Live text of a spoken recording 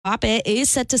Mbappe is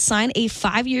set to sign a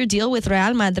 5-year deal with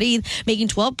Real Madrid, making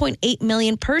 $12.8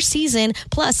 million per season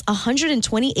plus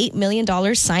 $128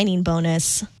 million signing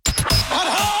bonus.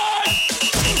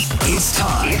 It's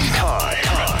time. You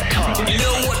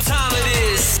know what time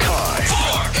it is?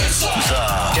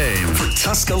 The game for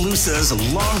Tuscaloosa's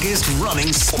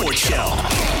longest-running sports show.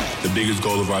 The biggest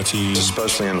goal of our team,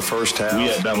 especially in the first half, we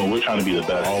at Bama, we're trying to be the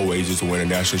best. Always is to win a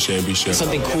national championship.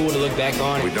 Something cool to look back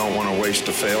on. We don't want to waste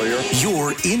a failure.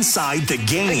 You're inside the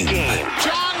game.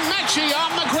 John Mechie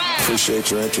on the ground. Appreciate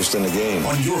your interest in the game.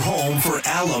 On your home for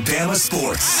Alabama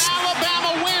sports.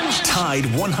 Alabama wins. Tide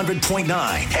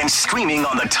 100.9 and streaming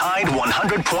on the Tide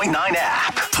 100.9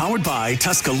 app. Powered by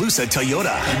Tuscaloosa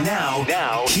Toyota. And now,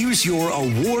 here's your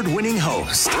award-winning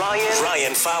host,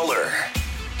 Ryan Fowler.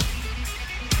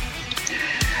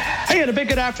 Hey, and a big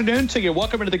good afternoon to you.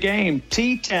 Welcome into the game.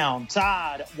 T-Town,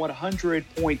 Tide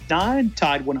 100.9,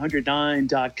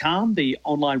 Tide109.com, the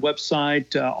online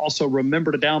website. Also,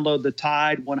 remember to download the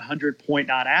Tide 100.9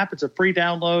 app. It's a free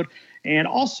download. And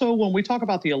also, when we talk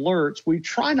about the alerts, we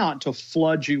try not to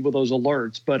flood you with those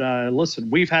alerts. But listen,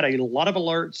 we've had a lot of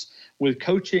alerts with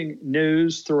coaching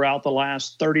news throughout the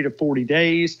last 30 to 40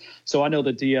 days. So I know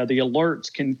that the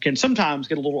alerts can sometimes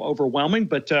get a little overwhelming.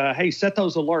 But, hey, set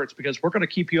those alerts because we're going to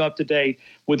keep you up to date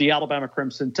with the Alabama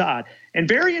Crimson Tide. And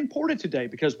very important today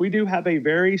because we do have a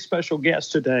very special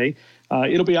guest today.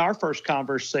 It'll be our first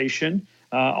conversation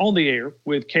on the air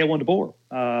with Kalen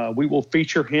DeBoer. We will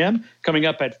feature him coming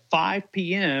up at 5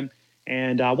 p.m.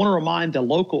 And I want to remind the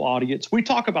local audience, we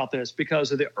talk about this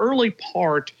because of the early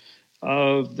part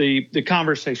of the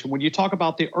conversation. When you talk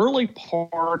about the early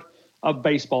part of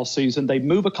baseball season, they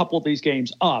move a couple of these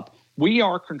games up. We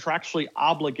are contractually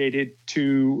obligated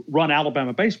to run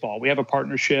Alabama baseball. We have a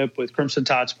partnership with Crimson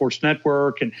Tide Sports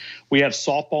Network, and we have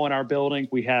softball in our building.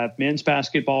 We have men's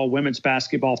basketball, women's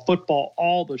basketball, football,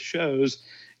 all the shows.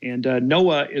 And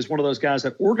Noah is one of those guys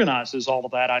that organizes all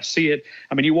of that. I see it.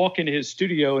 I mean, you walk into his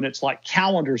studio, and it's like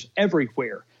calendars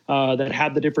everywhere that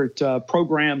have the different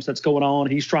programs that's going on.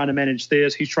 He's trying to manage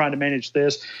this. He's trying to manage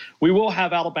this. We will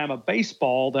have Alabama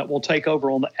baseball that will take over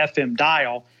on the FM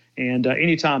dial. And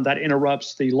anytime that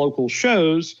interrupts the local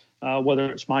shows,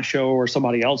 whether it's my show or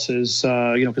somebody else's,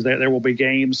 because there will be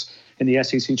games in the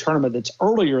SEC tournament that's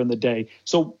earlier in the day.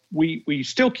 So we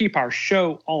still keep our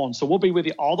show on. So we'll be with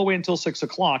you all the way until 6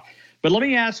 o'clock. But let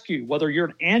me ask you, whether you're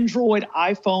an Android,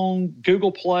 iPhone,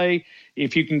 Google Play,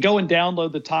 if you can go and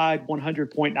download the Tide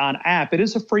 100.9 app, it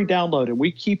is a free download, and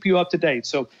we keep you up to date.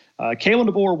 So Kalen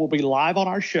DeBoer will be live on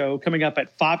our show coming up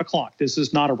at 5 o'clock. This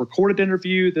is not a recorded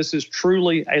interview. This is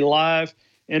truly a live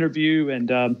interview, and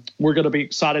we're going to be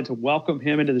excited to welcome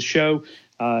him into the show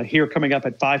here coming up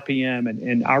at 5 p.m.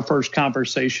 and our first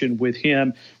conversation with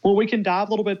him where we can dive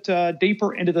a little bit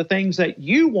deeper into the things that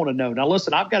you want to know. Now,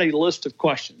 listen, I've got a list of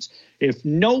questions. If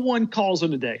no one calls in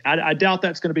today, I doubt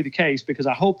that's going to be the case because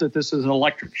I hope that this is an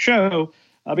electric show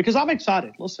because I'm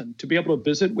excited, listen, to be able to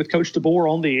visit with Coach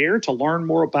DeBoer on the air, to learn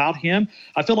more about him.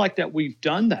 I feel like that we've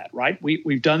done that, right?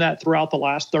 We've done that throughout the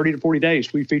last 30 to 40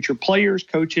 days. We feature players,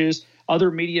 coaches,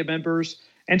 other media members.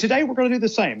 And today we're going to do the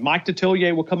same. Mike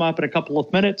Detillier will come up in a couple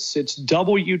of minutes. It's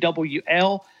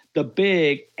WWL, the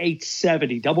Big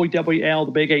 870. WWL,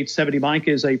 the Big 870. Mike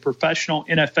is a professional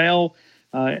NFL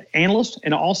analyst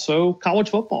and also college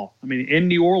football. I mean, in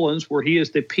New Orleans, where he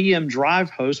is the PM Drive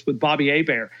host with Bobby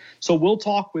Hebert. So we'll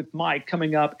talk with Mike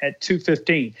coming up at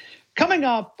 2:15. Coming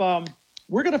up,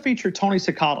 we're going to feature Tony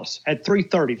Tsoukalas at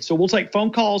 3:30. So we'll take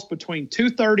phone calls between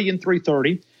 2:30 and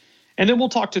 3:30. And then we'll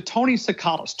talk to Tony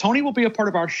Tsoukalas. Tony will be a part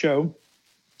of our show.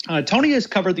 Tony has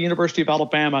covered the University of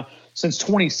Alabama since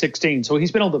 2016, so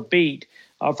he's been on the beat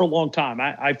for a long time.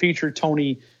 I featured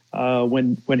Tony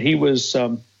when he was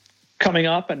coming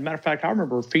up. And matter of fact, I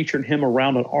remember featuring him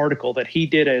around an article that he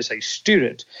did as a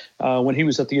student when he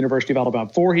was at the University of Alabama.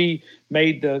 Before he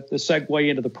made the segue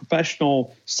into the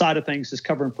professional side of things as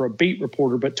covering for a beat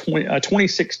reporter, but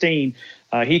 2016,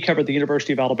 he covered the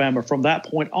University of Alabama. From that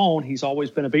point on, he's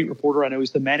always been a beat reporter. I know he's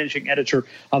the managing editor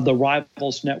of the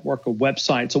Rivals Network of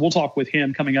websites. So we'll talk with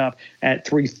him coming up at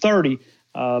 3:30.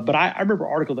 But I remember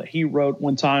an article that he wrote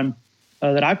one time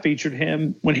that I featured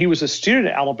him when he was a student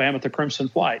at Alabama at the Crimson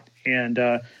White. And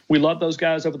we love those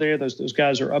guys over there. Those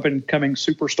guys are up-and-coming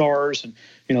superstars. And,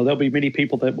 you know, there'll be many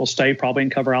people that will stay probably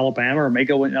and cover Alabama or may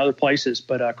go in other places.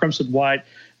 But Crimson White,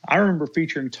 I remember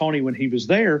featuring Tony when he was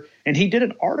there, and he did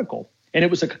an article. And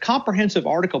it was a comprehensive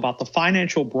article about the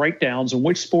financial breakdowns and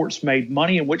which sports made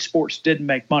money and which sports didn't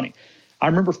make money. I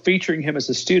remember featuring him as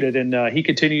a student, and he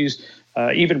continues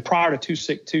even prior to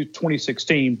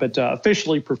 2016, but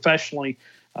officially, professionally,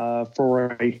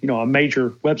 for a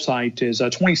major website is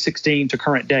 2016 to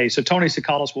current day. So Tony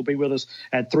Tsoukalos will be with us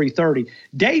at 3:30.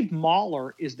 Dave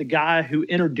Mahler is the guy who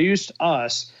introduced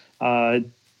us to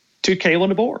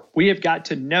Kalen DeBoer. We have got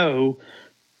to know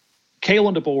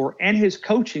Kalen DeBoer and his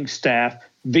coaching staff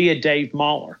via Dave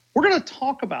Mahler. We're going to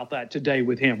talk about that today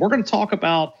with him. We're going to talk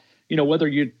about, whether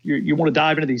you want to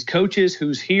dive into these coaches,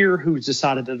 who's here, who's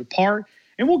decided to depart,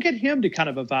 and we'll get him to kind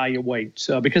of evaluate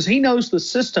because he knows the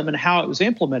system and how it was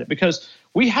implemented, because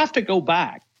we have to go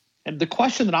back. And the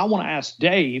question that I want to ask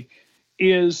Dave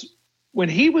is when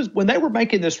they were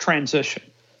making this transition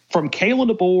from Kalen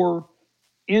DeBoer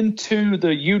into the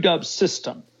UW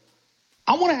system,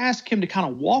 I want to ask him to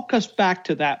kind of walk us back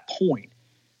to that point,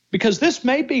 because this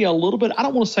may be a little bit, I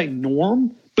don't want to say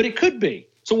norm, but it could be.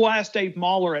 So we'll ask Dave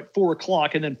Mahler at 4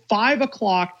 o'clock, and then 5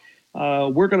 o'clock,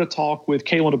 we're going to talk with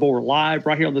Kalen DeBoer live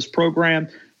right here on this program.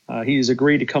 He has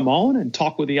agreed to come on and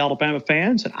talk with the Alabama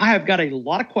fans, and I have got a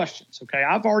lot of questions. Okay,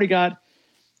 I've already got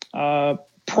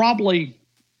probably,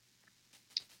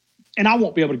 and I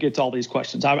won't be able to get to all these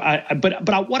questions.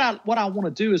 But what I want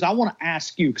to do is I want to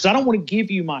ask you, because I don't want to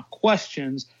give you my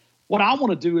questions. What I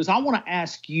want to do is I want to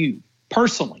ask you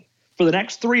personally for the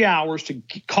next 3 hours to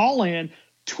call in,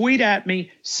 tweet at me,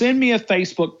 send me a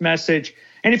Facebook message.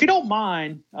 And if you don't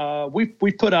mind,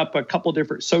 we've put up a couple of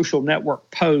different social network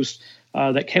posts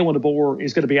that Kalen DeBoer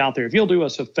is going to be out there. If you'll do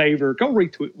us a favor, go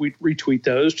retweet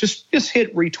those. Just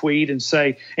hit retweet and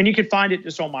say, and you can find it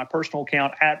just on my personal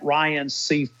account at Ryan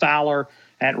C. Fowler,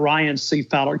 at Ryan C.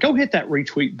 Fowler. Go hit that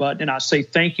retweet button, and I say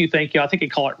thank you. I think you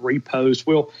call it repost.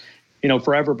 We'll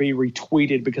forever be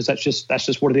retweeted, because that's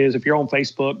just what it is. If you're on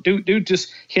Facebook, do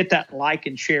just hit that like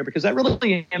and share, because that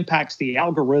really impacts the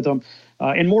algorithm,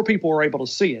 and more people are able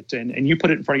to see it. And you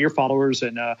put it in front of your followers,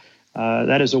 and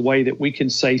that is a way that we can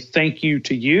say thank you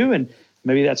to you, and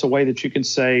maybe that's a way that you can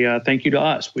say thank you to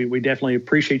us. We definitely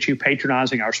appreciate you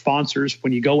patronizing our sponsors.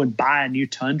 When you go and buy a new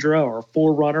Tundra or a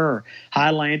 4Runner or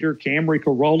Highlander, Camry,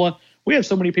 Corolla, we have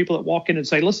so many people that walk in and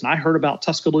say, listen, I heard about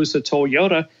Tuscaloosa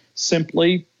Toyota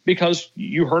simply because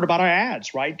you heard about our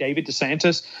ads, right? David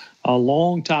DeSantis, a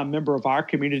longtime member of our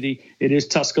community. It is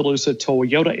Tuscaloosa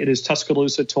Toyota. It is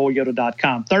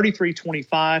TuscaloosaToyota.com,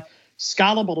 3325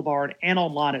 Skyline Boulevard, and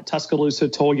online at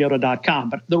TuscaloosaToyota.com.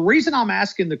 But the reason I'm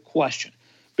asking the question,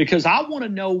 because I want to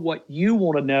know what you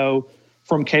want to know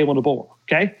from Kalen DeBoer,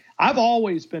 okay? I've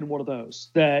always been one of those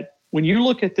that when you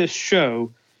look at this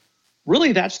show,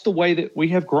 really that's the way that we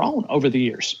have grown over the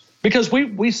years, because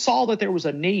we saw that there was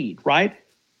a need, right?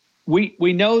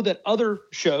 We know that other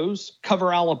shows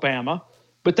cover Alabama,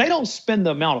 but they don't spend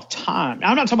the amount of time.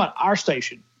 Now, I'm not talking about our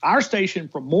station. Our station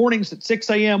from mornings at 6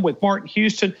 a.m. with Martin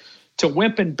Houston to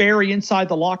Wimp and Barry inside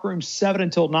the locker room 7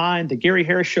 until 9, the Gary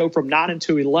Harris Show from 9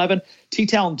 until 11,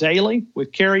 T-Town Daily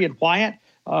with Kerry and Wyatt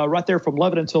right there from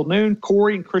 11 until noon,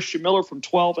 Corey and Christian Miller from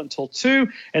 12 until 2,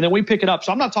 and then we pick it up.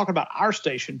 So I'm not talking about our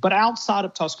station, but outside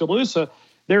of Tuscaloosa,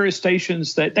 there is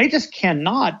stations that they just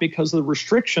cannot, because of the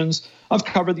restrictions of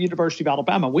cover the University of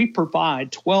Alabama. We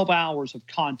provide 12 hours of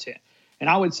content. And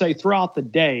I would say throughout the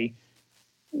day,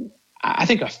 I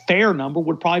think a fair number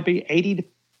would probably be 80 to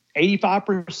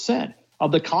 85%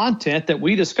 of the content that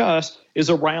we discuss is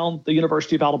around the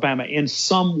University of Alabama in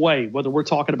some way, whether we're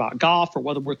talking about golf or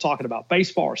whether we're talking about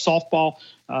baseball or softball.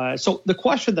 So the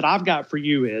question that I've got for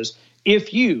you is,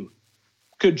 if you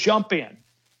could jump in,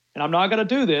 and I'm not going to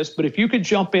do this, but if you could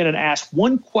jump in and ask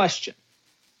one question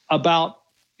about,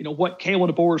 what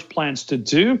Kalen DeBoer's plans to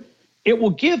do, it will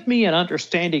give me an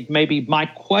understanding. Maybe my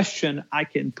question, I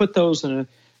can put those in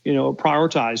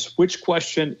prioritize which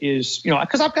question is,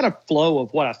 because I've got a flow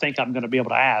of what I think I'm going to be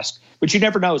able to ask, but you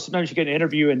never know. Sometimes you get an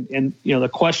interview and the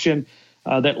question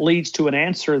that leads to an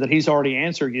answer that he's already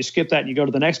answered, you skip that and you go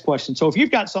to the next question. So if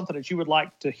you've got something that you would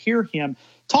like to hear him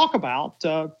talk about,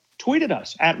 tweet at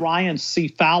us at Ryan C.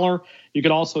 Fowler. You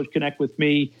can also connect with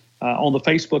me on the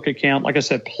Facebook account. Like I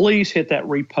said, please hit that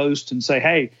repost and say,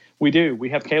 hey, we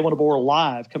have Kalen DeBoer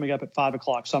live coming up at 5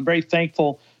 o'clock. So I'm very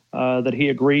thankful that he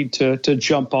agreed to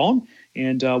jump on.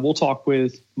 And we'll talk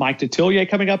with Mike Detillier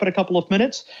coming up in a couple of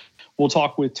minutes. We'll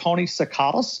talk with Tony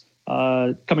Tsoukalos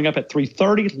coming up at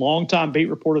 3:30, longtime beat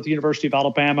reporter at the University of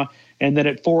Alabama. And then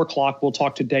at 4 o'clock, we'll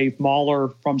talk to Dave Mahler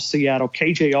from Seattle,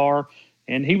 KJR.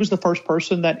 And he was the first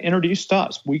person that introduced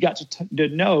us. We got to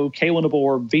know Kalen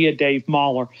DeBoer via Dave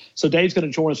Mahler. So Dave's going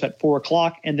to join us at 4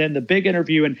 o'clock. And then the big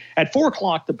interview. And at 4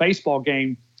 o'clock, the baseball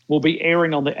game will be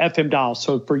airing on the FM dial.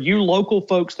 So for you local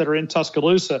folks that are in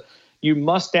Tuscaloosa, you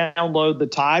must download the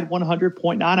Tide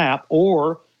 100.9 app.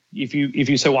 Or if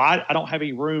you say, well, I don't have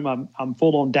any room, I'm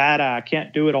full on data, I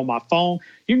can't do it on my phone,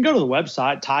 you can go to the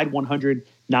website, Tide 100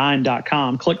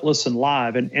 1059.com. Click listen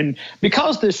live. And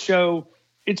because this show,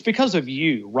 it's because of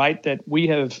you, right, that we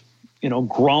have,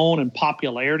 grown in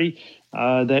popularity,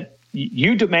 that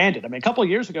you demanded. I mean, a couple of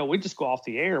years ago, we'd just go off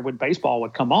the air when baseball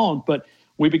would come on, but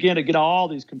we began to get all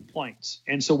these complaints.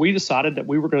 And so we decided that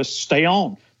we were going to stay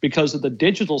on because of the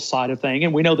digital side of thing.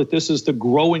 And we know that this is the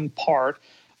growing part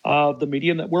of the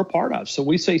medium that we're a part of. So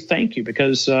we say thank you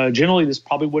because generally this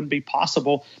probably wouldn't be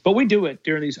possible, but we do it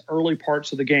during these early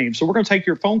parts of the game. So we're going to take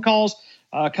your phone calls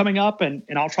coming up, and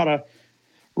I'll try to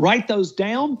write those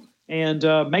down and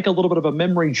make a little bit of a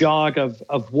memory jog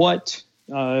of what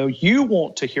you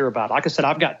want to hear about. Like I said,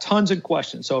 I've got tons of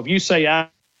questions. So if you say,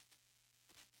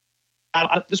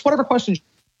 just whatever questions,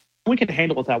 we can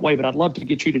handle it that way, but I'd love to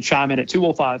get you to chime in at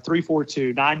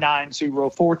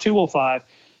 205-342-9904,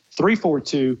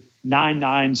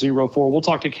 205-342-9904. We'll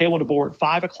talk to Kalen DeBoer at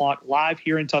 5 o'clock live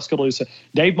here in Tuscaloosa.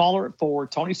 Dave Mahler at 4,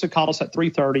 Tony Tsoukalos at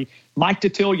 3:30. Mike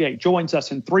Detillier joins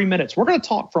us in 3 minutes. We're going to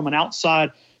talk from an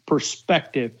outside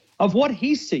perspective of what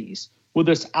he sees with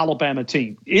this Alabama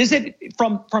team. Is it,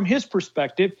 from his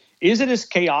perspective, is it as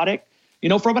chaotic,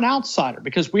 from an outsider?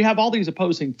 Because we have all these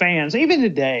opposing fans, even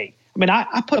today. I mean,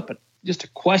 I put up just a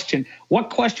question. What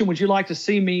question would you like to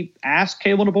see me ask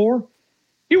Kalen DeBoer?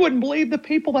 You wouldn't believe the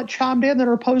people that chimed in that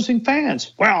are opposing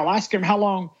fans. Well, ask him how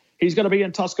long he's going to be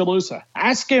in Tuscaloosa.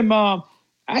 Ask him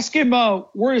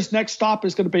where his next stop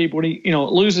is going to be when he,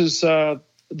 loses the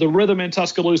rhythm in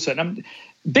Tuscaloosa. And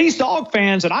these Dog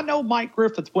fans, and I know Mike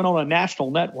Griffith went on a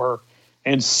national network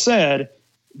and said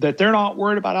that they're not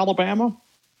worried about Alabama.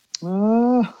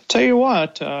 Tell you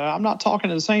what, I'm not talking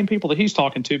to the same people that he's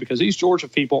talking to, because these Georgia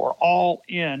people are all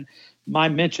in my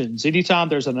mentions. Anytime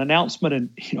there's an announcement, and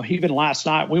even last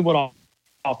night we went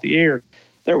off the air,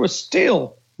 there was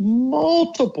still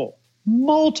multiple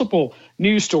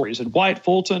news stories, and Wyatt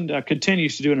Fulton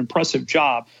continues to do an impressive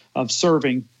job of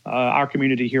serving our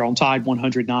community here on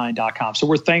Tide109.com. So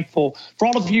we're thankful for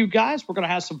all of you guys. We're going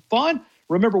to have some fun.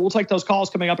 Remember, we'll take those calls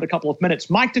coming up in a couple of minutes.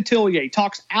 Mike Detillier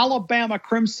talks Alabama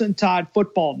Crimson Tide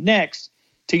football next.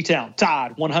 T-Town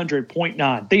Tide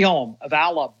 100.9, the home of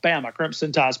Alabama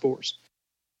Crimson Tide sports.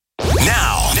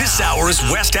 Now, this hour's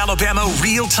West Alabama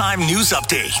real-time news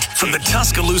update from the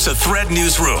Tuscaloosa Thread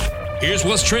Newsroom. Here's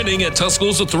what's trending at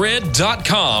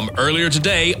TuscaloosaThread.com. Earlier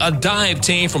today, a dive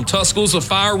team from Tuscaloosa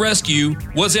Fire Rescue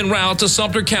was en route to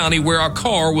Sumter County, where a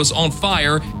car was on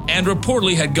fire and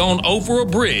reportedly had gone over a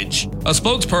bridge. A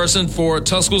spokesperson for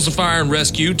Tuscaloosa Fire and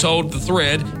Rescue told the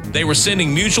Thread they were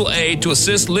sending mutual aid to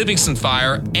assist Livingston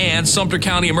Fire and Sumter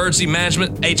County Emergency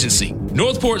Management Agency.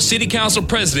 Northport City Council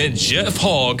President Jeff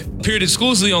Hogg appeared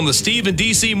exclusively on the Steve and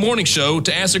DC Morning Show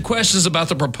to answer questions about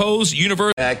the proposed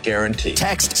universal guarantee.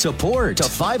 Text support to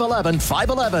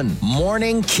 511-511.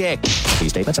 Morning Kick.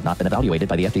 These statements have not been evaluated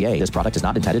by the FDA. This product is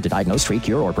not intended to diagnose, treat,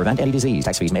 cure, or prevent any disease.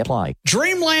 Tax fees may apply.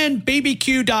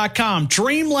 DreamlandBBQ.com.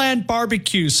 Dreamland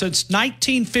Barbecue. Since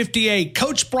 1958,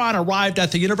 Coach Braun arrived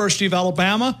at the University of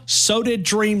Alabama. So did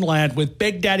Dreamland with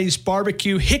Big Daddy's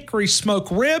Barbecue Hickory Smoke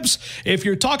Ribs. If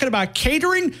you're talking about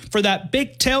catering for that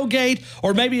big tailgate,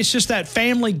 or maybe it's just that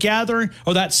family gathering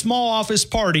or that small office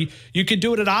party, you can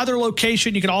do it at either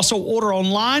location. You can also order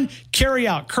online. Carry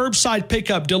out, curbside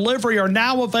pickup, delivery are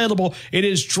now available. It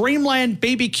is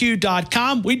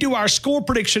DreamlandBBQ.com. We do our score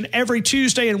prediction every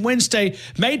Tuesday and Wednesday,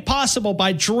 made possible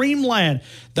by Dreamland.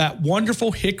 That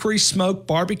wonderful hickory smoked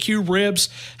barbecue ribs.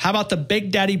 How about the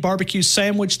Big Daddy barbecue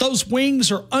sandwich? Those wings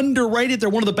are underrated. They're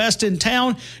one of the best in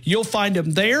town. You'll find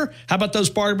them there. How about those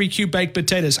barbecue baked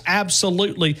potatoes?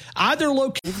 Absolutely. Either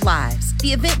location. Lives.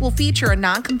 The event will feature a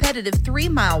non-competitive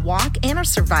 3-mile walk and a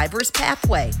survivor's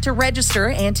pathway. To register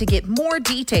and to get more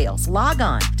details, log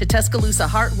on to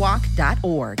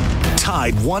TuscaloosaHeartWalk.org.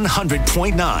 Tide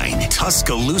 100.9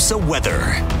 Tuscaloosa weather.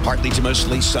 Partly to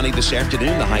mostly sunny this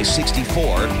afternoon, the high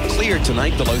 64. Clear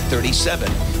tonight, the low 37.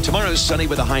 Tomorrow sunny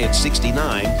with a high at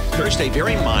 69. Thursday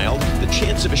very mild. The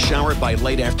chance of a shower by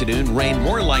late afternoon. Rain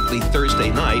more likely Thursday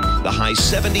night, the high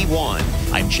 71.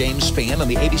 I'm James Spann on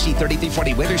the ABC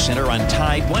 3340 Weather Center on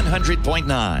Tide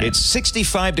 100.9. It's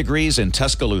 65 degrees in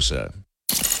Tuscaloosa.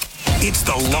 It's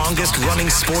the longest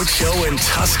running sports show in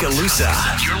Tuscaloosa.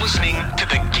 You're listening to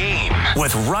The Game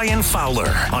with Ryan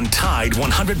Fowler on Tide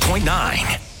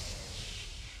 100.9.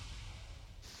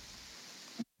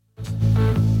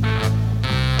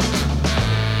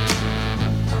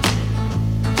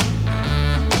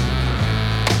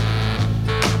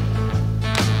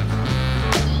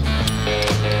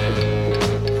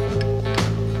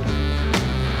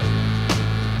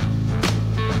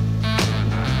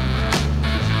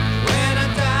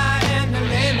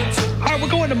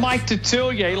 to Mike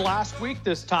Detillier. Last week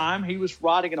this time, he was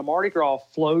riding in a Mardi Gras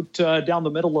float down the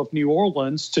middle of New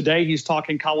Orleans. Today, he's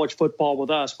talking college football with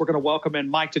us. We're going to welcome in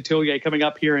Mike Detillier coming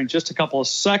up here in just a couple of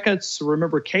seconds.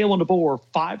 Remember, Kalen DeBoer,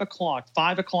 5 o'clock.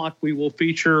 5 o'clock, we will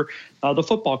feature the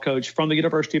football coach from the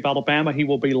University of Alabama. He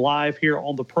will be live here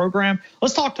on the program.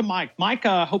 Let's talk to Mike. Mike,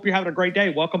 hope you're having a great day.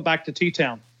 Welcome back to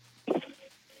T-Town.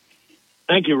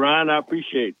 Thank you, Ryan. I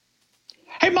appreciate it.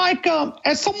 Hey, Mike,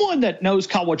 as someone that knows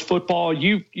college football,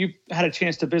 you've had a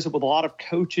chance to visit with a lot of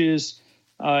coaches.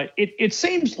 It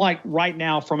seems like right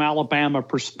now from Alabama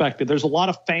perspective, there's a lot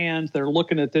of fans that are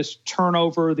looking at this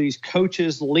turnover, these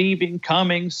coaches leaving,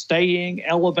 coming, staying,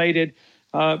 elevated.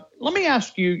 Let me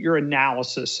ask you your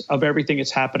analysis of everything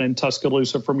that's happened in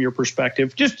Tuscaloosa from your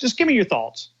perspective. Just give me your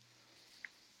thoughts.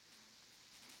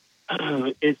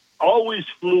 It's always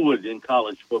fluid in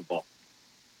college football.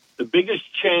 The biggest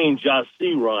change I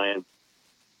see, Ryan,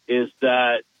 is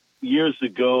that years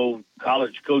ago,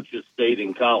 college coaches stayed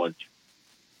in college.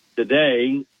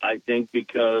 Today, I think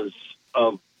because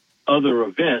of other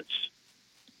events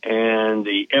and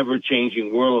the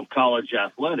ever-changing world of college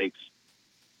athletics,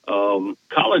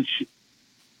 college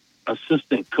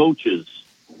assistant coaches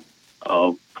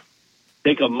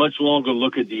take a much longer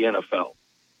look at the NFL.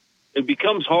 It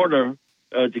becomes harder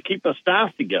to keep a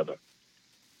staff together.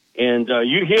 And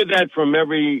you hear that from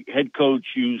every head coach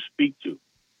you speak to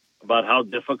about how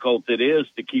difficult it is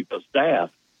to keep a staff.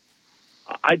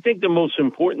 I think the most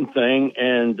important thing,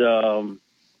 and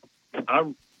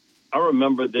I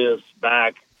remember this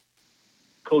back,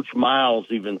 Coach Miles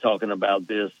even talking about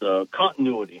this,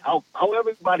 continuity, how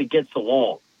everybody gets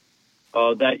along,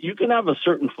 that you can have a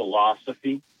certain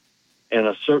philosophy and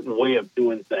a certain way of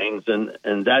doing things,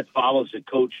 and that follows a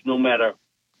coach no matter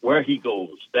where he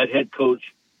goes. That head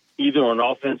coach, either on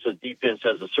offense or defense,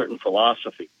 has a certain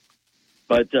philosophy.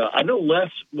 But I know Les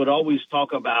would always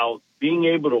talk about being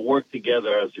able to work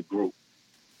together as a group,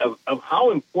 of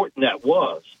how important that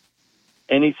was.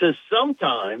 And he says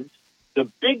sometimes the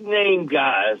big-name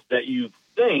guys that you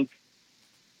think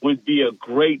would be a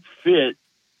great fit,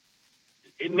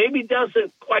 it maybe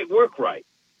doesn't quite work right.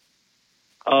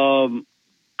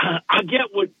 I get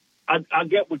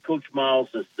what Coach Miles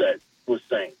was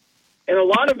saying. And a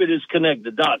lot of it is connect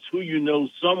the dots, who you know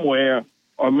somewhere,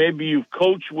 or maybe you've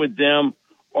coached with them,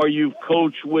 or you've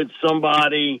coached with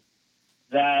somebody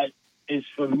that is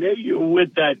familiar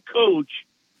with that coach.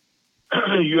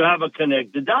 You have a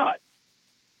connect the dot.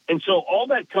 And so all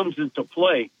that comes into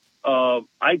play.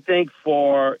 I think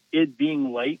for it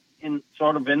being late in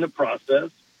the process,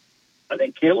 I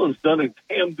think Kalen's done a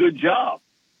damn good job.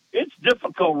 It's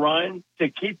difficult, Ryan, to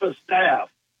keep a staff.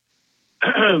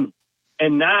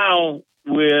 And now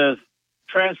with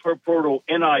transfer portal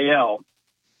NIL,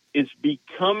 it's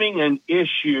becoming an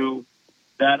issue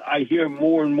that I hear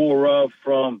more and more of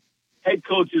from head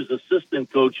coaches,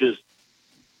 assistant coaches,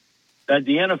 that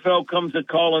the NFL comes to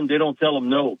call them, they don't tell them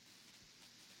no.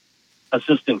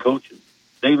 Assistant coaches,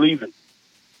 they leaving.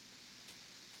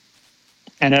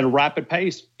 And at a rapid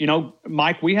pace. You know,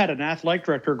 Mike, we had an athletic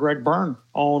director, Greg Byrne,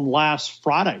 on last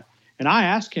Friday, and I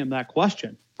asked him that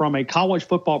question from a college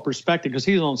football perspective, because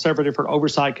he's on several different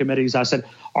oversight committees. I said,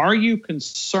 are you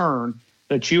concerned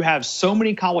that you have so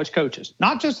many college coaches,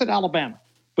 not just at Alabama,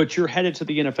 but you're headed to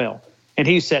the NFL? And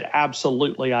he said,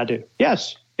 absolutely, I do.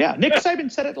 Yes. Yeah. Nick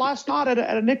Saban said it last night at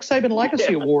a Nick Saban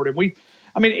Legacy Award. And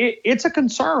it's a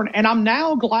concern. And I'm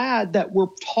now glad that we're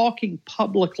talking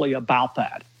publicly about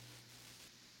that.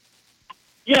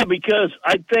 Yeah, because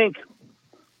I think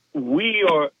we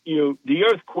are, the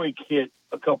earthquake hit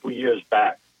a couple years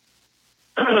back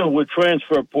with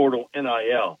transfer portal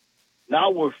NIL.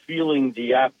 Now we're feeling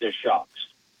the aftershocks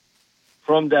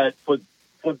from that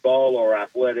football or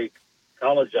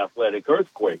college athletic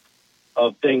earthquake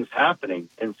of things happening.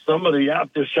 And some of the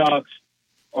aftershocks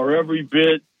are every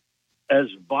bit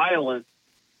as violent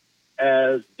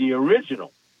as the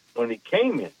original when it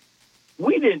came in.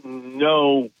 We didn't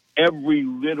know every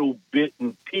little bit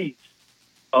and piece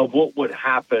of what would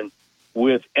happen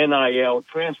with NIL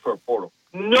transfer portal.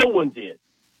 No one did.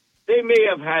 They may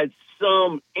have had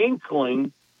some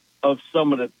inkling of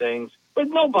some of the things, but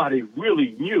nobody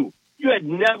really knew. You had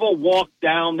never walked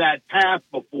down that path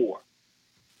before.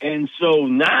 And so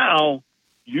now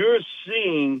you're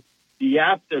seeing the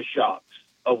aftershocks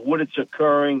of what is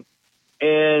occurring,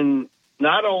 and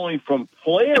not only from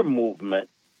player movement,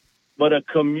 but a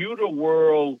commuter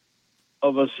world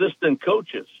of assistant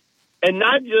coaches, and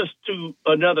not just to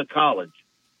another college,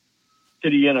 to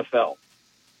the NFL.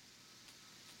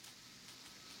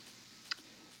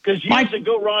 Because years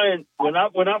ago, Ryan, when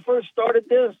I first started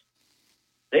this,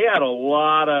 they had a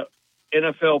lot of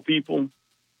NFL people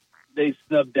they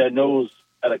snubbed their nose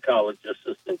at a college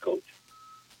assistant coach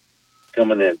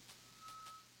coming in.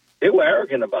 They were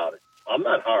arrogant about it. I'm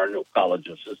not hiring no college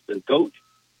assistant coach.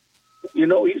 You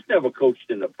know, he's never coached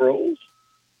in the pros.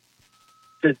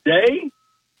 Today,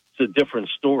 it's a different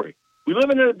story. We live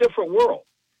in a different world.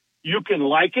 You can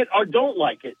like it or don't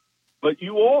like it, but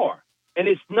you are. And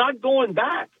it's not going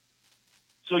back.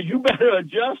 So you better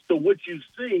adjust to what you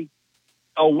see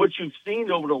or what you've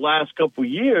seen over the last couple of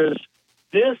years.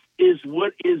 This is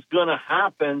what is going to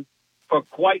happen for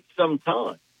quite some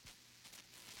time.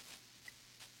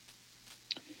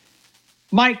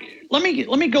 Mike, let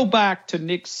me go back to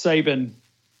Nick Saban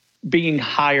being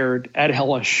hired at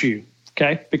LSU,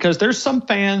 okay? Because there's some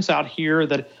fans out here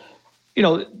that, you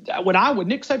know, when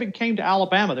Nick Saban came to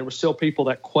Alabama, there were still people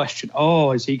that questioned,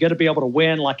 oh, is he going to be able to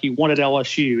win like he won at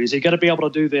LSU? Is he going to be able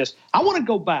to do this? I want to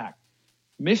go back.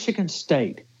 Michigan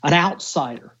State, an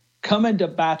outsider, coming to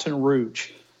Baton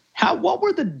Rouge. What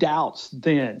were the doubts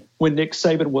then when Nick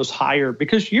Saban was hired?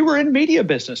 Because you were in media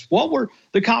business. What were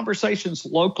the conversations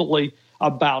locally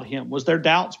about him? Was there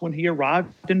doubts when he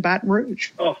arrived in Baton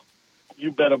Rouge? Oh,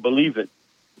 you better believe it.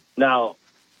 Now,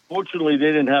 fortunately, they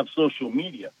didn't have social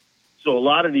media. So a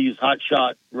lot of these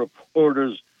hotshot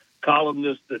reporters,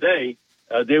 columnists today,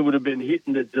 they would have been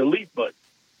hitting the delete button.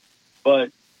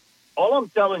 But all I'm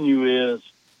telling you is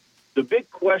the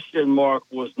big question mark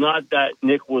was not that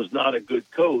Nick was not a good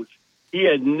coach. He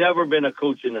had never been a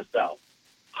coach in the South.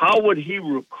 How would he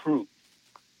recruit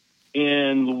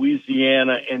in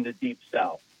Louisiana and the Deep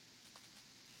South?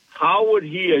 How would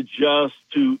he adjust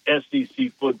to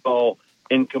SEC football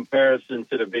in comparison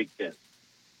to the Big Ten?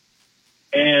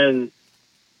 And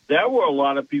there were a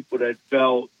lot of people that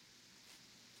felt,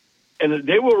 and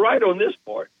they were right on this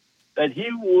part, that he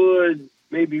would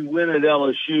maybe win at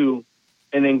LSU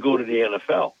and then go to the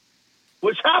NFL,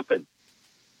 which happened.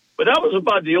 But that was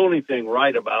about the only thing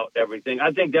right about everything.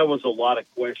 I think there was a lot of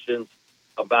questions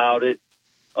about it.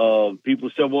 People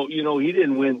said, well, you know, he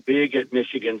didn't win big at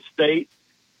Michigan State.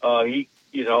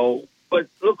 But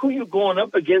look who you're going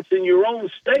up against in your own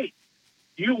state.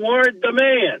 You weren't the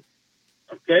man,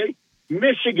 okay?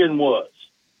 Michigan was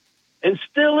and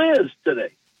still is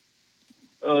today.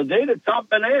 They're the top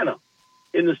banana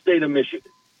in the state of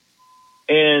Michigan.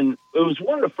 And it was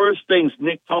one of the first things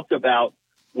Nick talked about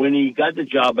when he got the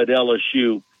job at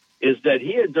LSU is that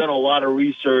he had done a lot of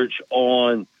research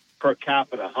on per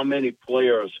capita, how many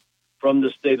players from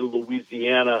the state of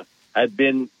Louisiana had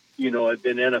been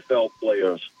NFL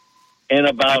players, and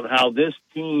about how this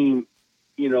team,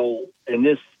 in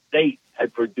this state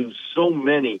had produced so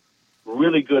many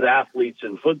really good athletes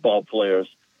and football players.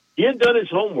 He had done his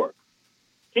homework.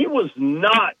 He was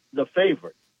not the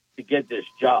favorite to get this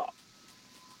job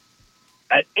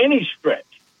at any stretch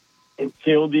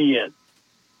until the end,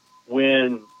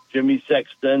 when Jimmy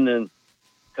Sexton and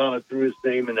kind of threw his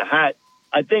name in the hat.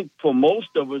 I think for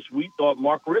most of us, we thought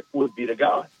Mark Richt would be the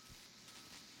guy.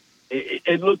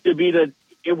 It looked to be that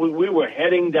we were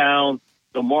heading down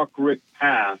the Mark Richt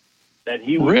path, that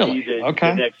he would be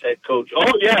the next head coach.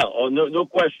 Oh, yeah. Oh, no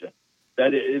question.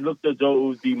 That it looked as though it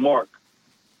would be Mark.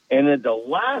 And at the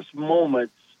last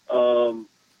moment,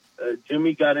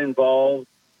 Jimmy got involved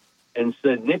and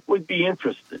said Nick would be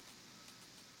interested.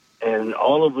 And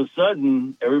all of a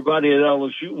sudden, everybody at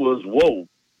LSU was, whoa.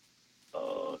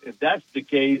 If that's the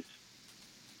case,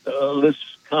 let's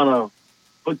kind of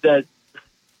put that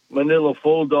manila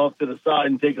fold off to the side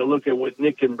and take a look at what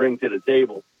Nick can bring to the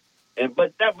table.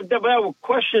 But there were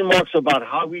question marks about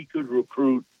how he could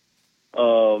recruit,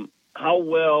 how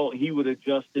well he would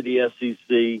adjust to the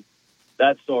SEC,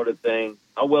 that sort of thing,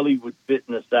 how well he would fit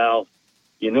in the South.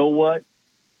 You know what?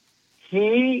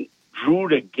 He drew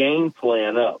the game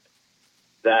plan up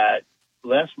that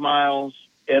Les Miles,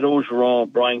 Ed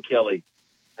Orgeron, Brian Kelly,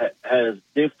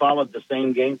 they followed the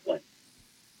same game plan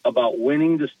about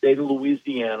winning the state of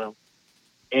Louisiana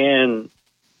and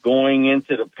going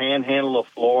into the panhandle of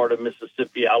Florida,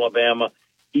 Mississippi, Alabama,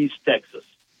 East Texas.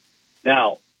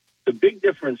 Now, the big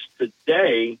difference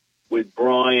today with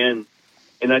Brian,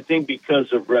 and I think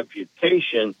because of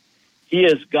reputation, he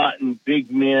has gotten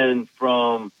big men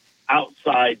from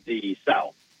outside the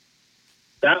South.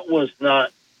 That was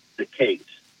not the case.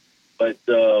 But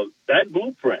that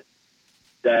blueprint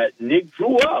that Nick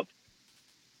drew up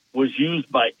was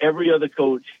used by every other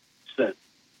coach since.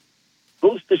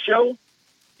 Goes to show,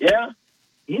 yeah,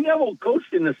 he never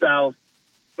coached in the South,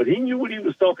 but he knew what he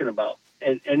was talking about.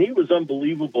 And he was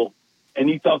unbelievable. And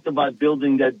he talked about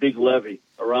building that big levee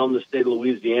around the state of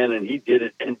Louisiana, and he did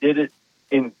it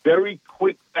in very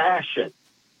quick fashion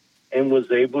and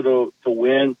was able to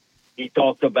win. He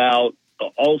talked about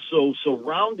also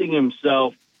surrounding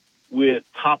himself with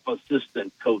top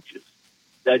assistant coaches,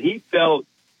 that he felt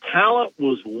talent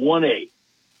was 1A,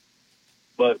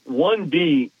 but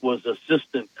 1B was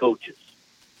assistant coaches.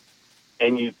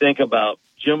 And you think about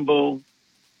Jimbo,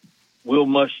 Will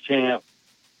Muschamp,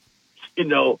 it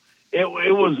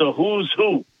was a who's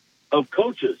who of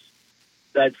coaches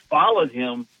that followed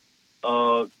him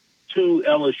to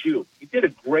LSU. He did a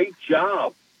great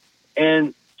job.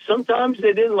 And sometimes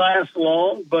they didn't last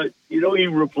long, but, he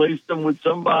replaced them with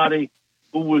somebody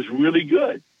who was really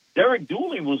good. Derek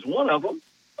Dooley was one of them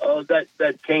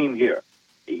that came here.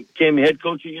 He became head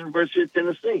coach at University of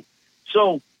Tennessee.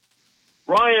 So,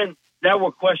 Ryan, there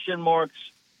were question marks.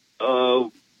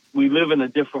 We live in a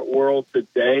different world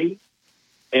today,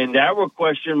 and there were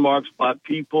question marks by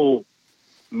people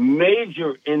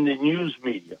major in the news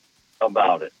media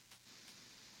about it.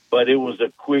 But it was a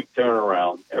quick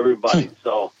turnaround. Everybody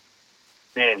saw,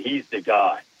 man, he's the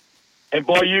guy. And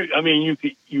boy,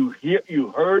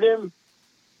 you heard him,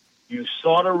 you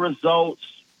saw the results,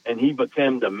 and he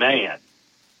became the man.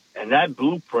 And that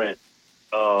blueprint,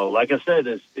 like I said,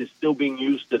 is still being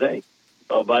used today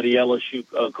by the LSU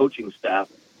coaching staff,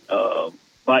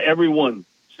 by everyone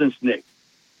since Nick.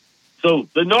 So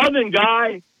the Northern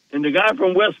guy and the guy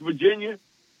from West Virginia,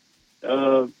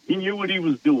 he knew what he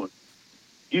was doing.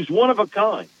 He's one of a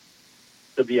kind,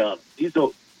 to be honest. He's a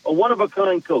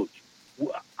one-of-a-kind coach.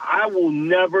 I will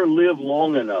never live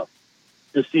long enough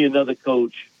to see another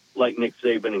coach like Nick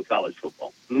Saban in college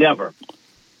football. Never.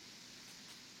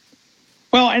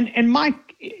 Well, and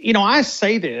Mike, I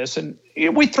say this, and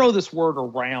we throw this word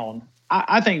around.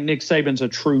 I think Nick Saban's a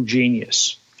true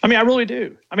genius. I really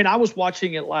do. I was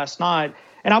watching it last night,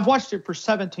 and I've watched it for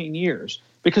 17 years.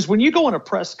 Because when you go in a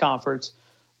press conference,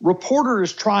 reporter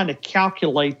is trying to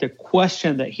calculate the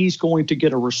question that he's going to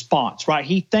get a response, right?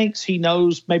 He thinks he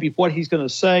knows maybe what he's going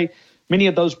to say. Many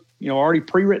of those, already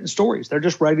pre-written stories. They're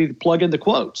just ready to plug in the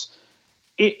quotes.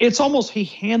 It's almost he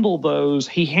handles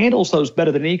those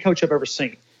better than any coach I've ever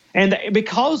seen. And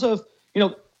because of,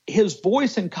 his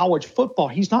voice in college football,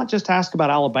 he's not just asked about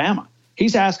Alabama.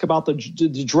 He's asked about the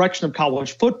direction of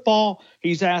college football.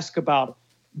 He's asked about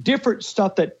different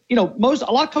stuff that, a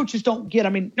lot of coaches don't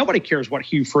get. Nobody cares what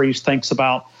Hugh Freeze thinks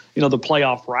about, the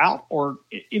playoff route, or,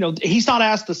 he's not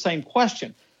asked the same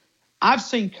question. I've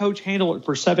seen Coach handle it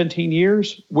for 17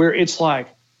 years where it's like,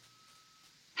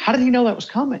 how did he know that was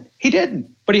coming? He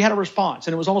didn't, but he had a response.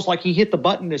 And it was almost like he hit the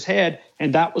button in his head,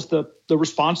 and that was the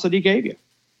response that he gave you.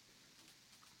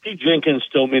 Pete Jenkins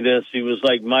told me this. He was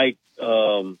like, Mike,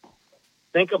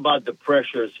 think about the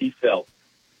pressures he felt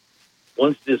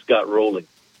once this got rolling.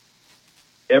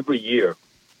 Every year,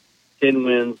 10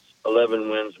 wins, 11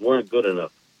 wins weren't good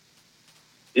enough.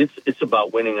 It's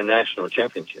about winning a national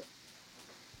championship.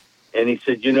 And he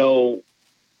said,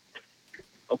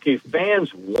 okay,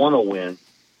 fans want to win,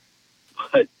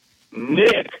 but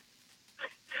Nick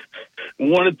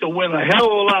wanted to win a hell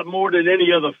of a lot more than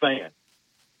any other fan.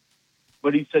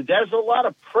 But he said, there's a lot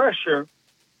of pressure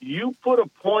you put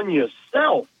upon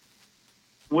yourself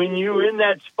when you're in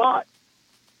that spot.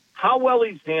 How well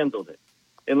he's handled it.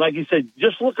 And like he said,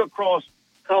 just look across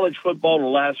college football the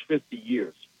last 50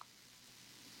 years.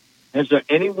 Has there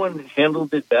anyone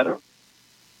handled it better?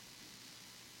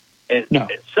 And no.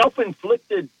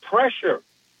 Self-inflicted pressure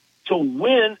to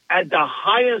win at the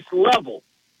highest level.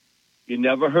 You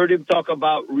never heard him talk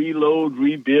about reload,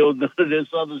 rebuild, none of this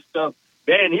other stuff.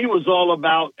 Man, he was all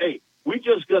about, hey, we're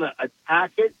just going to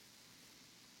attack it,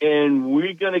 and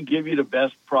we're going to give you the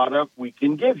best product we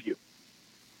can give you.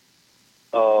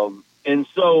 And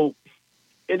so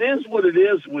it is what it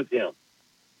is with him.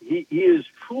 He is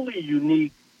truly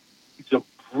unique. He's a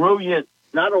brilliant,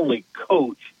 not only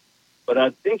coach, but I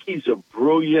think he's a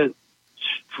brilliant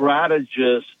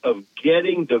strategist of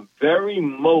getting the very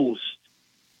most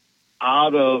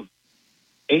out of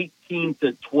 18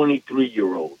 to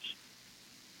 23-year-olds.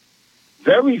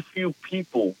 Very few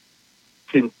people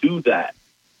can do that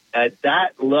at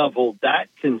that level, that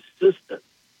consistent,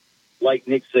 like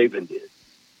Nick Saban did.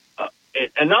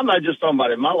 And I'm not just talking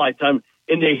about in my lifetime.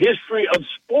 In the history of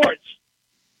sports,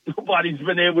 nobody's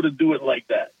been able to do it like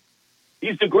that.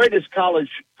 He's the greatest college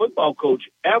football coach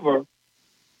ever.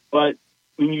 But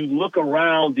when you look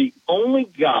around, the only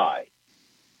guy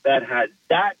that had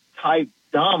that type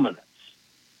dominance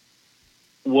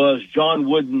was John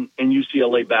Wooden in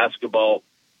UCLA basketball,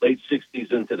 late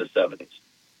 60s into the 70s.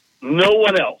 No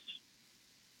one else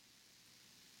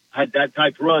had that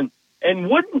type run.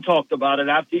 And Wooden talked about it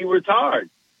after he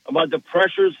retired, about the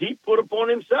pressures he put upon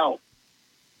himself.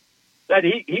 That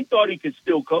he thought he could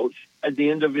still coach at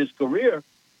the end of his career,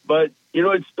 but,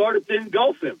 it started to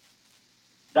engulf him.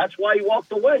 That's why he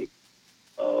walked away.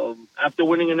 after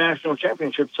winning a national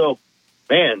championship. So,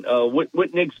 man,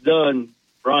 what Nick's done,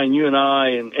 Brian, you and I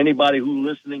and anybody who's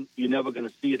listening, you're never going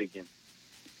to see it again.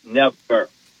 Never.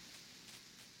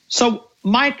 So,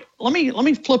 Mike, let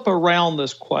me flip around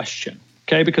this question,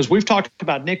 okay? Because we've talked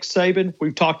about Nick Saban,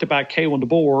 we've talked about Kalen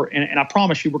DeBoer, and I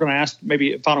promise you we're going to ask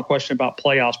maybe a final question about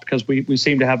playoffs because we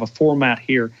seem to have a format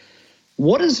here.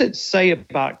 What does it say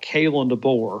about Kalen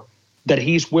DeBoer that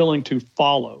he's willing to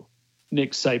follow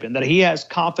Nick Saban, that he has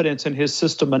confidence in his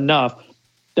system enough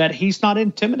that he's not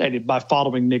intimidated by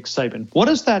following Nick Saban? What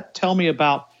does that tell me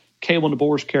about Kalen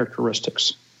DeBoer's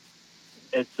characteristics?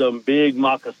 It's some big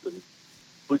moccasins.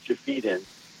 Put your feet in.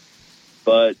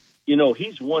 But,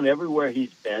 he's won everywhere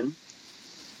he's been.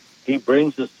 He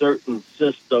brings a certain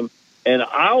system. And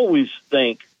I always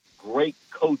think great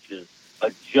coaches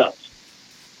adjust.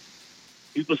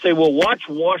 People say, well, watch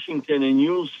Washington and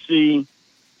you'll see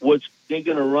what they're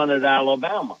going to run at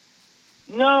Alabama.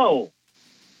 No.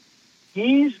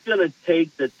 He's going to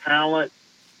take the talent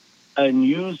and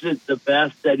use it the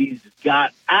best that he's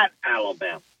got at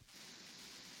Alabama.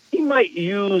 He might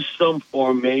use some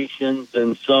formations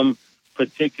and some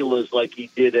particulars like he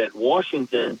did at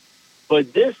Washington,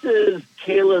 but this is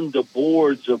Kalen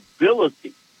DeBoer's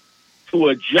ability to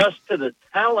adjust to the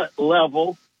talent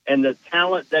level and the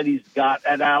talent that he's got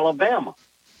at Alabama.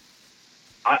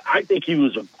 I think he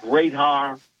was a great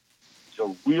hire. He's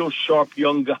a real sharp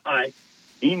young guy.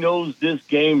 He knows this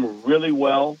game really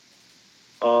well.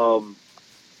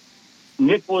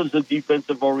 Nick was a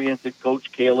defensive-oriented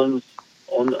coach. Kalen's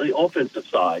on the offensive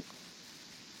side.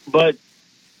 But,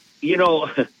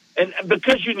 and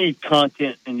because you need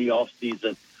content in the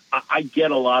offseason, I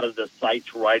get a lot of the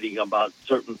sites writing about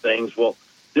certain things. Well,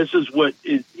 this is what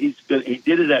he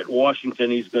did it at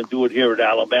Washington. He's going to do it here at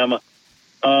Alabama.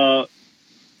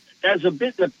 There's a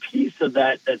bit of piece of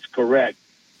that that's correct,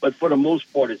 but for the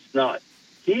most part, it's not.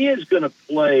 He is going to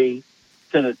play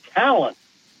to the talent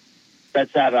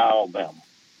that's at Alabama.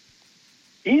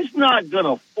 He's not going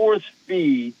to force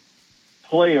feed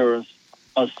players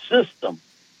a system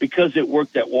because it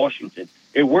worked at Washington.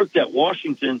 It worked at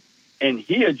Washington, and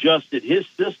he adjusted his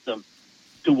system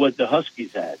to what the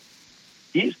Huskies had.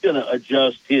 He's going to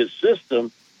adjust his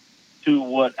system to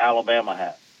what Alabama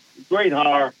has. Great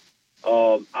hire.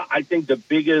 I think the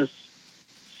biggest,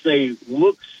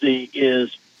 look-see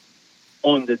is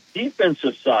on the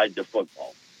defensive side of the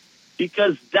football,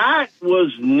 because that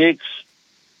was Nick's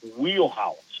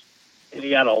wheelhouse, and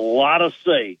he had a lot of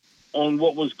say on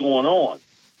what was going on.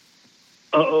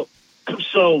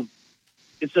 So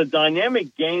it's a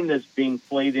dynamic game that's being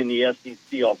played in the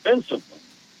SEC offensively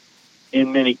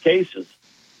in many cases.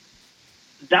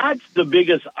 That's the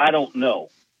biggest I don't know,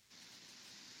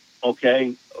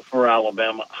 okay, for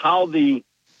Alabama, how the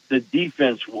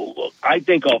defense will look. I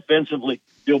think offensively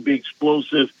they'll be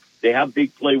explosive. They have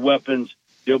big play weapons.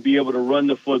 They'll be able to run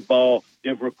the football.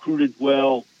 They've recruited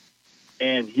well.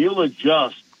 And he'll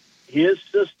adjust his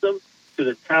system to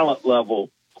the talent level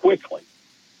quickly.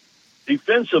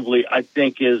 Defensively, I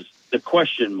think, is the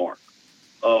question mark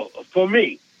for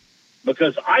me,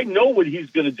 because I know what he's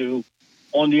going to do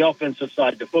on the offensive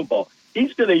side of the football.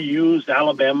 He's going to use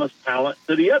Alabama's talent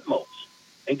to the utmost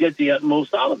and get the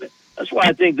utmost out of it. That's why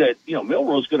I think that,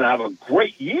 Milroe's going to have a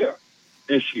great year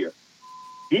this year.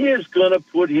 He is going to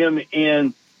put him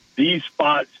in these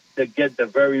spots to get the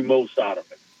very most out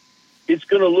of it. It's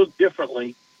going to look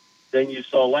differently than you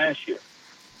saw last year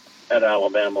at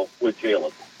Alabama with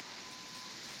Kalen.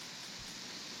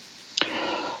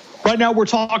 Right now we're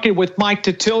talking with Mike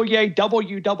Detillier,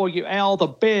 WWL, the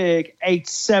Big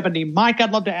 870. Mike,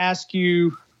 I'd love to ask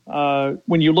you,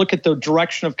 when you look at the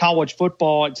direction of college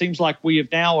football, it seems like we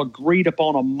have now agreed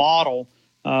upon a model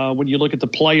when you look at the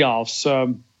playoffs.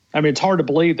 It's hard to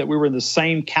believe that we were in the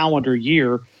same calendar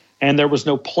year and there was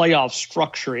no playoff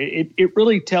structure. It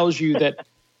really tells you that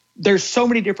there's so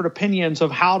many different opinions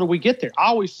of how do we get there. I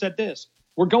always said this.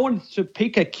 We're going to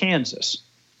Topeka, Kansas.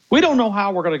 We don't know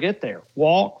how we're going to get there.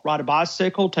 Walk, ride a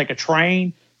bicycle, take a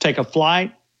train, take a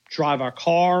flight, drive our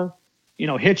car,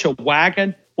 hitch a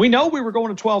wagon. We know we were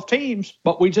going to 12 teams,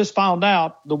 but we just found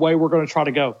out the way we're going to try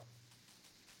to go.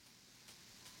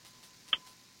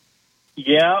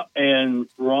 Yeah, and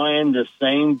Ryan, the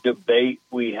same debate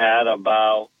we had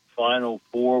about Final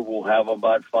Four, we'll have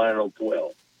about Final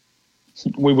 12.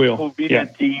 We will. We'll be the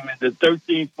team in the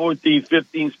 13th, 14th,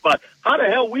 15th spot. How the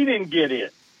hell we didn't get in?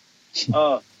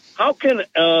 How can,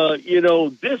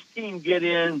 this team get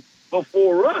in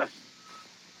before us?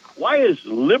 Why is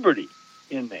Liberty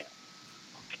in there?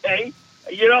 Okay?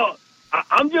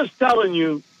 I'm just telling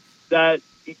you that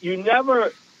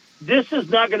this is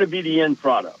not going to be the end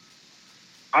product.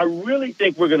 I really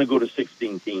think we're going to go to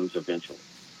 16 teams eventually.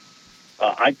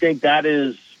 I think that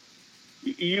is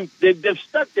they've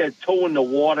stuck their toe in the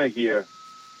water here,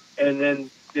 and then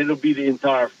it'll be the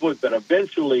entire foot. But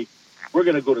eventually, we're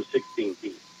going to go to 16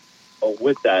 teams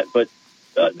with that. But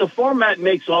the format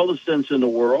makes all the sense in the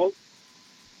world.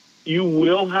 You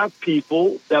will have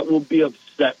people that will be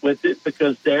upset with it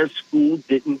because their school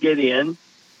didn't get in,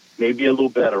 maybe a little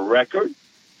better record,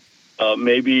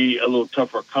 maybe a little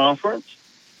tougher conference.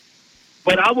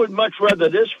 But I would much rather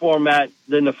this format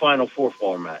than the Final Four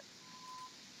format.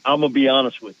 I'm going to be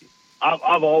honest with you.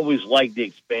 I've always liked the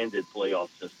expanded playoff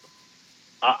system.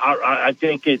 I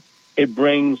think it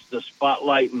brings the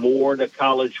spotlight more to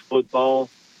college football.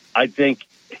 I think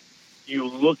you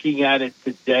looking at it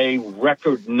today,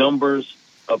 record numbers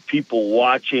of people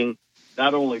watching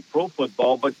not only pro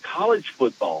football, but college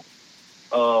football.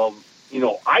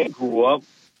 I grew up,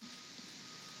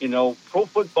 pro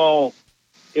football,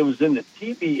 it was in the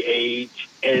TV age,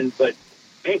 but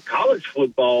college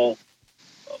football,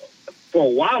 for a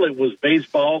while it was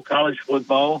baseball, college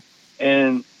football,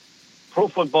 and pro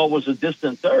football was a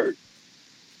distant third.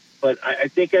 But I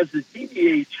think as the TV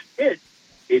age hit,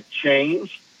 it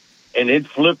changed, and it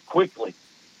flipped quickly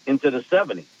into the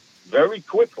 70s, very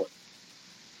quickly.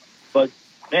 But,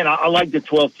 man, I like the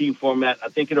 12-team format. I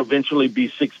think it'll eventually be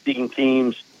 16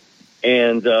 teams,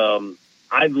 and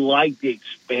I like the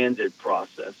expanded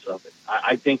process of it.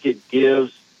 I think it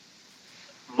gives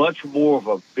much more of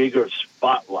a bigger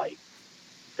spotlight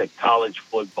to college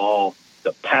football,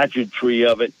 the pageantry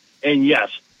of it. And, yes,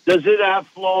 does it have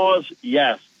flaws?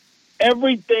 Yes.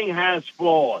 Everything has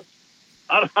flaws.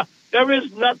 There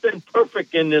is nothing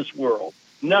perfect in this world.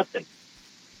 Nothing.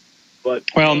 But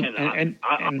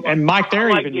and Mike, they're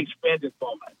like the expanded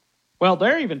format. Well,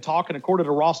 they're even talking, according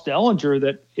to Ross Dellinger,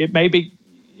 that it may be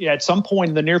at some point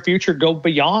in the near future go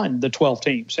beyond the 12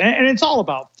 teams, and it's all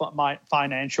about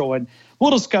financial. And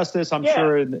we'll discuss this, I'm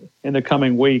sure, in the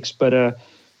coming weeks. But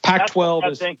Pac-12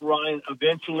 I think, Ryan,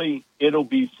 eventually it'll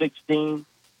be 16.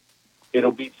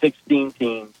 It'll be 16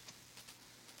 teams.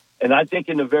 And I think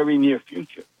in the very near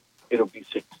future, it'll be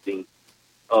 16.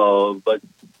 But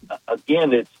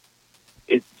again, it's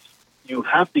you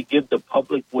have to give the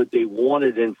public what they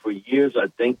wanted. And for years, I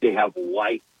think they have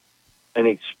liked an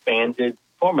expanded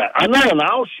format. I know on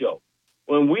our show,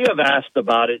 when we have asked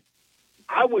about it,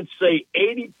 I would say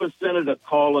 80% of the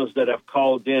callers that have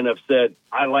called in have said,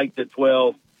 I like the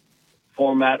 12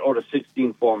 format or the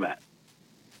 16 format.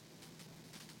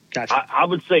 Gotcha. I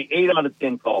would say 8 out of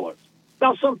 10 callers.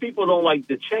 Now, some people don't like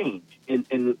the change in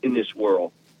this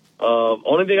world.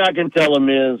 Only thing I can tell them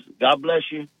is, God bless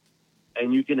you,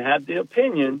 and you can have the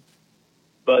opinion,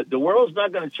 but the world's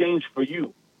not going to change for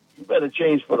you. You better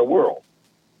change for the world.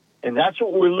 And that's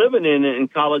what we're living in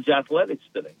college athletics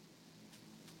today.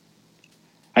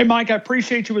 Hey, Mike, I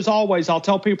appreciate you as always. I'll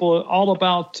tell people all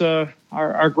about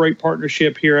our great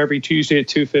partnership here every Tuesday at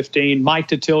 2:15. Mike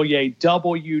Detillier,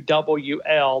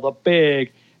 WWL, the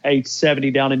big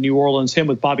 870 down in New Orleans, him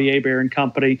with Bobby Hebert and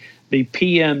company, the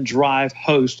PM Drive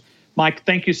host. Mike,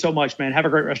 thank you so much, man. Have a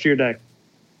great rest of your day.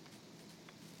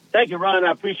 Thank you, Ryan.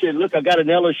 I appreciate it. Look, I got an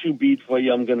LSU beat for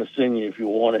you. I'm going to send you if you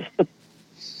want it.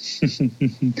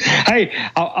 Hey,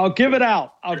 I'll give it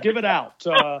out.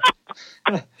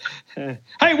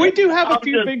 Hey, we do have a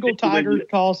few Bengal Tiger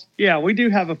calls. Yeah, we do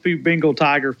have a few Bengal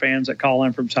Tiger fans that call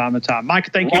in from time to time.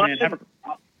 Mike, thank you, man.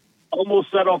 I almost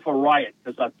set off a riot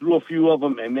because I threw a few of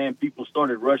them, and, man, people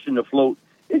started rushing the float.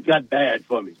 It got bad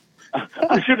for me.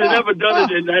 I should have never done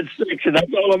it in that section.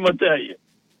 That's all I'm going to tell you.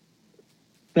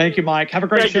 Thank you, Mike. Have a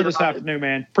great show this afternoon,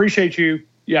 man. Appreciate you.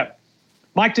 Yeah.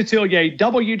 Mike Detillier,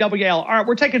 WWL. All right,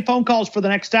 we're taking phone calls for the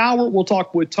next hour. We'll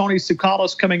talk with Tony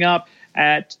Tsoukalos coming up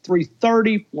at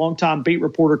 3:30. Longtime beat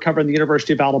reporter covering the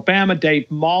University of Alabama,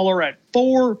 Dave Mahler at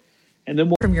 4. And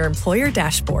then from your employer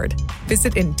dashboard,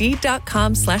 visit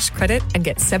Indeed.com/credit and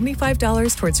get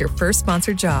 $75 towards your first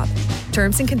sponsored job.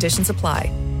 Terms and conditions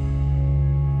apply.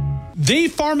 The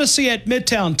Pharmacy at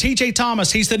Midtown, TJ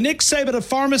Thomas. He's the Nick Saban of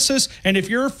pharmacists. And if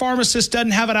your pharmacist doesn't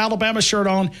have an Alabama shirt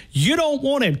on, you don't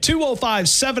want him.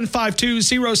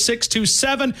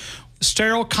 205-752-0627.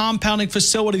 Sterile compounding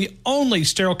facility, the only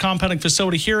sterile compounding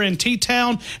facility here in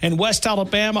T-Town and West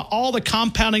Alabama. All the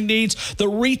compounding needs. The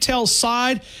retail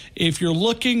side, if you're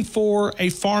looking for a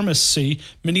pharmacy,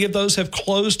 many of those have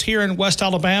closed here in West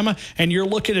Alabama, and you're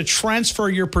looking to transfer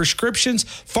your prescriptions.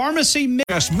 Pharmacy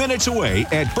just minutes away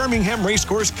at Birmingham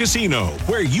Racecourse Casino,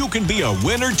 where you can be a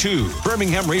winner too.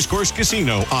 Birmingham Racecourse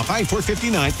Casino off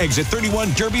I-459, exit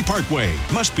 31 Derby Parkway.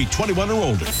 Must be 21 or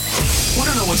older.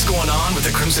 Want to know what's going on with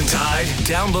the Crimson Tide?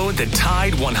 Download the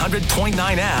Tide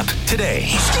 100.9 app today.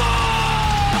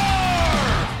 Score!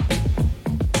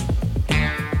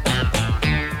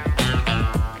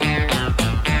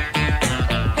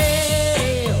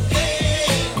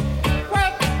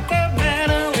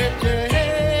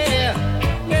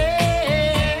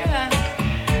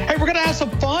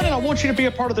 want you to be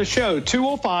a part of the show.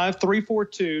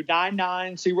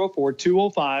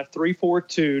 205-342-9904.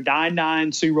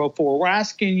 205-342-9904. We're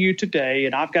asking you today,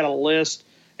 and I've got a list,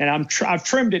 and I've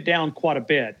trimmed it down quite a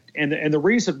bit. And the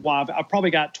reason why, I've probably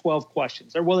got 12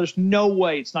 questions. Well, there's no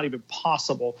way, it's not even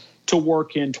possible to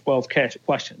work in 12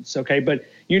 questions, okay? But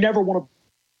you never want to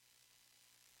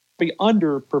be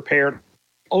over-prepared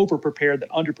than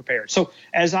underprepared. So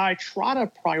as I try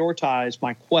to prioritize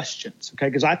my questions, okay,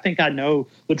 because I think I know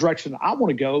the direction I want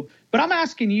to go, but I'm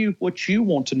asking you what you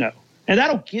want to know. And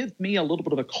that'll give me a little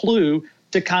bit of a clue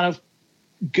to kind of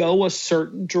go a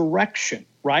certain direction,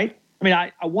 right? I mean,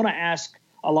 I want to ask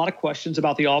a lot of questions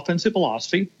about the offensive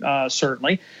philosophy,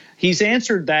 certainly. He's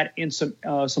answered that in some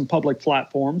public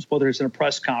platforms, whether it's in a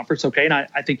press conference, okay, and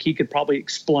I think he could probably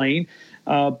explain.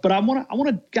 But I want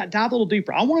to dive a little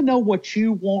deeper. I want to know what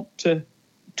you want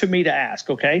me to ask,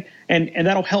 okay? And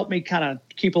that'll help me kind of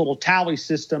keep a little tally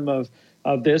system of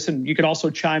this. And you can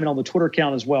also chime in on the Twitter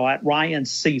account as well, at Ryan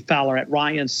C. Fowler, at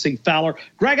Ryan C. Fowler.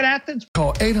 Greg in Athens.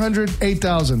 Call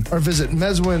 800-8000 or visit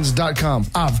mezwins.com.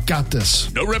 I've got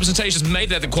this. No representations made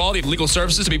that the quality of legal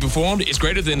services to be performed is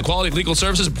greater than the quality of legal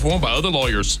services performed by other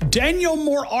lawyers.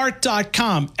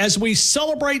 DanielMooreArt.com. As we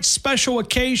celebrate special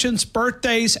occasions,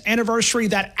 birthdays, anniversary,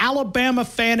 that Alabama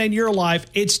fan in your life,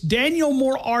 it's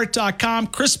DanielMooreArt.com.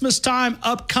 Christmas time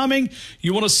upcoming.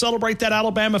 You want to celebrate that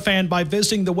Alabama fan by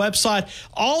visiting the website.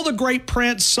 All the great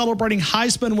prints celebrating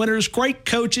Heisman winners, great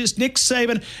coaches. Nick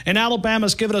Saban and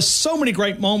Alabama's given us so many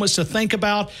great moments to think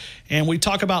about. And we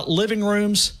talk about living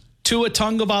rooms. Tua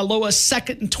Tagovailoa,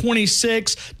 2nd and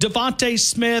 26. Devontae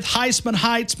Smith, Heisman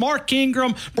Heights, Mark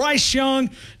Ingram, Bryce Young,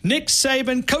 Nick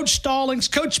Saban, Coach Stallings,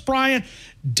 Coach Bryant.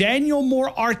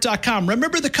 DanielMooreArt.com.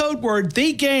 Remember the code word,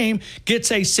 The Game,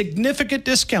 gets a significant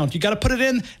discount. You got to put it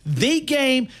in, The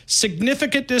Game,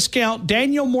 significant discount,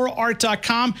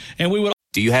 DanielMooreArt.com, and we would.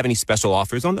 Do you have any special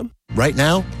offers on them? Right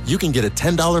now, you can get a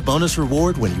 $10 bonus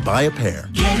reward when you buy a pair.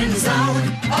 Get in the zone,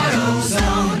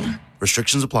 AutoZone.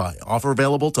 Restrictions apply. Offer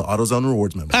available to AutoZone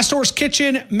Rewards members. Pastor's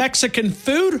Kitchen Mexican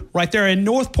food right there in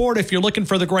Northport. If you're looking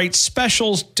for the great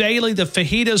specials daily, the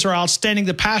fajitas are outstanding.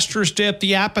 The Pastor's Dip,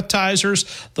 the appetizers,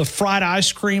 the fried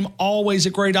ice cream, always a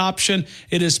great option.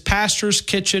 It is Pastor's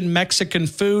Kitchen Mexican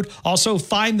food. Also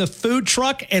find the food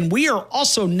truck, and we are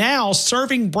also now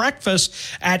serving breakfast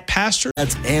at Pastor's.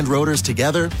 And Rotors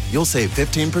together, you'll save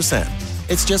 15%.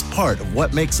 It's just part of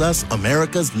what makes us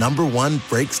America's #1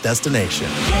 brakes destination.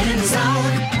 Get in the zone,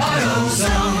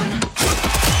 AutoZone.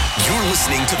 You're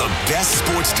listening to the best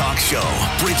sports talk show,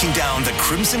 breaking down the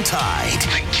Crimson Tide.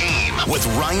 The Game with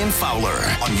Ryan Fowler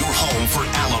on your home for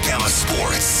Alabama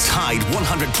sports. Tide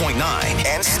 100.9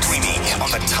 and streaming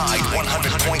on the Tide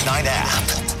 100.9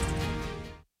 app.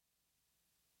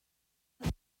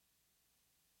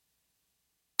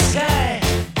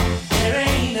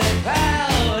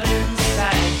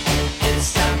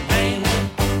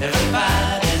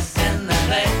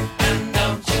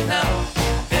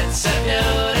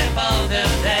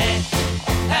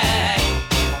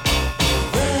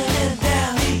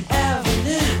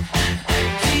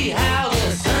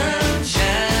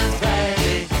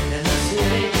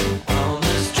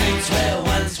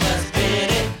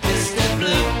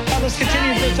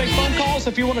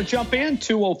 If you want to jump in,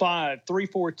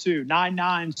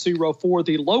 205-342-9904,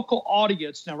 the local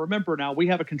audience. Now, remember, we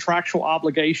have a contractual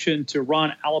obligation to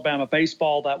run Alabama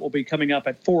baseball. That will be coming up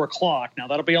at 4 o'clock. Now,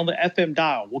 that'll be on the FM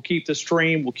dial. We'll keep the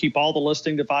stream. We'll keep all the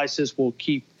listening devices. We'll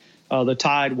keep the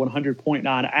Tide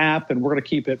 100.9 app, and we're going to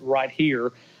keep it right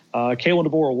here. Kalen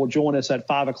DeBoer will join us at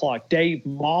 5 o'clock. Dave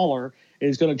Mahler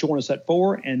is going to join us at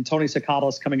 4, and Tony Sakala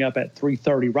is coming up at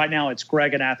 3:30. Right now, it's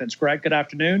Greg in Athens. Greg, good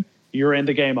afternoon. You're in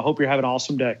the game. I hope you're having an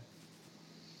awesome day.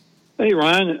 Hey,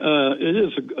 Ryan. It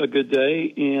is a good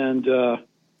day, and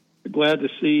glad to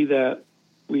see that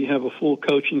we have a full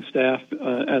coaching staff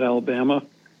at Alabama.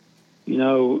 You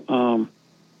know,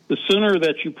 the sooner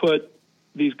that you put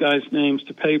these guys' names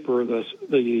to paper, the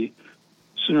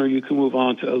sooner you can move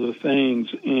on to other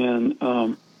things. And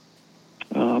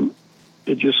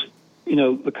it just,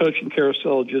 the coaching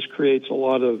carousel just creates a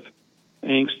lot of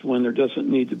angst when there doesn't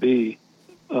need to be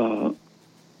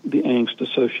the angst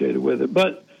associated with it.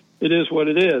 But it is what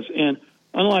it is. And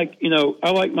unlike,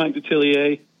 I like Mike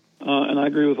Detillier, and I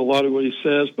agree with a lot of what he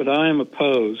says, but I am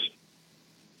opposed.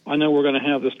 I know we're going to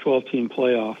have this 12-team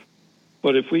playoff,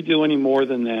 but if we do any more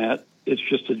than that, it's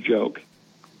just a joke.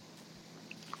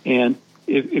 And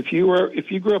if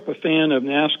you grew up a fan of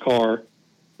NASCAR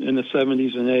in the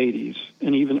 70s and 80s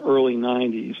and even early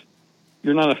 90s,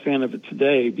 you're not a fan of it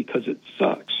today because it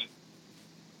sucks.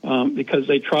 Because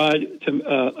they tried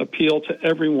to appeal to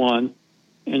everyone,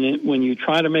 and when you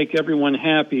try to make everyone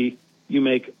happy, you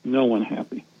make no one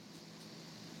happy.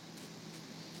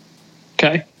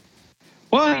 Okay.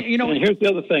 Well, you know, and here's the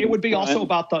other thing. It would be also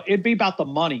about the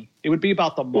money. It would be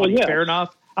about the money. Well, yeah. Fair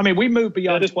enough. I mean, we moved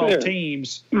beyond 12 fair.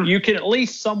 teams. You can at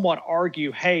least somewhat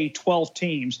argue, hey, 12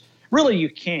 teams. Really, you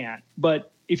can't.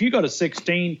 But if you go to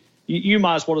 16, you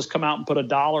might as well just come out and put a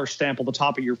dollar stamp on the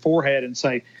top of your forehead and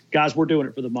say, guys, we're doing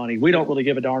it for the money. We don't really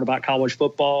give a darn about college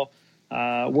football.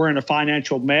 We're in a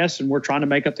financial mess, and we're trying to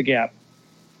make up the gap.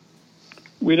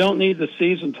 We don't need the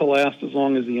season to last as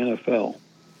long as the NFL.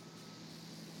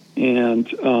 And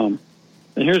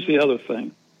here's the other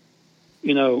thing.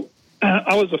 You know,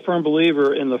 I was a firm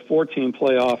believer in the 4-team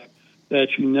playoff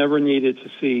that you never needed to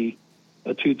see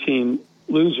a 2-team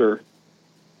loser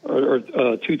or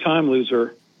a 2-time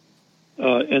loser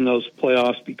in those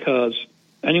playoffs because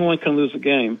anyone can lose a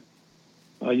game.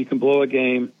 You can blow a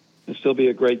game and still be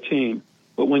a great team.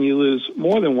 But when you lose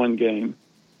more than one game,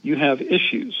 you have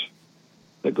issues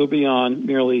that go beyond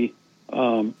merely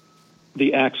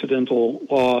the accidental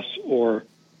loss or,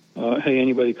 hey,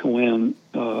 anybody can win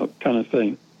kind of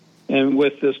thing. And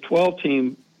with this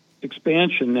 12-team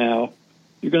expansion now,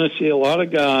 you're going to see a lot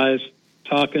of guys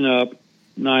talking up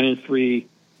 9-3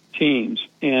 teams.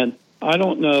 And I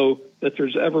don't know that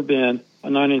there's ever been a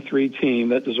 9-3 team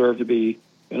that deserved to be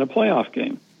in a playoff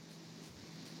game.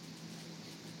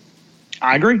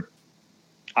 I agree.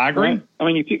 Right? I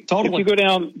mean, if you go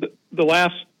down the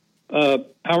last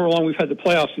however long we've had the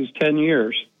playoffs, these 10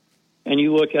 years, and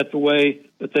you look at the way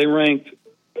that they ranked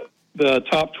the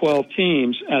top 12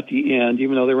 teams at the end,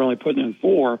 even though they were only putting in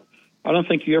 4, I don't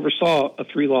think you ever saw a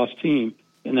 3-loss team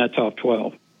in that top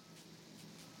 12.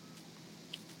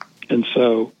 And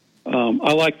so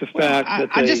I like the fact that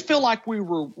I just feel like we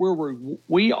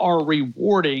are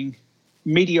rewarding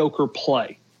mediocre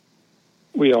play.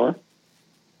 We are.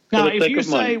 Now, if you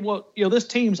say, well, you know, this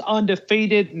team's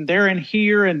undefeated and they're in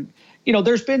here, and you know,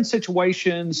 there's been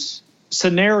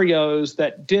scenarios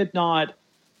that did not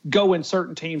go in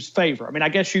certain teams' favor. I mean, I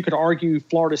guess you could argue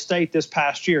Florida State this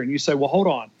past year, and you say, well, hold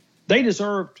on, they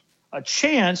deserved a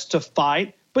chance to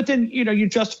fight, but then, you know, you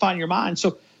justify in your mind.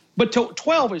 So, but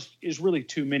 12 is really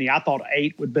too many. I thought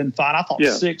 8 would have been fine. I thought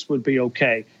 6 would be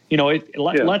okay. You know,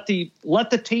 let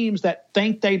the teams that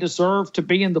think they deserve to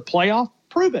be in the playoff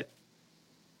prove it.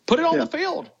 Put it on the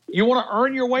field. You want to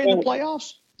earn your way in the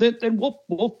playoffs? Then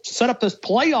we'll set up this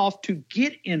playoff to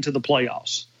get into the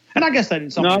playoffs. And I guess that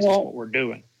in some ways is what we're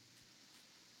doing.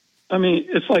 I mean,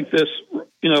 it's like this,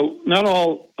 you know, not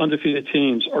all undefeated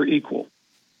teams are equal.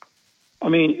 I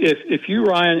mean, if you,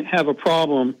 Ryan, have a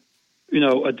problem, you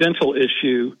know, a dental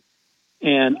issue,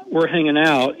 and we're hanging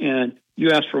out and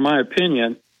you ask for my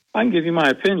opinion, I can give you my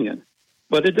opinion.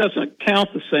 But it doesn't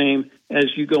count the same as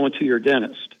you go into your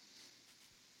dentist.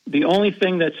 The only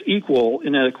thing that's equal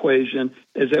in that equation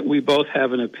is that we both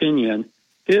have an opinion.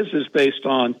 His is based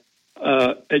on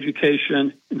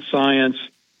education and science,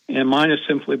 and mine is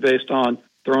simply based on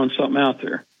throwing something out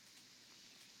there.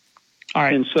 All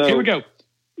right, and so here we go.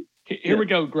 Here we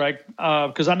go, Greg,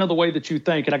 because I know the way that you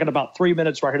think, and I got about 3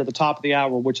 minutes right here at the top of the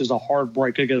hour, which is a hard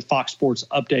break. I get a Fox Sports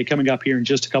update coming up here in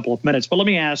just a couple of minutes. But let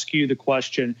me ask you the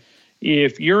question.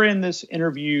 If you're in this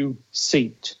interview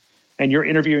seat and you're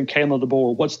interviewing Kalen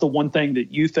DeBoer, what's the one thing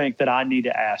that you think that I need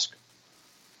to ask?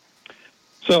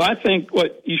 So I think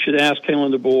what you should ask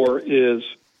Kalen DeBoer is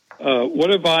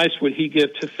what advice would he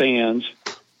give to fans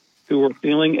who are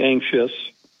feeling anxious,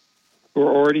 who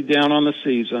are already down on the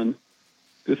season,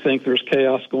 who think there's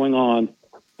chaos going on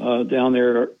down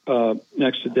there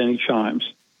next to Denny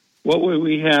Chimes? What would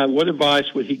we have? What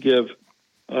advice would he give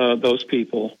those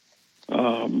people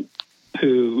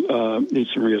who need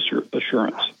some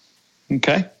reassurance?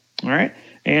 Okay, all right.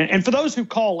 And for those who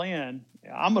call in,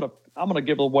 I'm gonna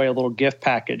give away a little gift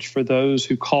package for those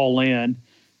who call in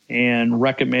and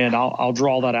recommend. I'll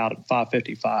draw that out at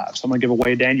 5:55. So I'm gonna give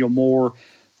away a Daniel Moore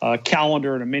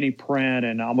calendar and a mini print,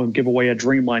 and I'm going to give away a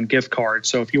Dreamland gift card.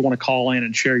 So if you want to call in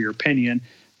and share your opinion,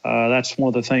 that's one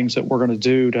of the things that we're going to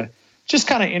do to just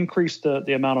kind of increase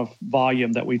the amount of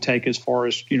volume that we take as far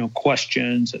as, you know,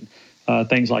 questions and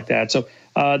things like that. So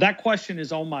that question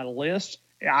is on my list.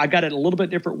 I got it a little bit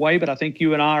different way, but I think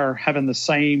you and I are having the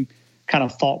same kind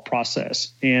of thought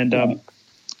process. And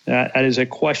that is a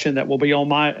question that will be on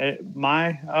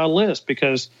my list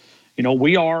because, you know,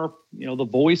 we are, you know, the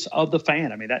voice of the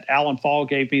fan. I mean, that Alan Fall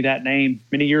gave me that name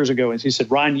many years ago. And he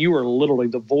said, Ryan, you are literally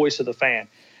the voice of the fan.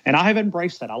 And I have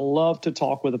embraced that. I love to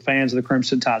talk with the fans of the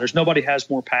Crimson Tide. There's nobody has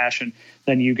more passion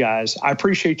than you guys. I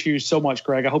appreciate you so much,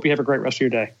 Greg. I hope you have a great rest of your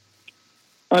day.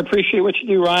 I appreciate what you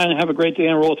do, Ryan. Have a great day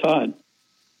and Roll Tide.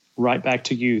 Right back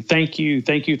to you. Thank you.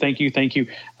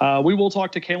 We will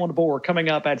talk to Kalen DeBoer coming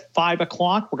up at 5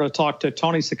 o'clock. We're going to talk to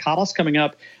Tony Tsoukalos coming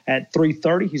up at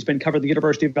 3:30. He's been covering the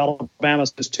University of Alabama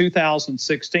since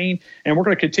 2016. And we're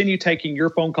going to continue taking your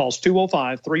phone calls,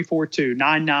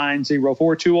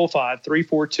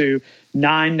 205-342-9904,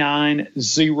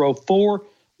 205-342-9904.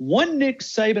 One Nick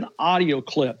Saban audio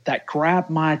clip that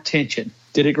grabbed my attention.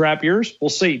 Did it grab yours? We'll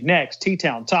see next.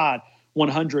 T-Town Tide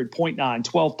 100.9,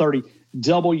 1230.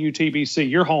 WTBC,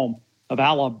 your home of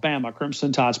Alabama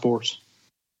Crimson Tide Sports.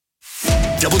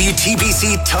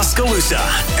 WTBC Tuscaloosa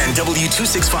and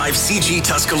W265CG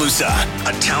Tuscaloosa,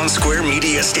 a Town Square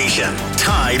media station.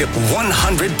 Tide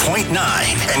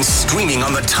 100.9 and streaming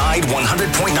on the Tide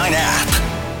 100.9 app.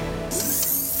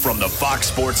 From the Fox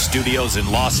Sports Studios in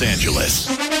Los Angeles,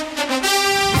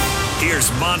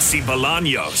 here's Monsi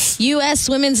Bolaños. U.S.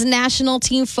 women's national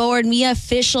team forward Mia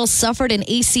Fishel suffered an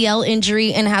ACL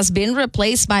injury and has been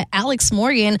replaced by Alex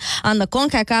Morgan on the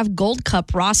CONCACAF Gold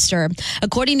Cup roster.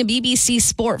 According to BBC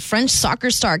Sport, French soccer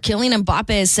star Kylian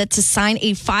Mbappe is set to sign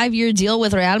a 5-year deal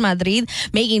with Real Madrid,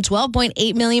 making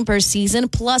 $12.8 million per season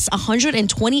plus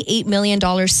 $128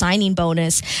 million signing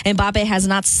bonus. Mbappe has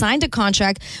not signed a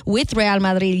contract with Real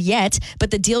Madrid yet,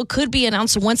 but the deal could be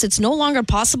announced once it's no longer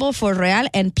possible for Real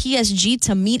and PSG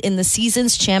to meet in the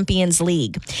season's Champions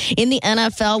League. In the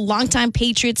NFL, longtime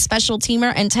Patriots special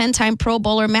teamer and 10-time Pro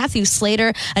Bowler Matthew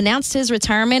Slater announced his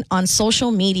retirement on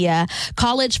social media.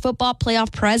 College football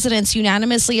playoff presidents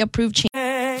unanimously approved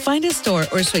Find a store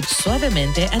or switch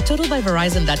suavemente at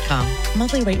totalbyverizon.com.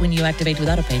 Monthly rate when you activate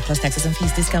without a pay plus taxes and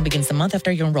fees. Discount begins the month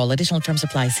after you enroll. Additional terms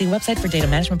apply. See website for data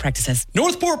management practices.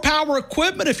 Northport Power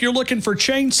Equipment, if you're looking for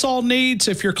chainsaw needs,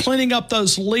 if you're cleaning up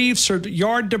those leaves or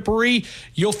yard debris,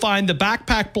 you'll find the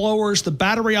backpack blowers, the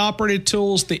battery-operated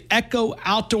tools, the Echo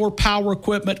Outdoor Power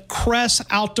Equipment, Crest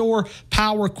Outdoor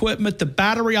Power Equipment, the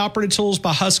battery-operated tools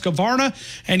by Husqvarna,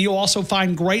 and you'll also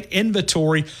find great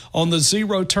inventory on the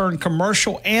zero-turn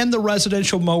commercial and the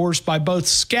residential mowers by both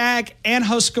Skag and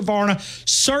Husqvarna.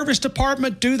 Service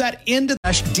department, do that into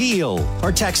deal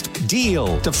or text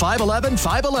deal to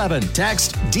 511-511.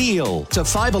 Text deal to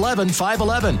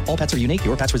 511-511. All pets are unique.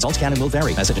 Your pet's results can and will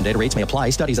vary. Message and data rates may apply.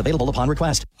 Studies available upon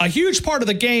request. A huge part of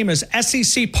the game is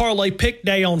SEC Parlay Pick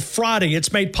Day on Friday.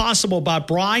 It's made possible by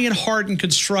Brian Harden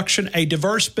Construction, a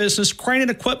diverse business, crane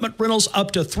and equipment rentals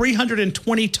up to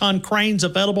 320-ton cranes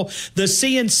available, the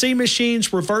CNC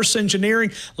machines, reverse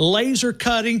engineering, laser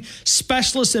cutting,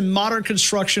 specialists in modern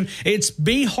construction. It's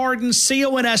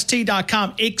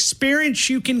bhardenconst.com. Experience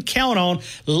you can count on.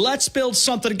 Let's build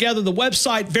something together. The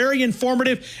website, very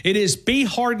informative. It is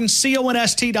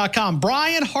bhardenconst.com.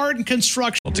 Brian Harden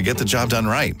Construction. To get the job done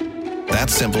right.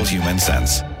 That's simple human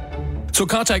sense. So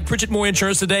contact Pritchett Moore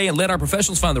Insurance today and let our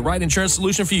professionals find the right insurance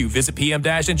solution for you. Visit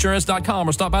pm-insurance.com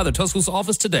or stop by the Tuscaloosa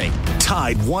office today.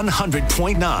 Tide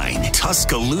 100.9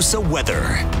 Tuscaloosa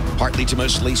weather. Partly to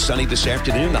mostly sunny this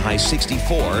afternoon, the high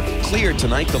 64. Clear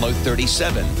tonight, the low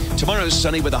 37. Tomorrow is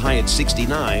sunny with a high at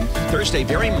 69. Thursday,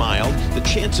 very mild. The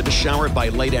chance of a shower by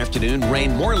late afternoon.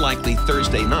 Rain more likely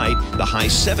Thursday night, the high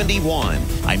 71.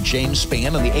 I'm James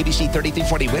Spann on the ABC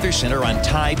 3340 Weather Center on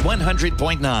Tide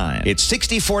 100.9. It's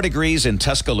 64 degrees in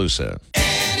Tuscaloosa.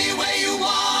 Any way you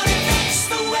want it, that's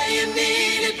the way you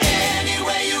need it. Any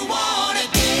way you want it.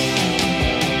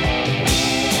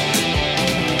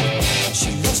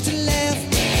 She loves to laugh,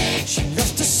 she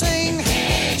loves to sing,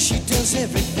 she does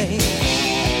everything.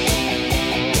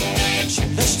 She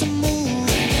loves to move,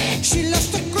 she loves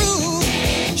to groove,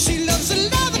 she loves a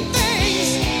lot of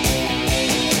things.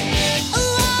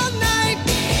 All night,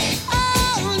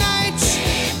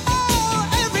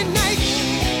 oh, every night.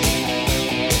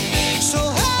 So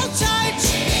hold tight,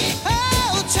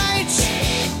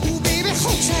 ooh baby,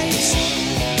 hold tight.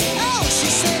 Oh, she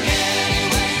said,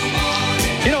 anyway you want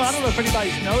it. You know, I don't know if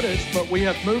anybody's noticed, but we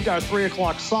have moved our 3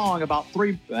 o'clock song about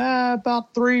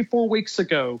 3-4 weeks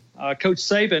ago. Coach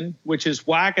Saban, which is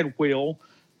Wagon Wheel,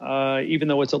 even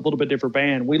though it's a little bit different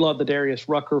band. We love the Darius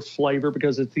Rucker flavor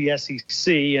because it's the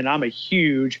SEC, and I'm a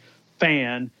huge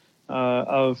fan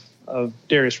of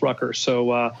Darius Rucker.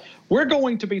 So we're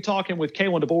going to be talking with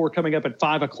Kalen DeBoer coming up at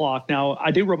 5 o'clock. Now,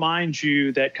 I do remind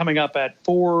you that coming up at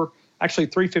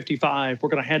 3:55, we're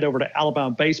going to head over to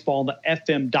Alabama baseball on the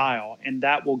FM dial, and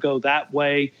that will go that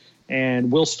way.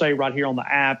 And we'll stay right here on the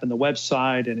app and the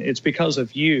website, and it's because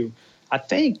of you. I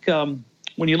think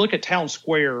when you look at Town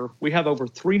Square, we have over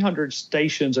 300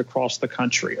 stations across the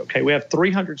country, okay? We have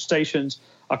 300 stations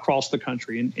across the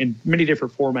country in many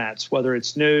different formats, whether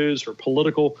it's news or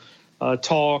political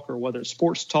talk or whether it's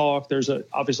sports talk. There's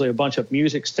obviously a bunch of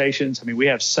music stations. I mean, we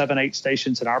have 7-8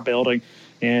 stations in our building,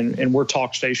 and we're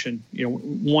talk station,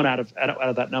 one out of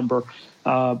that number.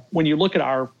 When you look at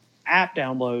our app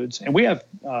downloads, and we have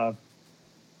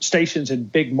stations in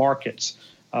big markets,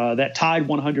 that Tide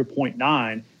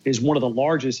 100.9 is one of the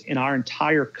largest in our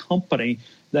entire company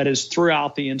that is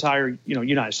throughout the entire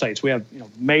United States. We have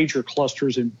major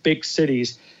clusters in big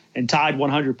cities, and Tide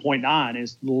 100.9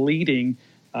 is leading.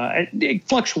 It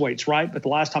fluctuates, right? But the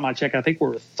last time I checked, I think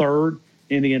we're third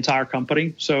in the entire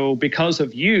company. So because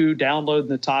of you downloading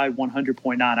the Tide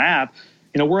 100.9 app,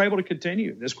 we're able to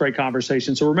continue this great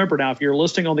conversation. So remember now, if you're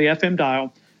listening on the FM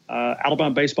dial,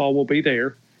 Alabama baseball will be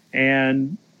there,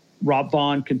 and Rob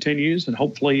Vaughn continues, and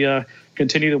hopefully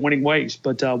continue the winning ways.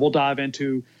 But we'll dive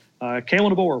into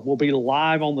Kalen DeBoer will be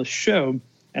live on the show,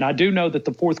 and I do know that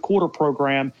the fourth quarter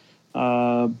program is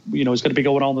going to be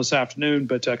going on this afternoon,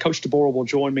 but Coach DeBoer will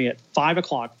join me at 5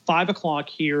 o'clock. 5 o'clock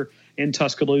here in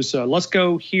Tuscaloosa. Let's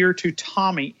go here to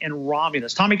Tommy in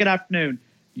Romulus. Tommy, good afternoon.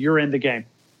 You're in the game.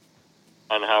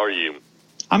 And how are you?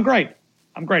 I'm great.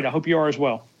 I hope you are as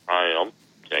well. I am.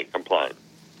 Can't complain.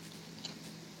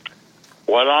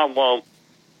 What I want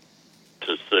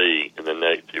to see in the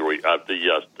next few weeks, after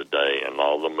yesterday and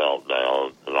all the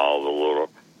meltdowns and all the little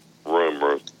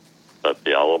rumors, that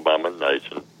the Alabama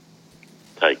nation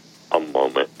take a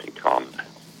moment and calm down.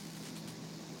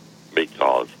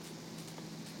 Because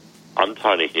I'm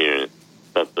tired of hearing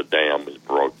that the dam is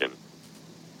broken.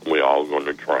 We're all going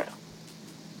to drown.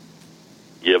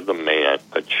 Give the man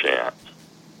a chance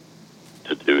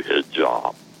to do his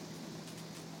job.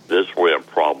 This is where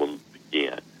problems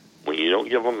begin. When you don't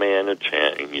give a man a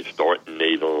chance and you start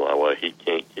needling, well, he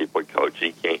can't keep a coach,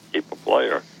 he can't keep a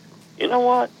player. You know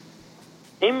what?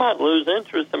 He might lose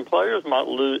interest, and players might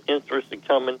lose interest in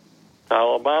coming to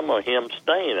Alabama or him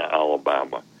staying at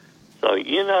Alabama. So,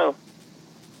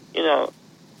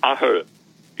 I heard it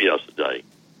yesterday.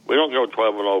 We don't go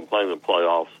 12-0 playing the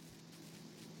playoffs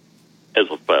as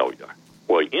a failure.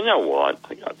 Well, you know what?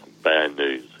 I got some bad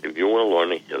news. If you want to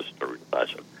learn a history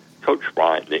lesson, Coach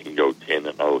Bryant didn't go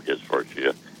 10-0 his first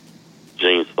year.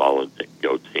 Gene Stallings didn't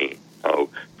go 10-0.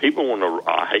 People want to,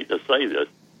 I hate to say this,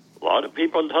 a lot of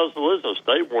people in Tuscaloosa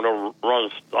State want to run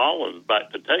Stallings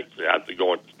back to Texas after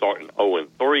starting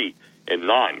 0-3 in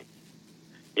 90.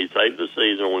 He saved the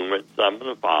season when we went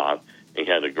 7-5. He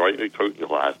had a great recruiting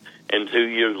class. And 2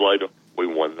 years later, we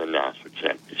won the national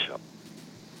championship.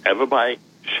 Everybody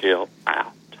chill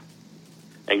out.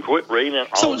 And quit reading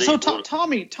all these. So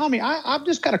Tommy, I've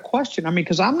just got a question. I mean,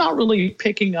 because I'm not really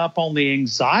picking up on the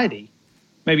anxiety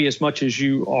maybe as much as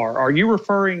you are. Are you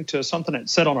referring to something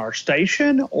that's said on our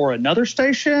station or another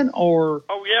station or?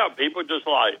 Oh, yeah. People just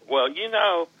like, well,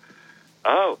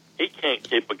 he can't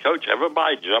keep a coach.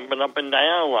 Everybody jumping up and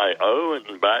down like,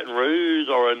 in Baton Rouge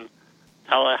or in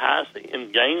Tallahassee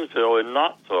and Gainesville and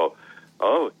Knoxville.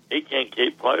 Oh, he can't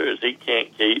keep players. He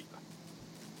can't keep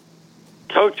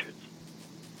coaches.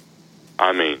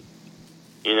 I mean,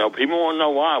 people want to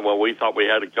know why. Well, we thought we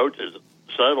had a coaches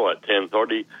settle at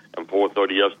 10:30 and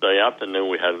 4:30 yesterday afternoon.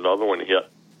 We had another one hit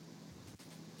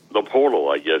the portal,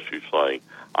 I guess you say.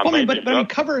 But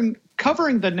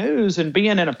covering the news and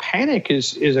being in a panic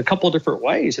is a couple of different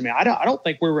ways. I mean, I don't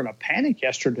think we were in a panic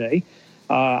yesterday.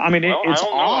 It's odd.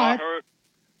 I heard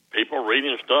people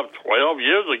reading stuff 12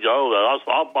 years ago that our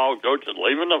softball coach is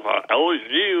leaving for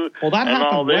LSU. Well, that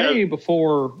happened way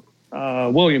before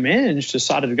William Inge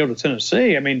decided to go to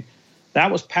Tennessee. I mean, that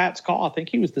was Pat's call. I think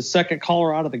he was the second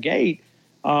caller out of the gate.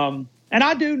 And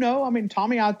I do know,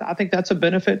 Tommy, I think that's a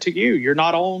benefit to you. You're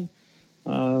not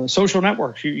on social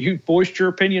networks. You voiced your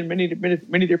opinion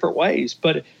many different ways.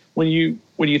 But when you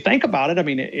think about it,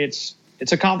 it's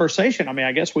a conversation.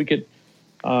 I guess we could.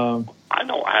 I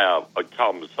don't have a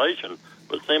conversation,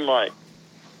 but it seems like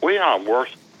we are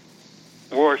worst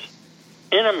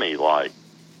enemy. Like,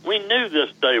 we knew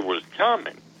this day was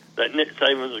coming, that Nick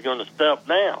Saban was going to step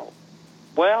down.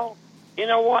 Well, you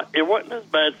know what? It wasn't this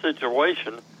bad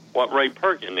situation what Ray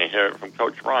Perkins inherited from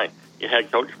Coach Bryant. You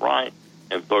had Coach Bryant,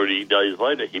 and 30 days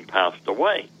later, he passed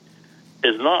away.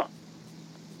 Is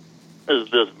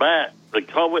this bad? The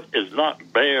COVID is not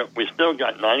bad. We still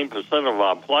got 90% of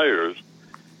our players.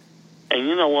 And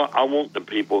you know what? I want the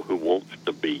people who want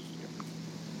to be here.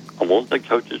 I want the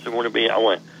coaches who want to be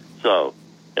here. So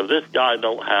if this guy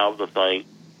don't have the thing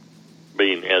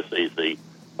being SEC,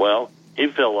 well, he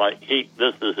feel like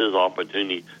this is his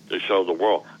opportunity to show the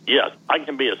world. Yes, I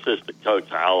can be assistant coach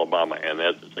at Alabama and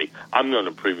SEC. I'm going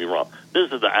to prove you wrong.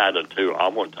 This is the attitude I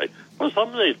want to take. Well, some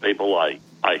of these people, like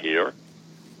I hear,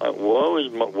 what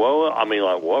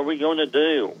are we going to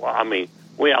do?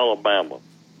 We Alabama.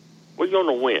 We're going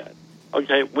to win.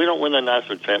 Okay, we don't win the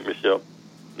national championship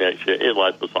next year. It's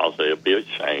like the South say, it'd be a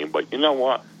shame. But you know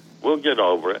what? We'll get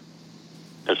over it.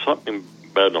 And something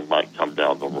better might come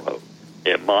down the road.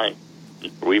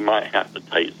 We might have to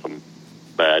take some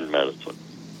bad medicine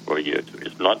for a year or two.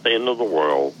 It's not the end of the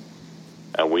world,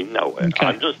 and we know it. Okay.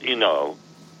 I'm just,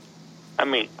 I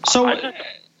mean. So,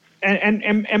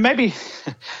 and maybe,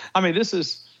 I mean, this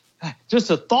is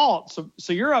just a thought.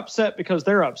 So you're upset because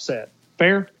they're upset.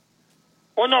 Fair?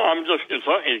 Well, no, I'm just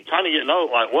kind of getting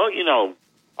old. Like, well,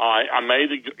 I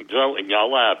made a joke and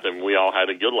y'all laughed, and we all had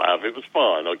a good laugh. It was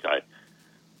fun. Okay.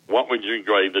 What would you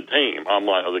grade the team? I'm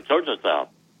like, the coaching staff.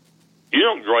 You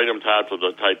don't grade them till after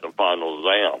they take the final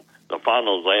exam. The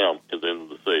final exam is the end of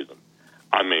the season.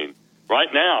 I mean,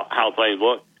 right now, how things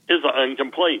look is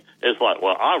incomplete. It's like,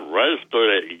 well, I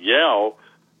registered at Yale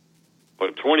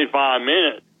for 25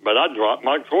 minutes, but I dropped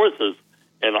my courses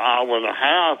in an hour and a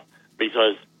half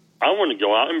because I want to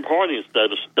go out and party instead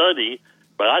of study,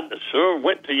 but I sure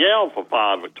went to Yale for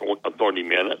 5 or 30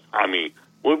 minutes. I mean,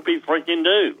 what we freaking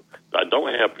do? That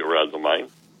don't help your resume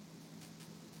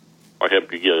or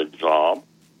help you get a job.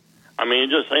 I mean, it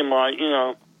just seemed like,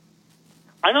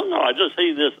 I don't know. I just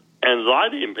see this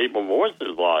anxiety in people's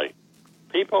voices like,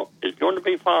 people, it's going to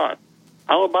be fine.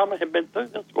 Alabama had been through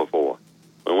this before.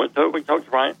 We went through it with Coach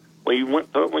Bryant. We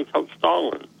went through it when Coach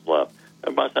Stallings left.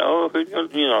 Everybody said, who's going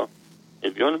to,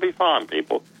 it's going to be fine,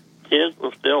 people. Kids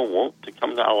will still want to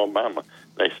come to Alabama.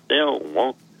 They still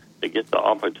want to get the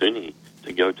opportunity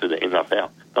to go to the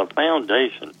NFL. The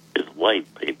foundation is laid,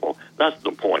 people. That's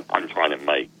the point I'm trying to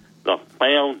make. The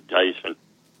foundation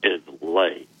is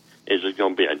laid. Is it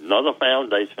going to be another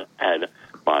foundation added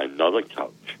by another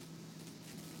coach?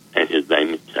 And his name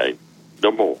is Kay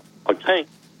DeBoer. Okay?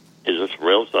 It's just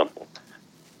real simple.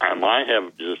 I might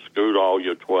have just screwed all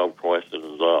your 12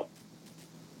 questions up.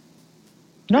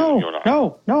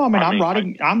 No. I mean,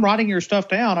 I'm writing your stuff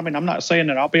down. I mean, I'm not saying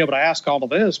that I'll be able to ask all of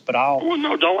this, but I'll. Well,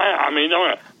 no, don't.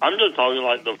 Don't. I'm just talking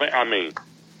like the. I mean,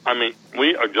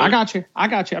 we are just. I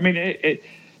got you. I mean,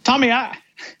 Tommy, I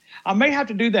may have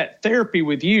to do that therapy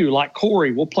with you, like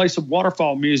Corey. We'll play some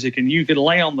waterfall music, and you can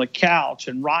lay on the couch,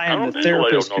 and Ryan, the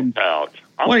therapist, can. Couch.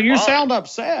 Well, you sound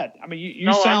upset. I mean,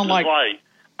 you sound like.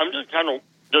 I'm just kind of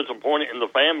disappointed in the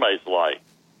fan base. Like,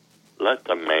 let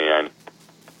the man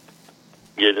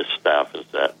get his staff and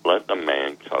set. Let the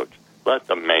man coach. Let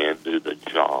the man do the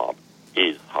job.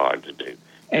 He's hard to do.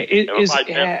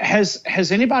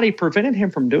 Has anybody prevented him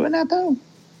from doing that, though?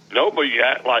 Nobody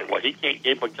act like, well, he can't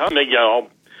keep it coming. They get all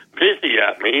pissy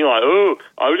at me. Like,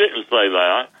 I didn't say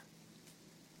that.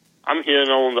 I'm hearing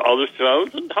on the other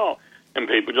shows and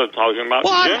people just talking about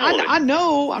generally. I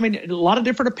know. I mean, a lot of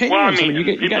different opinions. Well, I mean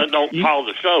people that don't call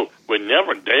the show would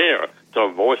never dare to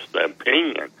voice their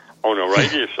opinion on a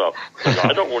radio show.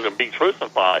 I don't want to be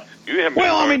crucified.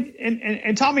 I mean,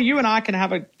 and Tommy, you and I can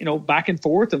have a back and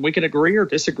forth, and we can agree or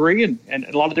disagree, and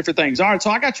a lot of different things. All right,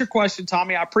 so I got your question,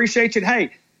 Tommy. I appreciate you.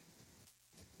 Hey,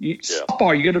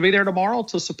 softball, you going to be there tomorrow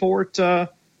to support the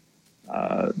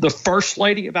First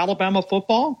Lady of Alabama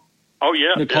football? Oh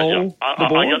yeah, Nicole. Yeah. I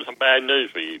got some bad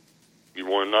news for you. You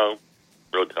want to know?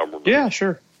 Real terrible. Yeah,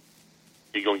 sure.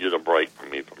 You're going to get a break from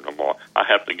me from tomorrow. I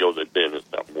have to go to the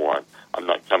dentist at 1. I'm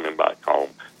not coming back home.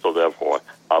 So, therefore,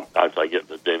 after I get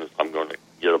to the dentist, I'm going to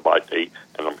get a bite to eat,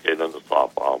 and I'm heading to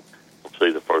softball. I'll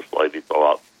see the First Lady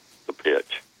throw out the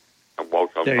pitch and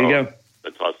walk up there you go.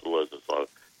 to Tuscaloosa. So,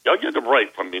 y'all get a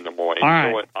break from me in the morning. All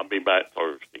right. I'll be back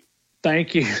Thursday.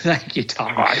 Thank you,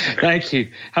 Tommy. Right. Thank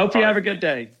you. Hope you have a good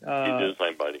day. You do the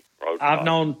same, buddy. I've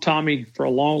known Tommy for a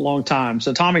long, long time.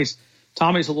 So, Tommy's a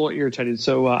little irritated.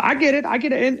 So I get it.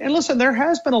 And listen, there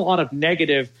has been a lot of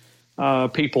negative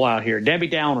people out here, Debbie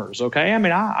Downers. Okay. I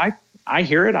mean, I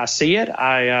hear it. I see it.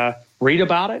 I read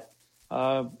about it.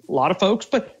 A lot of folks,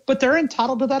 but they're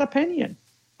entitled to that opinion.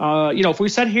 If we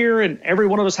sat here and every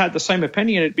one of us had the same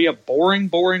opinion, it'd be a boring,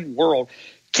 boring world.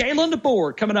 Kalen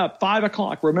DeBoer coming up 5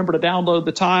 o'clock. Remember to download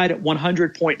the Tide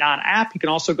 100.9 app. You can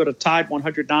also go to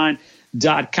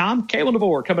Tide109.com. Kalen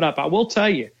DeBoer coming up. I will tell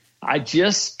you, I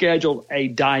just scheduled a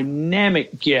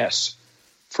dynamic guest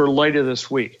for later this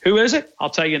week. Who is it? I'll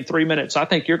tell you in 3 minutes. I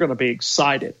think you're going to be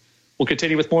excited. We'll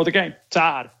continue with more of the game.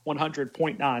 Tide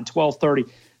 100.9, 1230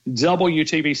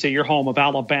 WTBC, your home of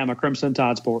Alabama Crimson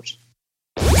Tide Sports.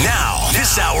 Now,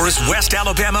 this hour's West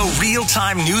Alabama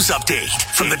real-time news update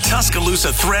from the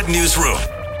Tuscaloosa Thread Newsroom.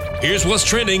 Here's what's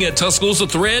trending at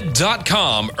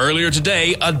TuscaloosaThread.com. Earlier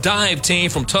today, a dive team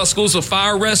from Tuscaloosa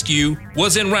Fire Rescue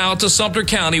was en route to Sumter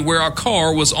County where a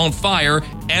car was on fire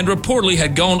and reportedly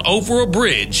had gone over a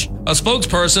bridge. A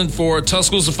spokesperson for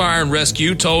Tuscaloosa Fire and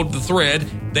Rescue told the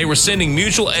Thread they were sending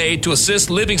mutual aid to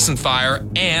assist Livingston Fire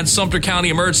and Sumter County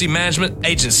Emergency Management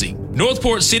Agency.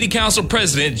 Northport City Council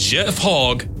President Jeff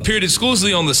Hogg appeared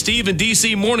exclusively on the Steve and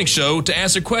DC Morning Show to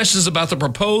answer questions about the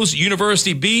proposed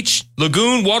University Beach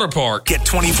Lagoon Water Park. Get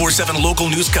 24/7 local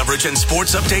news coverage and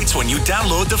sports updates when you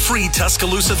download the free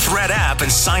Tuscaloosa Thread app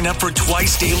and sign up for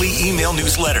twice daily email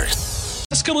newsletters.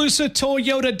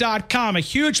 TuscaloosaToyota.com, a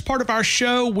huge part of our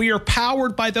show. We are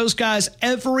powered by those guys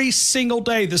every single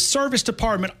day. The service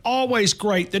department, always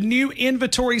great. The new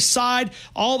inventory side,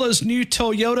 all those new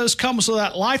Toyotas comes with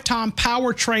that lifetime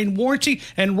powertrain warranty.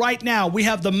 And right now, we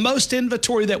have the most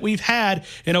inventory that we've had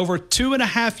in over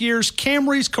 2.5 years.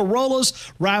 Camrys, Corollas,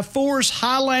 RAV4s,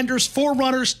 Highlanders,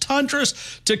 4Runners, Tundras,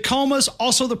 Tacomas,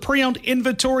 also the pre-owned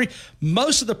inventory.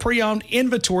 Most of the pre-owned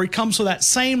inventory comes with that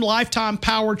same lifetime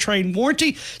powertrain warranty.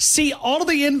 See all of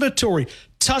the inventory,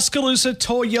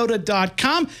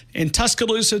 TuscaloosaToyota.com and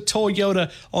Tuscaloosa Toyota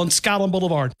on Skyland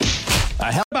Boulevard.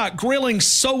 How about grilling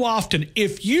so often?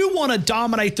 If you want to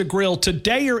dominate the grill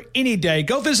today or any day,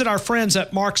 go visit our friends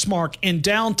at Mark's Mark in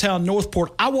downtown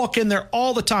Northport. I walk in there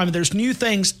all the time, and there's new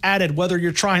things added, whether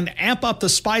you're trying to amp up the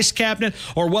spice cabinet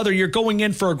or whether you're going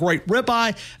in for a great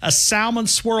ribeye, a salmon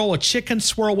swirl, a chicken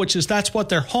swirl, that's what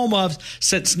they're home of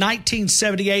since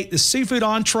 1978. The seafood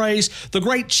entrees, the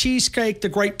great cheesecake, the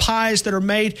great pies that are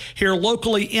made here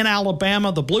locally in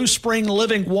Alabama, the Blue Spring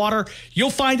Living Water. You'll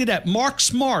find it at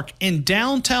Mark's Mark in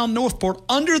downtown Northport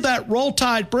under that Roll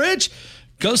Tide Bridge.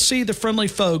 Go see the friendly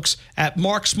folks at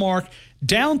Mark's Mark,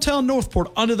 downtown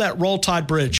Northport under that Roll Tide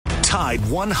Bridge. Tide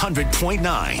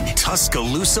 100.9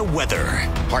 Tuscaloosa weather.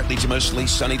 Partly to mostly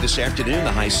sunny this afternoon,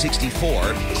 the high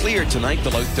 64. Clear tonight, the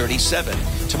low 37.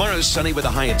 Tomorrow sunny with a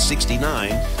high at 69.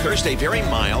 Thursday very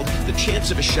mild. The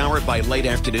chance of a shower by late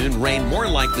afternoon. Rain more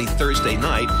likely Thursday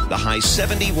night, the high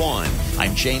 71.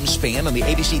 I'm James Spann on the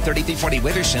ABC 3340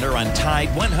 Weather Center on Tide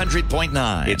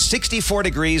 100.9. It's 64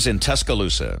 degrees in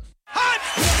Tuscaloosa.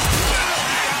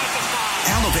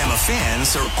 Alabama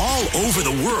fans are all over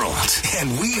the world,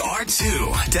 and we are too.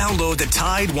 Download the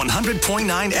Tide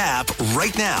 100.9 app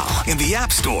right now in the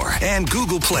App Store and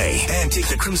Google Play, and take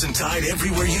the Crimson Tide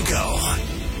everywhere you go.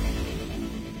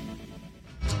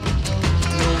 No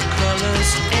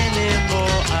colors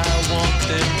anymore, I want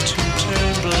them to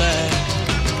turn black.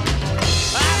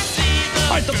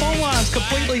 All right, the phone line's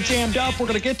completely jammed up. We're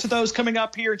going to get to those coming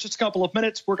up here in just a couple of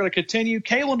minutes. We're going to continue.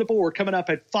 Kalen DeBoer coming up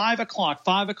at 5 o'clock,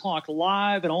 5 o'clock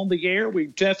live and on the air. We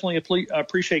definitely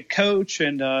appreciate Coach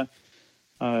and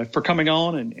for coming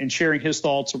on and sharing his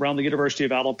thoughts around the University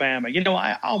of Alabama. You know,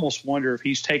 I almost wonder if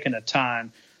he's taken a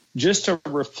time just to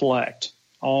reflect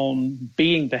on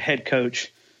being the head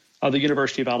coach of the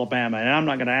University of Alabama. And I'm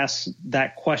not going to ask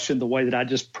that question the way that I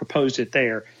just proposed it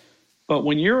there. But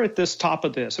when you're at this top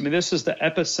of this, I mean, this is the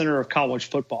epicenter of college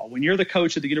football. When you're the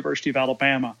coach of the University of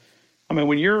Alabama, I mean,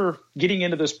 when you're getting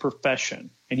into this profession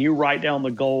and you write down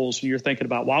the goals and you're thinking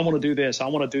about, well, I want to do this, I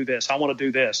want to do this, I want to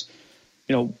do this.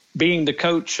 You know, being the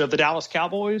coach of the Dallas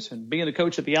Cowboys and being the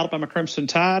coach of the Alabama Crimson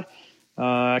Tide,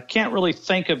 I can't really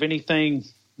think of anything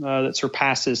that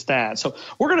surpasses that. So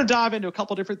we're going to dive into a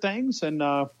couple of different things, and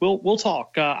we'll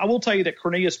talk. I will tell you that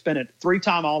Cornelius Bennett,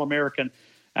 three-time All-American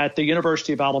at the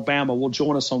University of Alabama, will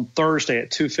join us on Thursday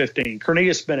at 2:15.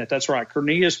 Cornelius Bennett, that's right.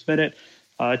 Cornelius Bennett,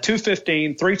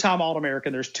 2:15, three-time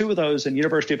All-American. There's two of those in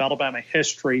University of Alabama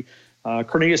history.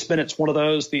 Cornelius Bennett's one of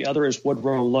those. The other is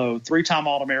Woodrow Lowe, three-time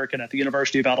All-American at the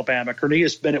University of Alabama.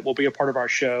 Cornelius Bennett will be a part of our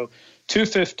show,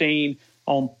 2:15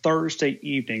 on Thursday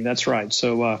evening. That's right.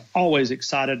 So always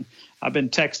excited. I've been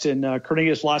texting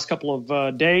Cornelius the last couple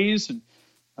of days and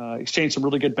exchanged some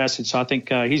really good messages. So I think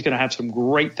he's going to have some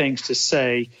great things to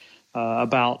say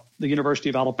about the University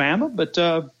of Alabama. But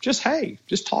just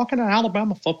talking to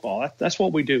Alabama football. That's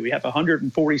what we do. We have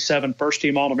 147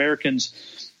 first-team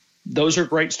All-Americans. Those are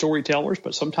great storytellers,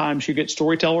 but sometimes you get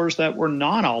storytellers that were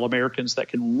non-All-Americans that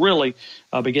can really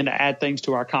begin to add things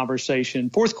to our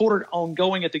conversation. Fourth quarter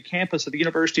ongoing at the campus of the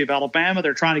University of Alabama.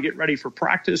 They're trying to get ready for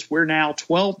practice. We're now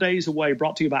 12 days away,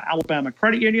 brought to you by Alabama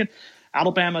Credit Union,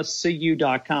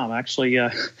 alabamacu.com. Actually,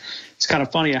 it's kind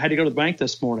of funny. I had to go to the bank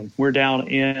this morning. We're down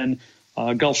in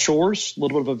Gulf Shores, a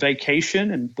little bit of a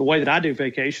vacation, and the way that I do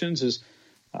vacations is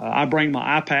I bring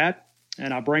my iPad,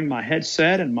 and I bring my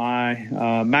headset and my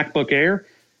MacBook Air,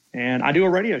 and I do a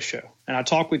radio show, and I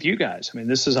talk with you guys. I mean,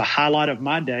 this is a highlight of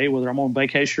my day, whether I'm on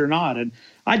vacation or not. And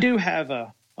I do have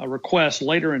a request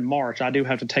later in March. I do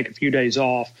have to take a few days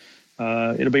off.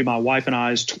 It'll be my wife and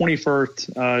I's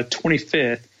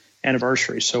 25th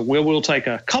anniversary. So we'll take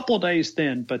a couple of days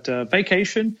then. But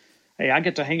vacation, hey, I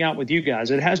get to hang out with you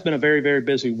guys. It has been a very, very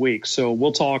busy week. So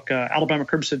we'll talk Alabama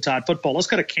Crimson Tide football. Let's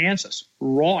go to Kansas.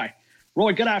 Roy,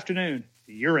 good afternoon.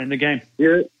 You're in the game.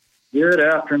 Good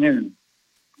afternoon.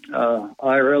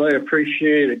 I really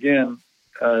appreciate, again,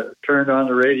 turned on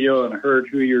the radio and heard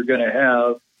who you're going to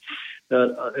have.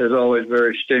 That is always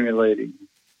very stimulating.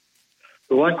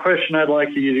 The one question I'd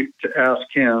like you to ask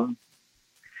him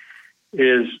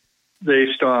is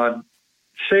based on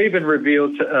Saban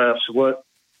revealed to us what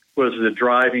was the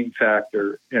driving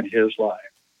factor in his life.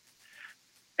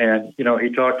 And, he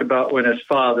talked about when his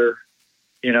father,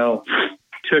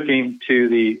 took him to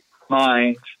the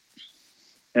mines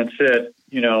and said,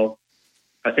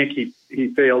 I think he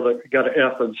failed, got an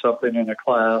F in something in a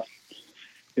class.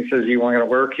 He says, you want to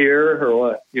work here or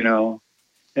what,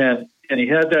 And he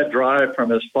had that drive from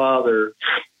his father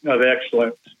of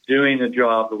excellence, doing the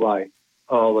job right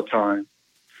all the time.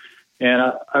 And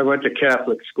I went to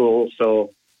Catholic school,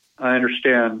 so I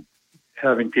understand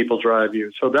having people drive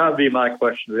you. So that would be my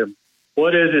question to him.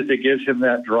 What is it that gives him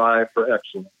that drive for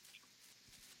excellence?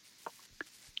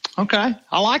 Okay,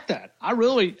 I like that. I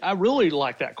really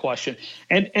like that question.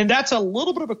 And that's a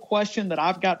little bit of a question that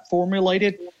I've got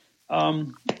formulated.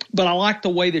 But I like the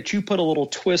way that you put a little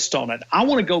twist on it. I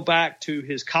want to go back to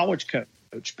his college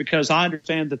coach because I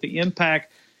understand that the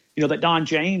impact, that Don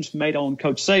James made on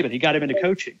Coach Saban, he got him into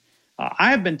coaching.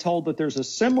 I have been told that there's a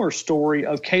similar story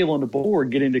of Kalen DeBoer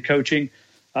getting into coaching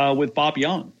with Bob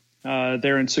Young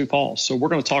there in Sioux Falls. So we're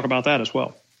going to talk about that as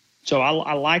well. So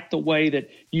I like the way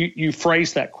that you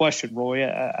phrased that question, Roy.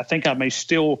 I think I may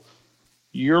steal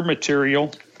your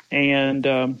material. And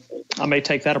I may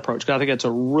take that approach because I think it's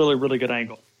a really, really good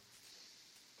angle.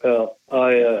 Well,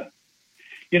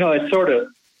 it's sort of,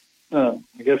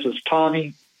 I guess it's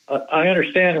Tommy. I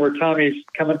understand where Tommy's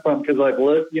coming from because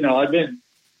I've been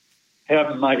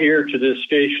having my ear to this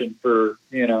station for,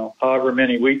 however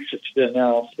many weeks it's been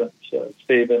now since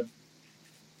Saban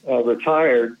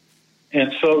retired.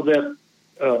 And so that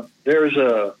there's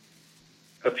a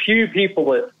few people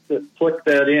that flick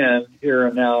that in here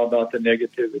and now about the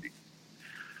negativity.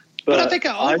 But I think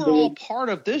an overall part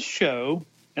of this show,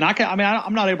 and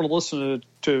I'm not able to listen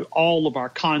to all of our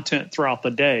content throughout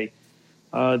the day.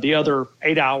 The other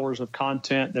 8 hours of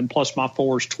content, then plus my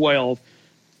 4 is 12.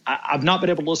 I've not been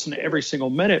able to listen to every single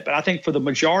minute, but I think for the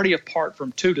majority of part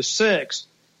from 2 to 6,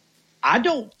 I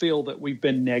don't feel that we've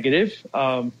been negative.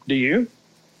 Do you?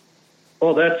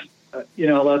 Well, that's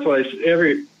why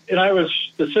and I was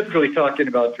specifically talking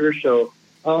about your show.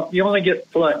 You only get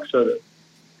flecks of it.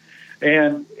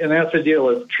 And that's the deal.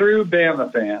 As true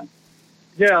Bama fan,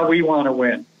 yeah, we want to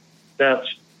win. That's,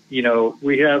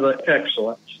 we have an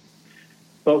excellence.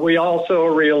 But we also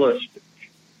are realistic.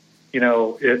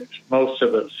 It's most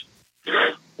of us.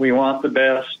 We want the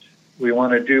best. We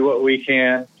want to do what we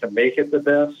can to make it the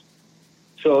best.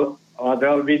 So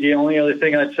that would be the only other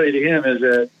thing I'd say to him is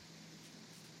that,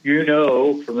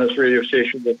 from this radio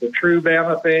station that the true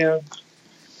Bama fans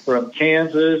from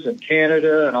Kansas and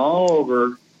Canada and all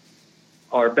over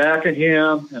are backing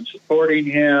him and supporting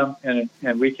him, and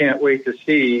we can't wait to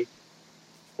see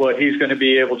what he's going to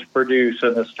be able to produce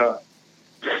in this time.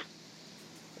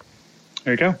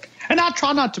 There you go. And I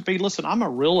try not to be, listen, I'm a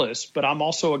realist, but I'm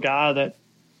also a guy that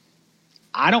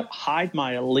I don't hide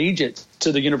my allegiance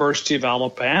to the University of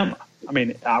Alabama. I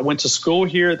mean, I went to school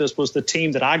here. This was the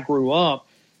team that I grew up.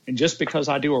 And just because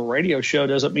I do a radio show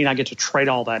doesn't mean I get to trade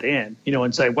all that in,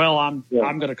 and say, well, I'm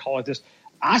going to call it this.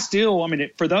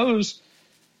 For those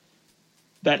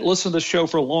that listen to the show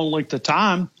for a long length of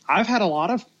time, I've had a lot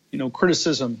of,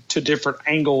 criticism to different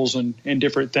angles and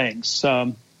different things.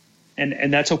 And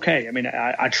that's okay.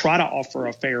 I try to offer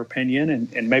a fair opinion,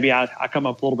 and maybe I come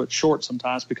up a little bit short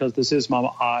sometimes because this is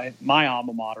my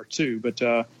alma mater too.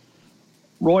 But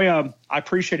Roy, I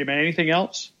appreciate it, man. Anything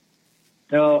else?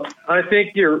 No, I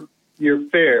think you're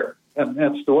fair, and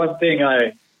that's the one thing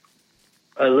I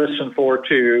listen for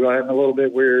too. I'm a little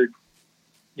bit weird,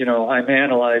 I'm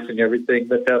analyzing everything,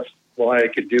 but that's why I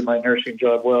could do my nursing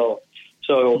job well.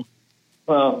 So,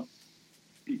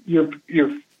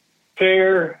 you're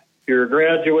fair. You're a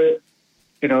graduate.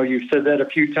 You've said that a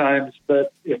few times,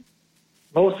 but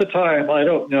most of the time I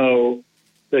don't know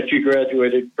that you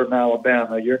graduated from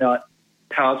Alabama. You're not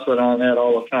counseling on that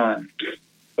all the time.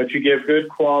 But you give good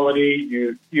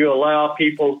quality. You allow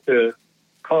people to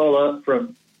call up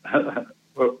from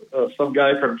some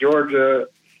guy from Georgia,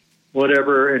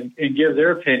 whatever, and give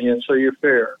their opinion. So you're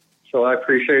fair. So I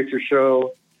appreciate your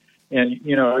show. and,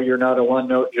 you're not a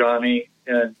one-note Johnny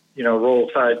and, roll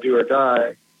tide, do or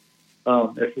die.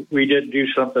 If we didn't do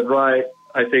something right,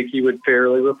 I think you would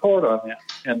fairly report on that,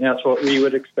 and that's what we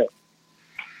would expect.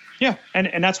 Yeah,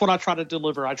 and that's what I try to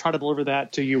deliver. I try to deliver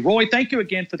that to you. Roy, thank you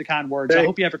again for the kind words. I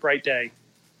hope you have a great day.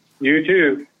 You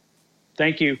too.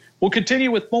 Thank you. We'll continue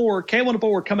with more. Kalen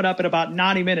DeBoer coming up in about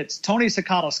 90 minutes. Tony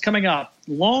Tsoukalos coming up,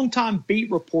 longtime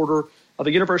beat reporter of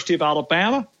the University of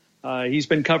Alabama. He's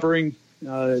been covering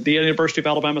the University of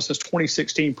Alabama since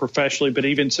 2016 professionally, but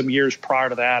even some years prior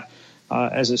to that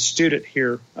as a student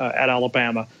here at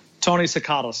Alabama. Tony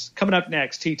Tsoukalos coming up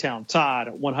next. T-Town Tide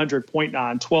at 100.9,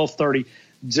 1230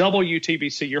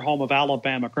 WTBC, your home of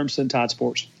Alabama Crimson Tide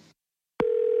Sports.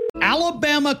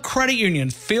 Alabama Credit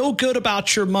Union. Feel good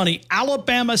about your money.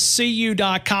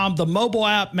 AlabamaCU.com. The mobile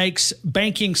app makes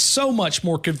banking so much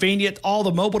more convenient. All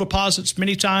the mobile deposits,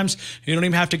 many times you don't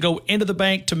even have to go into the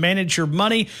bank to manage your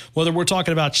money, whether we're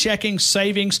talking about checking,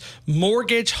 savings,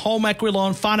 mortgage, home equity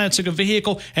loan, financing a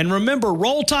vehicle. And remember,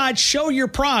 Roll Tide, show your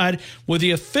pride with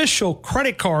the official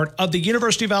credit card of the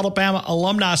University of Alabama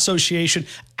Alumni Association.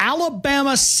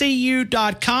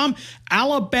 AlabamaCU.com.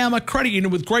 Alabama Credit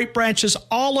Union with great branches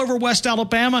all over West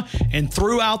Alabama and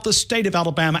throughout the state of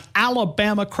Alabama.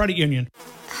 Alabama Credit Union.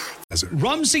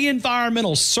 Rumsey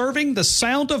Environmental, serving the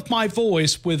sound of my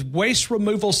voice with waste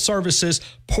removal services,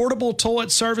 portable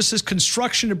toilet services,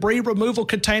 construction debris removal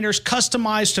containers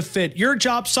customized to fit your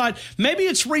job site. Maybe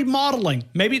it's remodeling.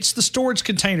 Maybe it's the storage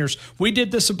containers. We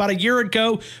did this about a year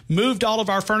ago, moved all of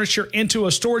our furniture into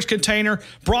a storage container,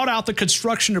 brought out the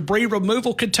construction debris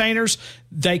removal containers.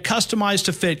 They customized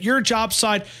to fit your job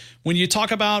site. When you talk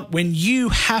about when you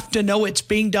have to know it's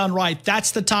being done right,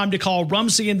 that's the time to call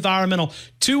Rumsey Environmental,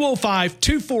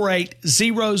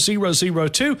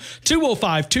 205-248-0002,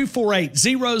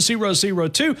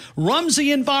 205-248-0002.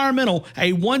 Rumsey Environmental,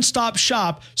 a one-stop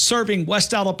shop serving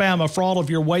West Alabama for all of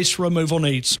your waste removal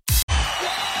needs.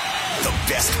 The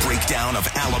best breakdown of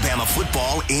Alabama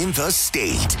football in the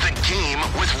state. The Game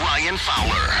with Ryan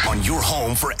Fowler on your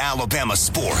home for Alabama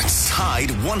sports. Tide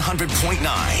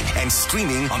 100.9 and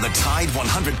streaming on the Tide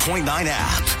 100.9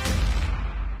 app.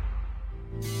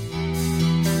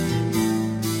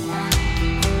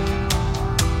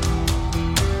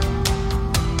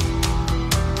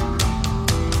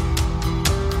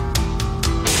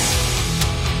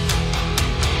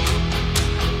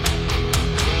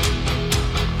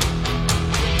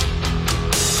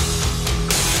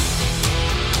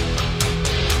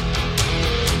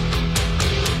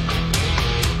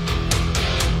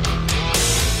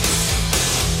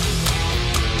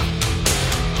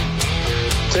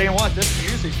 Tell you what, this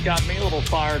music's got me a little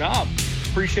fired up.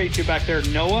 Appreciate you back there,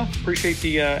 Noah. Appreciate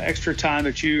the extra time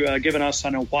that you given us. I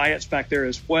know Wyatt's back there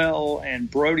as well,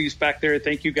 and Brody's back there.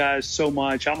 Thank you guys so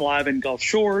much. I'm live in Gulf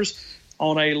Shores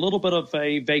on a little bit of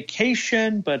a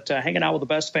vacation, but hanging out with the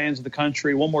best fans of the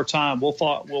country. One more time,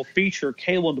 we'll feature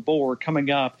Kalen DeBoer coming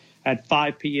up at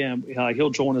 5 p.m.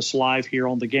 He'll join us live here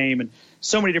on The Game, and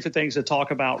so many different things to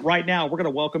talk about. Right now, we're going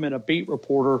to welcome in a beat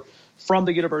reporter from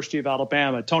the University of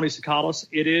Alabama, Tony Tsoukalos.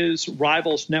 It is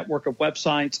Rivals network of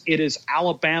websites. It is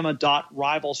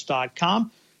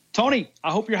alabama.rivals.com. Tony,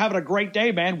 I hope you're having a great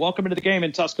day, man. Welcome into The Game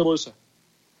in Tuscaloosa.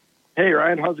 Hey,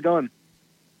 Ryan. How's it going?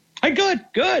 Hey, good.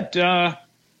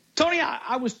 Tony,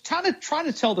 I was trying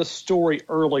to tell this story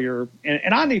earlier,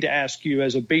 and I need to ask you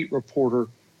as a beat reporter,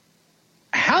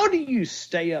 how do you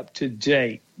stay up to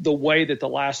date the way that the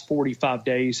last 45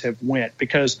 days have went?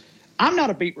 Because I'm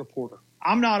not a beat reporter.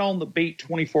 I'm not on the beat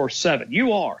 24/7.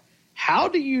 You are. How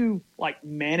do you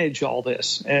manage all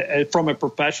this from a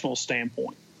professional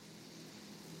standpoint?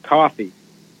 Coffee.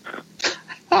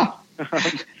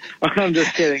 I'm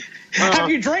just kidding.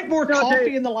 Have you drank more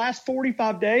coffee in the last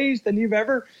 45 days than you've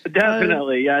ever?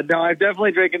 Definitely. Yeah. No, I've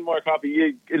definitely drinking more coffee.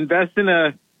 You invest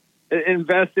in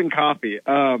coffee.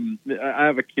 I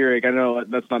have a Keurig. I know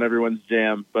that's not everyone's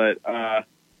jam, but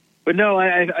no,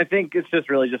 I think it's just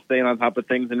really just staying on top of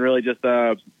things and really just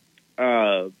there's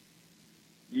a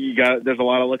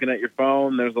lot of looking at your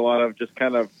phone. There's a lot of just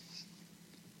kind of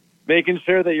making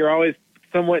sure that you're always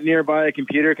somewhat nearby a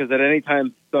computer, because at any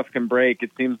time stuff can break.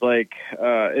 It seems like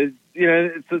it's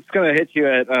going to hit you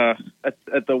at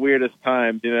the weirdest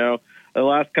times. The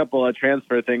last couple of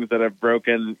transfer things that have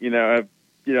broken. I've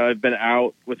been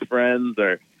out with friends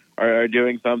or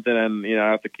doing something, and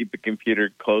I have to keep the computer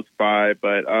close by.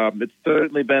 But it's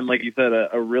certainly been, like you said,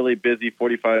 a really busy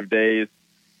 45 days.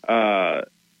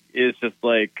 It's just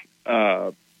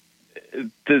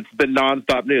it's been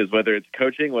nonstop news, whether it's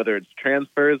coaching, whether it's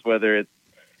transfers, whether it's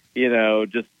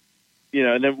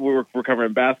and then we're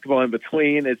covering basketball in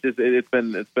between. It's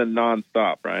been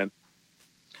nonstop, Brian.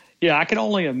 Yeah, I can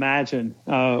only imagine.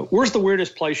 Where's the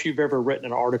weirdest place you've ever written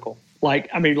an article? Like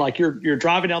you're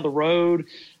driving down the road.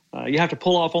 You have to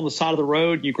pull off on the side of the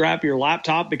road. You grab your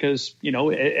laptop because,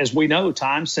 as we know,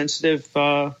 time sensitive.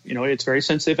 It's very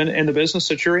sensitive in the business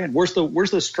that you're in. Where's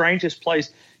the strangest place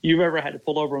you've ever had to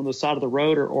pull over on the side of the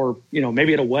road, or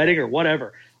maybe at a wedding or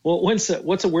whatever? Well, what's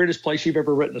the weirdest place you've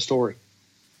ever written a story?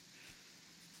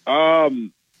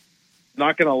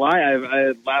 Not gonna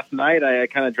lie, last night I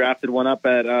kind of drafted one up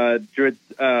at Druid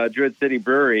City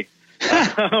Brewery.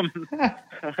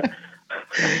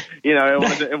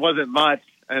 It wasn't much.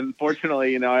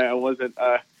 Unfortunately, I wasn't.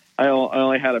 I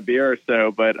only had a beer or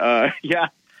so, but yeah,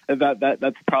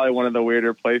 that's probably one of the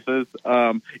weirder places.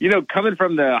 Coming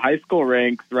from the high school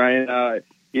ranks, Ryan,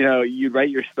 you'd write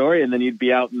your story and then you'd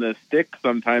be out in the sticks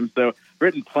sometimes. So,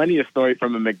 written plenty of story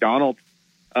from a McDonald's.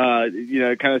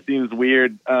 It kind of seems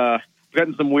weird.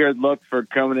 Gotten some weird looks for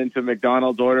coming into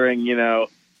McDonald's, ordering,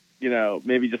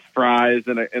 maybe just fries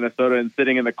and a soda, and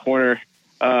sitting in the corner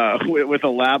with a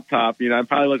laptop. I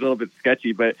probably look a little bit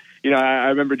sketchy, but I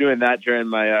remember doing that during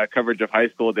my coverage of high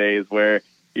school days, where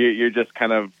you're just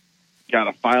kind of got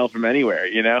a file from anywhere.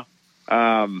 It's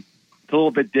a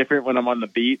little bit different when I'm on the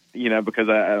beat, because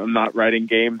I'm not writing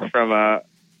games from a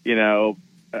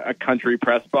country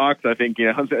press box. I think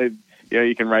you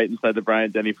can write inside the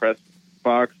Bryant Denny press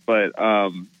box, but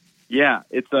yeah,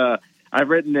 it's I've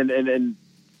written in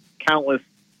countless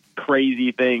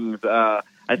crazy things. I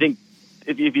think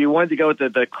if you wanted to go with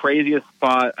the craziest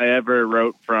spot I ever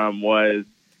wrote from, was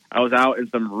I was out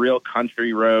in some real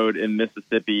country road in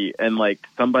Mississippi, and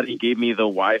somebody gave me the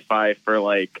Wi-Fi for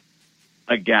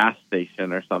a gas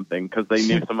station or something, because they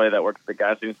knew somebody that worked at the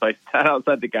gas station. So I sat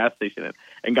outside the gas station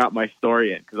and got my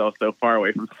story in, because I was so far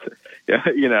away from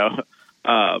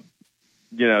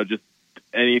just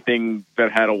anything that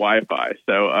had a Wi-Fi.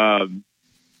 So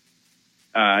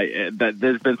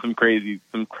there's been some crazy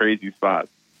spots.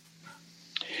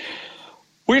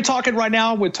 We're talking right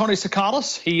now with Tony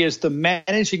Tsoukalos. He is the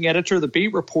managing editor of the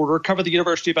Beat Reporter, covered the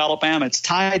University of Alabama. It's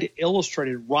Tide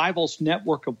Illustrated, Rivals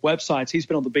network of websites. He's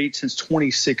been on the beat since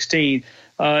 2016.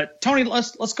 Tony,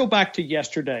 let's go back to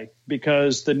yesterday,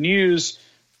 because the news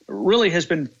really has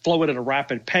been flowing at a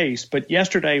rapid pace. But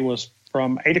yesterday was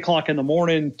from 8 o'clock in the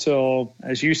morning till,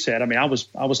 as you said, I was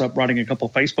up writing a couple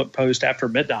of Facebook posts after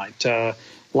midnight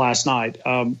last night.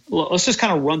 Let's just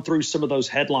kind of run through some of those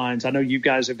headlines. I know you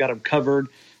guys have got them covered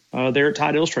there at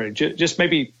Tide Illustrated. Just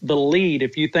maybe the lead,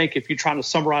 if you're trying to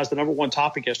summarize the number one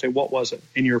topic yesterday, what was it,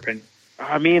 in your opinion?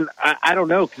 I don't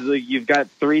know, because you've got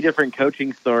 3 different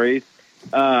coaching stories.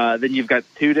 Then you've got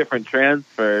 2 different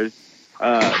transfers.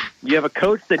 You have a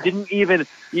coach that didn't even,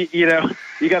 you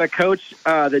got a coach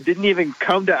that didn't even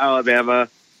come to Alabama,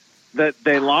 that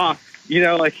they lost.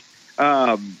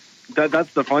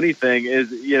 That's the funny thing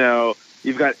is,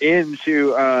 you've got Inge,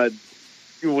 who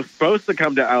was supposed to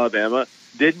come to Alabama,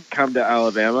 didn't come to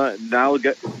Alabama, and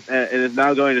is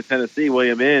now going to Tennessee,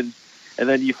 William Inge. And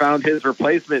then you found his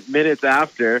replacement minutes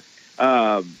after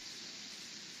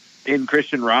in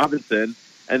Christian Robinson.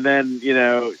 And then,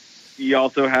 you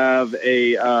also have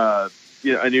a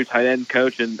new tight end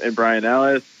coach in Brian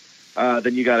Ellis.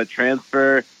 Then you got a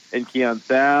transfer in Keon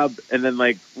Sabb. And then,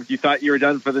 you thought you were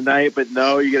done for the night, but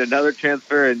no, you get another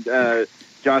transfer, and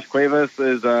Josh Cuevas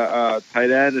is a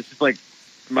tight end. It's just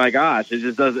my gosh, it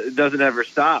just doesn't ever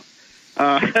stop.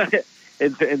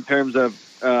 In terms of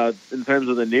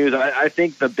the news, I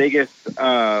think the biggest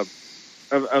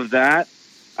of that,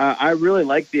 I really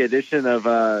like the addition of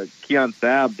Keon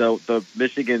Sabb, the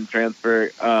Michigan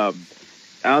transfer.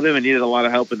 Alabama needed a lot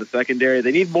of help in the secondary.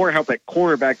 They need more help at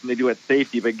cornerback than they do at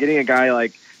safety. But getting a guy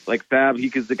like Sabb,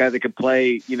 he's the guy that could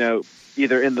play,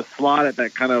 either in the slot at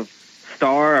that kind of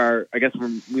star, or I guess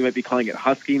we might be calling it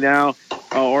husky now,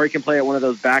 or he can play at one of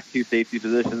those back 2 safety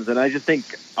positions. And I just think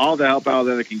all the help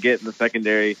Alabama can get in the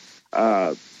secondary,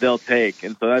 they'll take.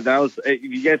 And so that was, if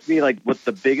you guys see what's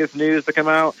the biggest news to come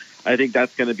out, I think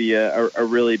that's going to be a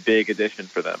really big addition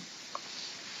for them.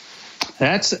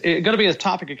 That's going to be a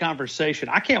topic of conversation.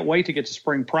 I can't wait to get to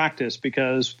spring practice,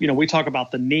 because, we talk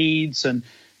about the needs, and,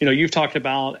 you've talked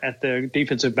about at the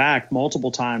defensive back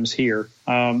multiple times here.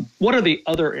 What are the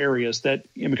other areas that,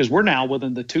 because we're now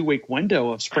within the 2-week window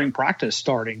of spring practice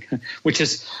starting, which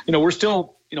is, we're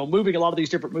still, moving a lot of these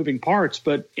different moving parts.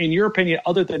 But in your opinion,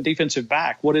 other than defensive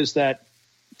back, what is that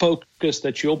focus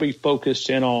that you'll be focused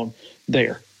in on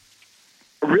there?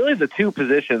 Really, the 2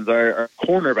 positions are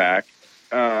cornerback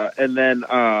and then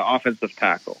offensive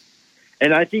tackle.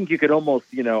 And I think you could almost,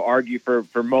 argue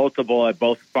for multiple at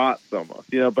both spots almost,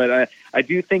 but I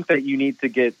do think that you need to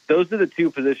get, those are the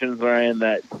two positions, Ryan,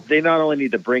 that they not only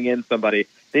need to bring in somebody,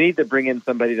 they need to bring in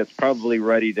somebody that's probably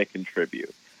ready to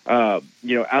contribute.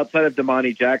 Outside of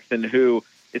Damani Jackson, who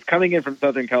is coming in from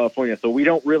Southern California, so we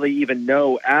don't really even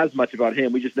know as much about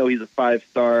him. We just know he's a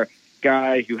 5-star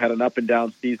guy who had an up and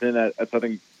down season at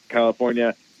Southern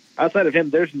California. Outside of him,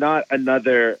 there's not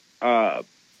another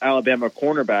Alabama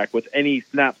cornerback with any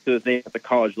snaps to his name at the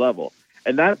college level.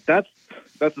 And that's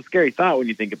a scary thought when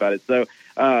you think about it. So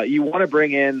you want to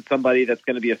bring in somebody that's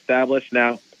going to be established.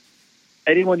 Now,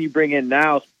 anyone you bring in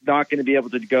now is not going to be able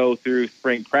to go through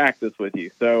spring practice with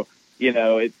you. So,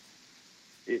 you're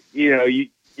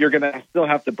going to still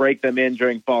have to break them in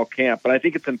during fall camp. But I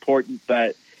think it's important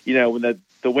that, when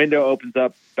the window opens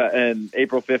up on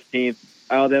April 15th,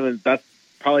 Alabama, that's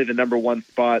probably the number one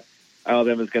spot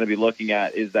Alabama is going to be looking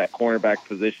at, is that cornerback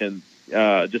position,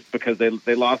 just because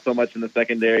they lost so much in the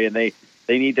secondary, and they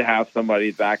need to have somebody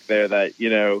back there that,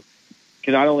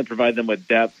 can not only provide them with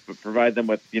depth, but provide them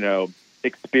with,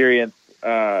 experience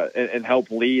and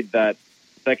help lead that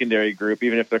secondary group,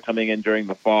 even if they're coming in during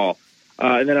the fall.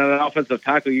 And then on an offensive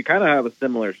tackle, you kind of have a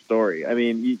similar story. I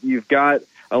mean, you've got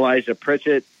Elijah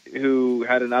Pritchett, who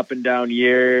had an up and down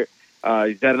year.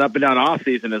 He's had an up and down off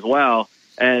season as well.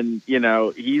 And,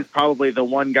 he's probably the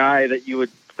one guy that you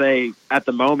would say at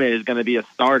the moment is going to be a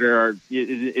starter or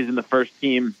is in the first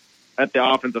team at the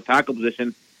offensive tackle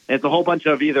position. And it's a whole bunch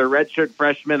of either redshirt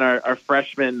freshmen or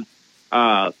freshmen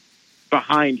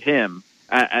behind him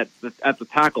at the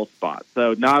tackle spot.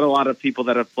 So not a lot of people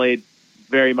that have played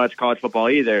very much college football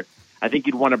either. I think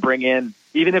you'd want to bring in,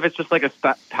 even if it's just like a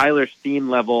Tyler Steen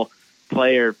level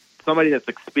player, somebody that's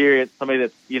experienced, somebody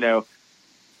that's,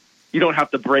 you don't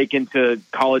have to break into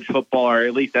college football or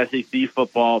at least SEC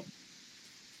football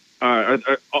or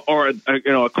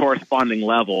a corresponding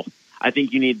level. I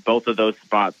think you need both of those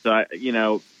spots. So,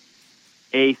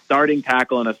 a starting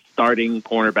tackle and a starting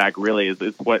cornerback really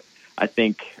is what I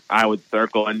think I would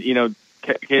circle. And,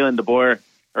 Kalen DeBoer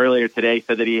earlier today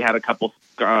said that he had a couple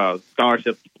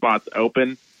scholarship spots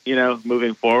open,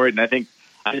 moving forward. And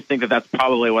I just think that that's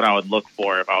probably what I would look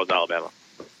for if I was Alabama.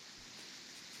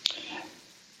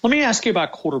 Let me ask you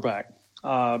about quarterback,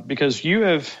 because you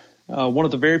have one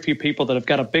of the very few people that have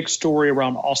got a big story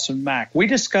around Austin Mack. We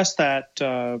discussed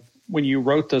that when you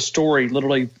wrote the story,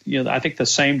 literally, I think the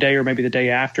same day or maybe the day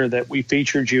after that we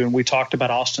featured you, and we talked about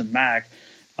Austin Mack.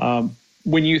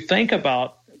 When you think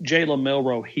about Jalen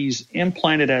Milroe, he's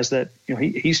implanted as that,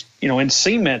 he's in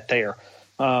cement there.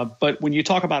 But when you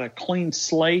talk about a clean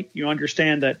slate, you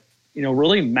understand that,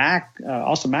 really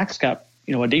Austin Mack's got,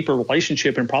 a deeper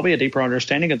relationship and probably a deeper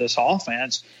understanding of this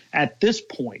offense at this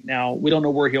point. Now, we don't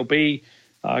know where he'll be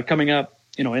coming up,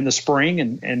 in the spring,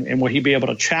 and will he be able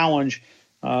to challenge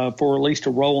for at least a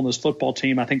role in this football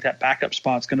team. I think that backup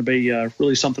spot's going to be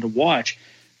really something to watch.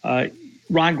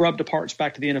 Ryan Grubb departs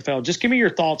back to the NFL. Just give me your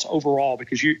thoughts overall,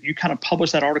 because you kind of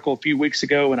published that article a few weeks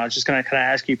ago, and I was just going to kind of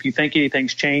ask you if you think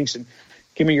anything's changed, and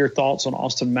give me your thoughts on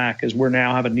Austin Mack as we're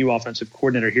now have a new offensive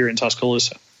coordinator here in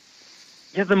Tuscaloosa.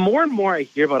 Yeah, the more and more I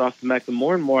hear about Austin Mack, the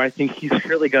more and more I think he's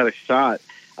really got a shot.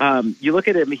 You look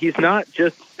at him, he's not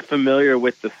just familiar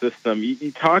with the system.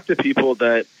 You talk to people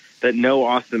that know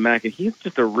Austin Mack, and he's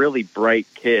just a really bright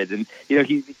kid. And,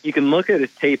 you can look at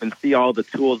his tape and see all the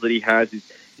tools that he has.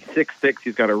 He's 6'6",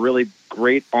 he's got a really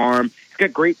great arm. He's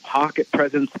got great pocket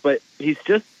presence, but he's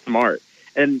just smart.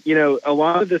 And, a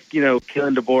lot of this,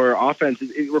 Kalen DeBoer offense,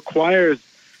 it requires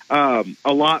a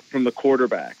lot from the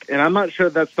quarterback. And I'm not sure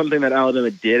that's something that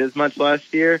Alabama did as much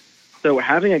last year. So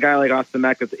having a guy like Austin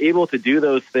Mack that's able to do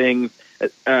those things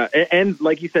and,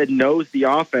 like you said, knows the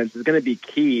offense is going to be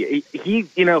key. He,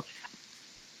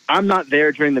 I'm not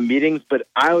there during the meetings, but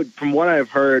from what I've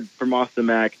heard from Austin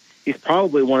Mack, he's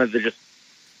probably one of the just,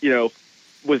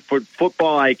 with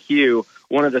football IQ,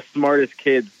 one of the smartest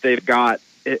kids they've got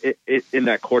in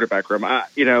that quarterback room.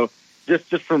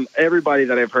 Just from everybody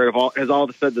that I've heard has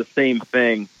all said the same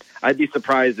thing. I'd be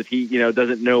surprised if he,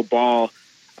 doesn't know ball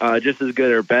just as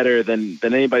good or better than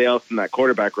anybody else in that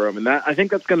quarterback room. And I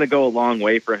think that's going to go a long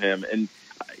way for him. And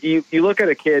you look at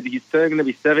a kid, he's still going to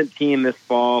be 17 this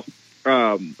fall,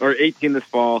 or 18 this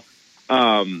fall.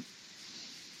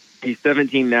 He's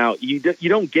 17 now. You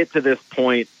don't get to this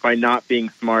point by not being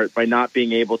smart, by not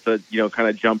being able to, kind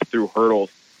of jump through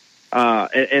hurdles.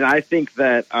 And I think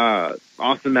that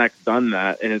Austin Mack's done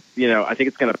that, and it's I think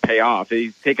it's going to pay off.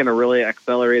 He's taken a really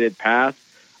accelerated path,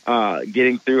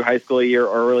 getting through high school a year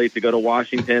early to go to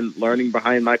Washington, learning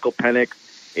behind Michael Penix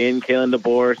in Kalen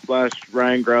DeBoer /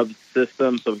 Ryan Grubb's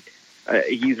system. So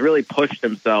he's really pushed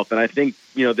himself. And I think,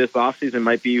 this offseason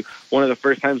might be one of the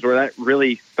first times where that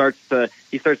really starts to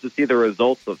see the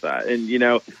results of that. And,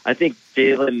 I think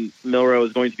Jalen Milroe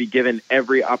is going to be given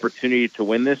every opportunity to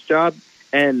win this job.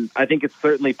 And I think it's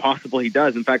certainly possible he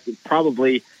does. In fact, it's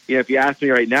probably, if you ask me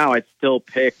right now, I'd still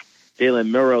pick Jalen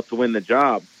Milroe to win the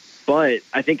job. But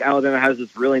I think Alabama has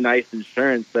this really nice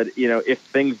insurance that, if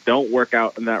things don't work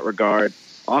out in that regard,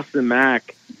 Austin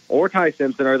Mack or Ty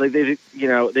Simpson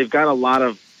they've got a lot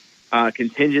of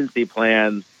contingency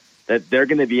plans that they're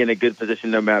going to be in a good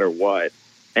position no matter what.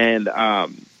 And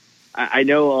I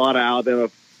know a lot of Alabama,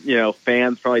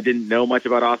 fans probably didn't know much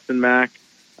about Austin Mack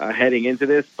heading into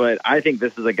this, but I think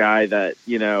this is a guy that,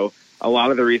 a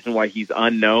lot of the reason why he's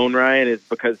unknown, Ryan, is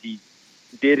because he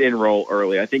did enroll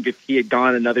early. I think if he had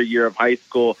gone another year of high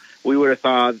school, we would have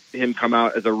saw him come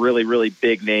out as a really, really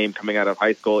big name coming out of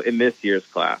high school in this year's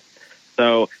class.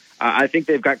 So I think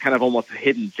they've got kind of almost a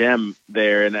hidden gem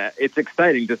there, and it's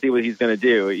exciting to see what he's going to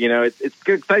do. It's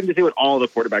exciting to see what all the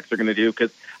quarterbacks are going to do,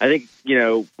 because I think,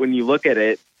 when you look at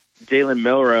it, Jalen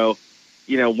Milroe,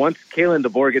 once Kalen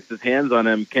DeBoer gets his hands on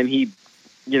him, can he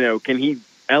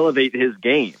elevate his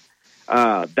game?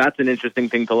 That's an interesting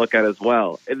thing to look at as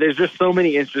well. There's just so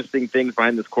many interesting things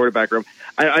behind this quarterback room.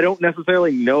 I don't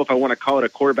necessarily know if I want to call it a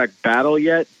quarterback battle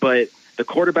yet, but the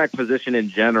quarterback position in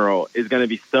general is going to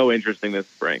be so interesting this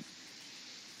spring.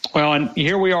 Well, and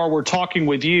here we are, we're talking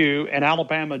with you, and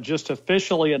Alabama just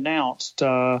officially announced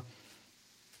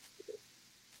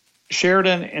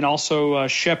Sheridan and also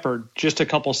Shepard just a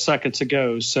couple seconds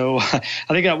ago. So I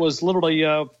think that was literally,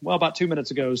 about 2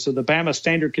 minutes ago. So the Bama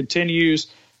standard continues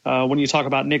when you talk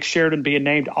about Nick Sheridan being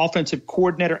named offensive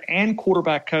coordinator and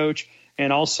quarterback coach,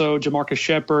 and also Jamarcus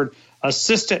Shepard,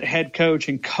 assistant head coach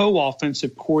and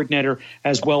co-offensive coordinator,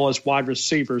 as well as wide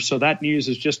receiver. So that news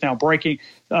is just now breaking.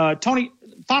 Tony,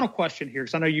 final question here,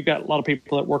 because I know you've got a lot of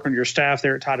people that work on your staff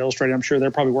there at Tide Illustrated. I'm sure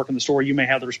they're probably working the story. You may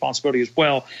have the responsibility as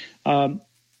well.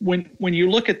 When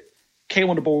you look at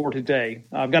Kalen DeBoer today,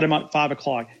 I've got him up at 5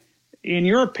 o'clock. In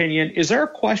your opinion, is there a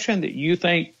question that you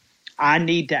think I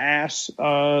need to ask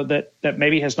that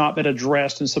maybe has not been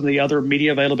addressed in some of the other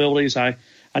media availabilities?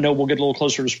 I know we'll get a little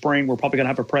closer to spring. We're probably going to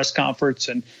have a press conference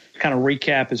and kind of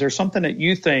recap. Is there something that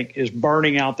you think is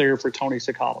burning out there for Tony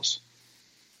Tsoukalos?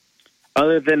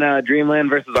 Other than Dreamland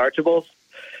versus Archibald?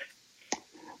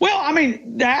 Well, I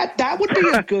mean, that would be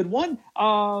a good one.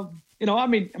 I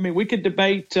mean, we could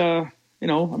debate. I got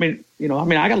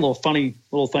a little funny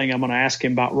little thing I'm going to ask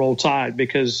him about Roll Tide,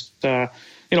 because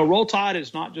Roll Tide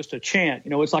is not just a chant.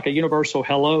 It's like a universal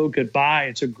hello, goodbye.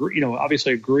 It's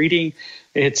obviously a greeting.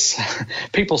 It's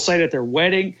people say it at their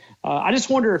wedding. I just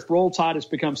wonder if Roll Tide has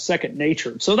become second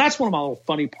nature. So that's one of my little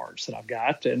funny parts that I've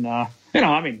got. And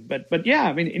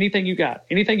anything you got,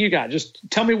 just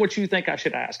tell me what you think I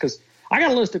should ask, because I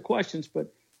got a list of questions. But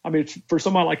I mean, for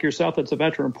somebody like yourself that's a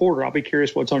veteran reporter, I'll be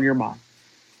curious what's on your mind.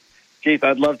 Keith,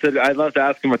 I'd love to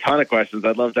ask him a ton of questions.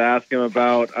 I'd love to ask him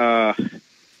about.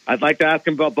 I'd like to ask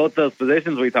him about both those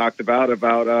positions we talked about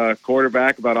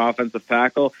quarterback, about offensive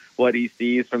tackle, what he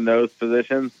sees from those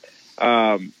positions.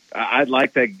 I'd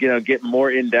like to get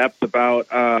more in depth about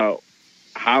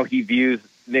how he views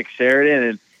Nick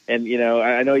Sheridan, and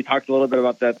I know he talked a little bit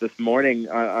about that this morning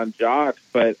on Jocks,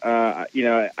 but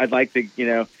I'd like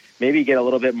to maybe get a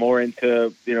little bit more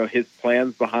into his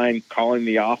plans behind calling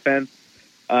the offense.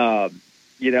 Some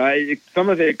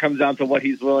of it comes down to what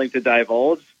he's willing to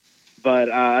divulge.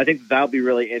 But I think that'll be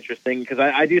really interesting, because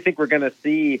I do think we're going to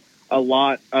see a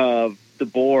lot of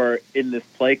DeBoer in this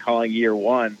play calling year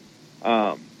one.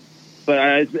 But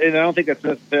I don't think that's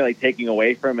necessarily taking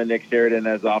away from Nick Sheridan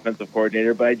as offensive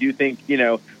coordinator. But I do think,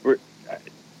 Kalen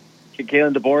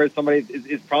DeBoer is somebody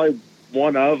is probably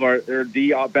one of or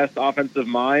the best offensive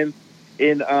minds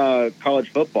in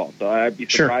college football. So I'd be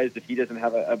surprised if he doesn't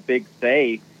have a big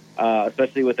say.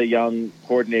 Especially with a young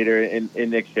coordinator in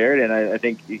Nick Sheridan, I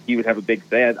think he would have a big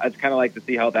say. I'd kind of like to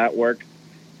see how that works.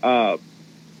 And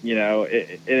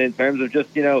in terms of just,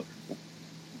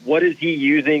 what is he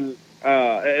using?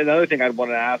 Another thing I'd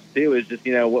want to ask too is just,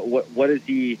 what is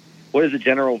the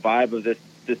general vibe of this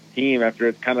team after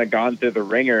it's kind of gone through the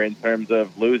ringer in terms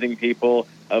of losing people,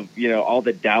 of, all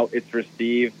the doubt it's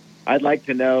received. I'd like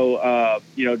to know,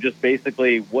 just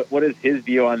basically what is his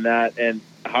view on that, and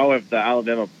how have the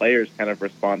Alabama players kind of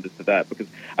responded to that? Because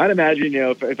I'd imagine,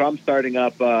 if I'm starting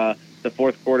up the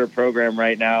fourth quarter program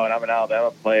right now and I'm an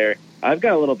Alabama player, I've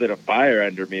got a little bit of fire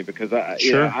under me, because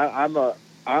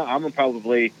I'm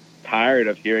probably tired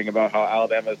of hearing about how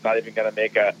Alabama is not even going to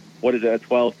make a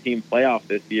 12-team playoff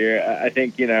this year. I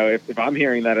think, if I'm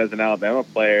hearing that as an Alabama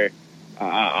player,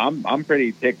 I'm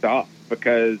pretty ticked off.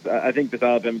 because I think this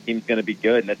Alabama team is going to be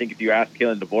good. And I think if you ask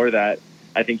Kalen DeBoer that,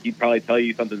 I think he'd probably tell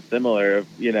you something similar.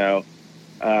 A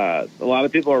lot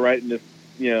of people are writing this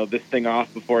thing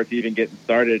off before it's even getting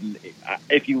started. And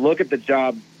if you look at the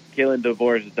job Kalen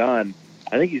DeBoer has done,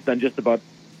 I think he's done just about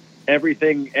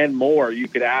everything and more you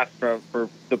could ask for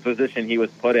the position he was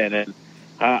put in. And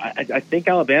I think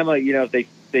Alabama, if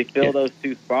they fill those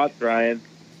two spots, Ryan,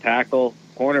 tackle,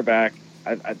 cornerback,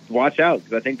 I watch out,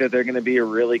 because I think that they're going to be a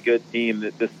really good team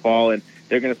this fall, and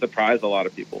they're going to surprise a lot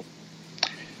of people.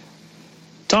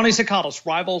 Tony Tsoukalos,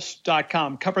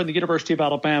 Rivals.com, covering the University of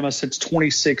Alabama since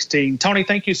 2016. Tony,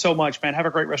 thank you so much, man. Have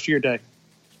a great rest of your day.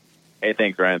 Hey,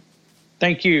 thanks, Ryan.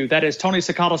 Thank you. That is Tony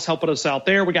Tsoukalos helping us out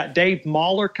there. We got Dave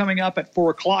Mahler coming up at 4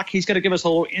 o'clock. He's going to give us a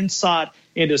little insight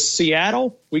into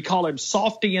Seattle. We call him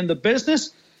Softy in the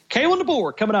business. Kalen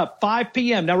DeBoer coming up 5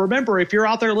 p.m. Now, remember, if you're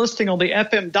out there listening on the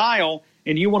FM dial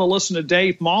and you want to listen to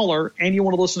Dave Mahler and you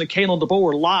want to listen to Kalen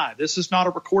DeBoer live, this is not a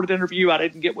recorded interview. I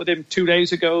didn't get with him 2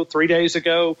 days ago, 3 days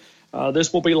ago.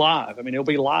 This will be live. I mean, it'll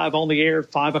be live on the air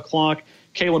at 5 o'clock,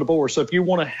 Kalen DeBoer. So if you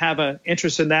want to have an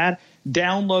interest in that,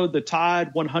 download the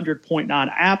Tide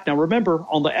 100.9 app. Now, remember,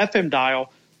 on the FM dial,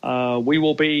 we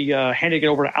will be handing it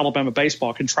over to Alabama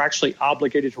baseball, contractually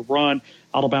obligated to run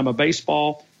Alabama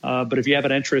baseball. But if you have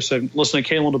an interest in listening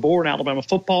to Kalen DeBoer and Alabama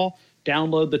football,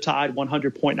 download the Tide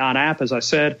 100.9 app. As I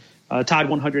said,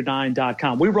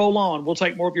 Tide109.com. We roll on. We'll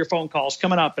take more of your phone calls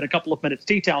coming up in a couple of minutes.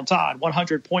 T-Town Tide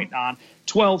 100.9,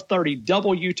 1230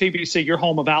 WTBC, your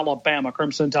home of Alabama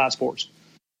Crimson Tide Sports.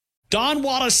 Don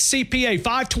Wallace CPA,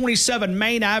 527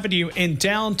 Main Avenue in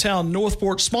downtown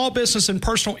Northport. Small business and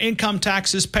personal income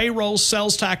taxes, payroll,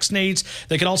 sales tax needs.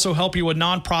 They can also help you with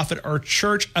nonprofit or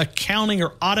church accounting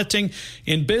or auditing.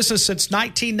 In business since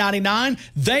 1999,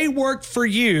 they work for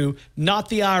you, not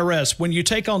the IRS. When you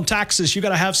take on taxes, you got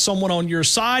to have someone on your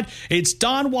side. It's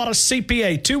Don Wallace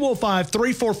CPA,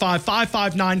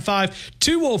 205-345-5595,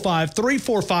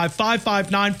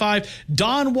 205-345-5595.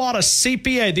 Don Wallace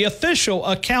CPA, the official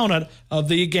accountant of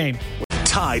the game.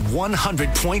 Tide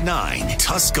 100.9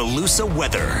 Tuscaloosa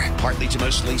weather. Partly to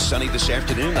mostly sunny this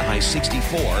afternoon, the high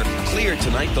 64. Clear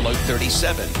tonight, the low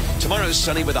 37. Tomorrow,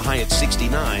 sunny with a high at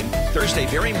 69. Thursday,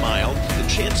 very mild. The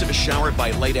chance of a shower by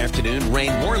late afternoon.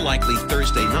 Rain more likely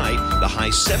Thursday night, the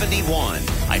high 71.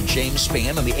 I'm James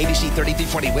Spann on the ABC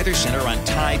 3340 Weather Center on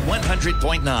Tide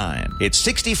 100.9. It's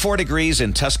 64 degrees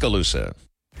in Tuscaloosa.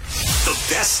 The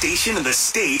best station in the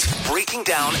state, breaking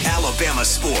down Alabama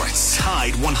sports.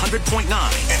 Tide 100.9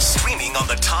 and streaming on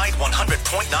the Tide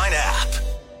 100.9 app.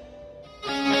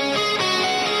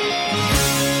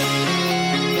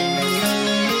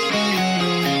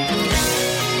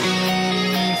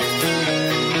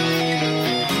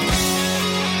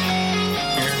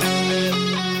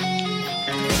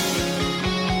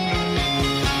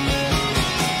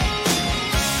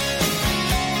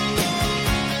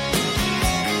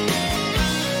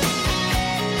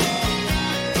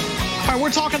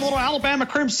 We're talking a little Alabama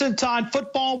Crimson Tide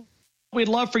football. We'd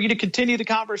love for you to continue the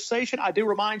conversation. I do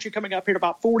remind you, coming up here in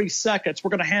about 40 seconds,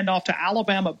 we're going to hand off to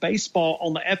Alabama baseball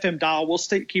on the FM dial. We'll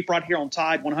keep right here on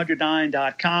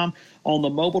Tide109.com on the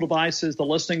mobile devices, the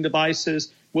listening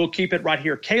devices. We'll keep it right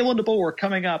here. Kalen DeBoer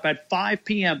coming up at 5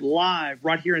 p.m. live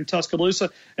right here in Tuscaloosa.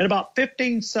 In about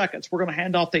 15 seconds, we're going to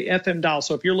hand off the FM dial.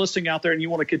 So if you're listening out there and you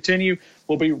want to continue,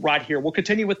 we'll be right here. We'll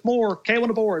continue with more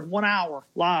Kalen DeBoer in 1 hour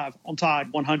live on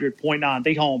Tide 100.9,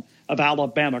 the home of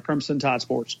Alabama Crimson Tide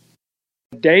Sports.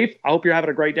 Dave, I hope you're having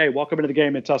a great day. Welcome into the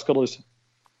game in Tuscaloosa.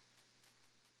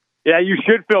 Yeah, you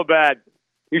should feel bad.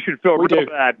 You should feel real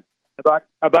bad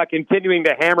about continuing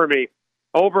to hammer me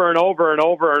over and over and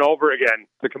over and over again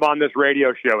to come on this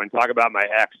radio show and talk about my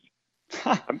ex.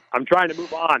 I'm trying to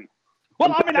move on.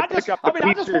 Well, I just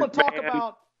want to talk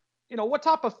about, what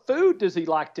type of food does he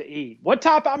like to eat? What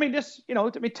type? Tell me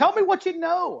what you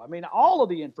know. All of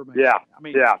the information.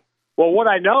 Yeah. Well, what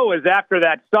I know is after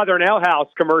that Southern Ale House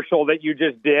commercial that you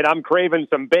just did, I'm craving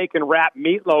some bacon-wrapped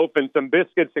meatloaf and some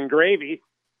biscuits and gravy.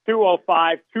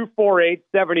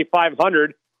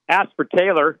 205-248-7500. Ask for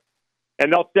Taylor,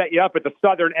 and they'll set you up at the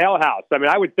Southern Ale House.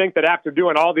 I would think that after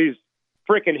doing all these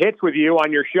freaking hits with you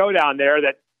on your show down there,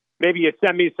 that maybe you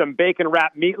send me some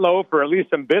bacon-wrapped meatloaf or at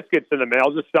least some biscuits in the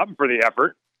mail, just something for the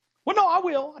effort. Well, no, I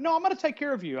will. No, I'm going to take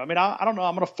care of you. I don't know.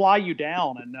 I'm going to fly you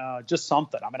down and just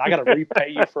something. I got to repay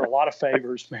you for a lot of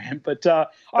favors, man. But all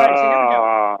right, so here we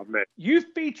go. Man. You've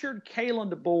featured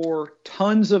Kalen DeBoer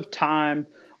tons of time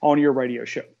on your radio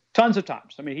show. Tons of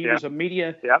times. He was a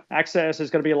media access is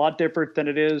going to be a lot different than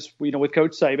it is, with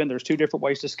Coach Saban. There's two different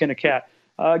ways to skin a cat.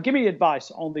 Give me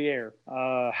advice on the air.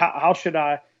 How should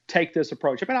I take this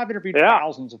approach? I've interviewed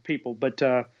thousands of people, but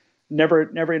never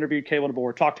interviewed Kalen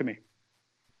DeBoer. Talk to me.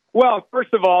 Well,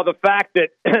 first of all, the fact that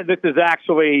this is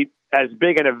actually as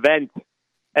big an event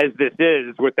as this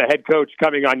is with the head coach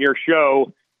coming on your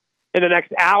show in the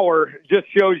next hour just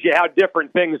shows you how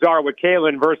different things are with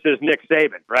Kalen versus Nick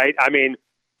Saban, right? I mean,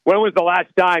 when was the last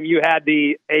time you had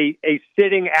a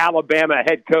sitting Alabama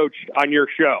head coach on your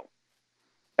show?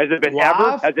 Has it been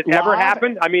ever? Has it ever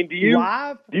happened? I mean, do you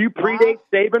predate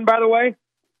Saban, by the way?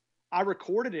 I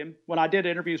recorded him. When I did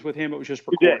interviews with him, it was just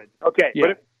recorded. You did? Okay.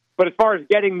 Yeah. But as far as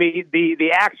getting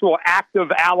the actual active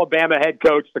Alabama head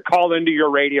coach to call into your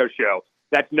radio show,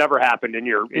 that's never happened in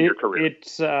your career.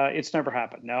 It's never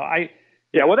happened. No,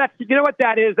 well, that's, you know what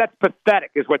that is? That's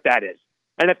pathetic, is what that is.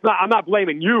 And it's not. I'm not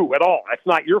blaming you at all. That's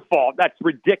not your fault. That's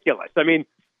ridiculous. I mean,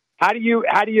 how do you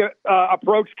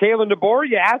approach Kalen DeBoer?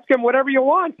 You ask him whatever you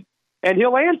want, and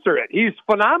he'll answer it. He's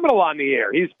phenomenal on the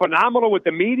air. He's phenomenal with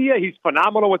the media. He's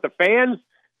phenomenal with the fans.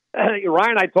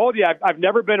 Ryan, I told you, I've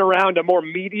never been around a more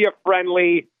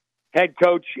media-friendly head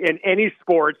coach in any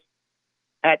sports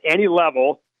at any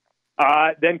level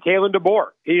than Kalen DeBoer.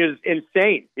 He is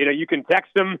insane. You know, you can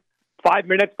text him 5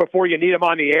 minutes before you need him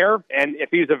on the air, and if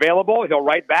he's available, he'll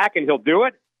write back and he'll do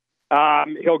it.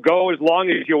 He'll go as long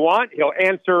as you want. He'll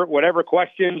answer whatever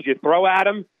questions you throw at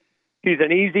him. He's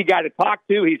an easy guy to talk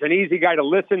to. He's an easy guy to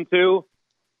listen to.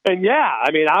 And yeah,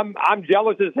 I mean, I'm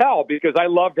jealous as hell because I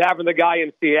loved having the guy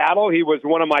in Seattle. He was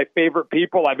one of my favorite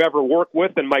people I've ever worked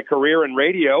with in my career in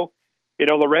radio. You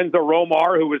know, Lorenzo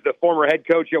Romar, who was the former head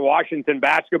coach at Washington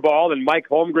basketball, and Mike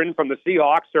Holmgren from the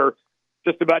Seahawks are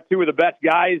just about two of the best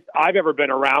guys I've ever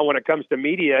been around when it comes to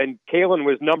media. And Kalen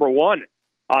was number one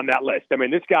on that list. I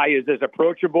mean, this guy is as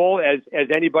approachable as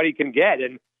anybody can get.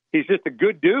 And he's just a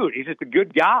good dude. He's just a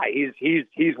good guy.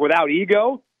 He's without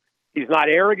ego. He's not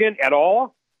arrogant at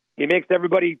all. He makes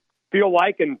everybody feel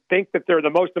like and think that they're the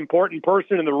most important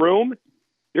person in the room.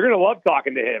 You're going to love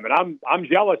talking to him. And I'm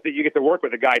jealous that you get to work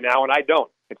with a guy now, and I don't.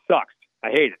 It sucks. I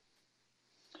hate it.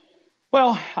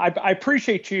 Well, I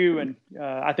appreciate you, and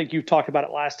I think you talked about it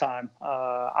last time.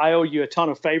 I owe you a ton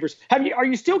of favors. Are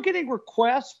you still getting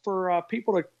requests for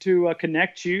people to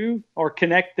connect you or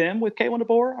connect them with Kalen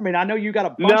DeBoer? I mean, I know you got a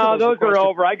bunch of those are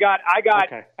over. I got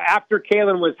okay. After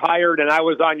Kalen was hired and I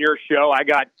was on your show, I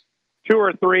got 2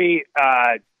 or 3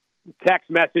 text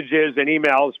messages and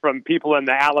emails from people in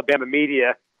the Alabama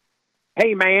media.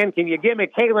 Hey, man, can you give me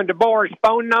Kalen DeBoer's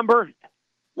phone number?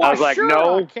 Well, I was like, sure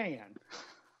no. I can.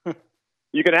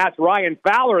 You can ask Ryan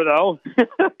Fowler, though,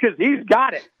 because he's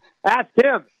got it. Ask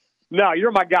him. No,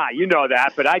 you're my guy. You know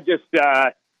that. But I just,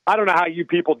 I don't know how you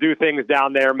people do things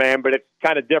down there, man, but it's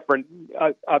kind of different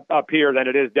up here than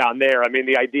it is down there. I mean,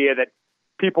 the idea that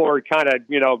people are kind of,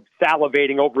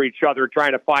 salivating over each other,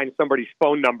 trying to find somebody's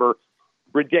phone number,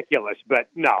 ridiculous. But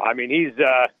no, I mean,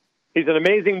 he's an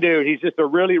amazing dude. He's just a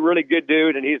really, really good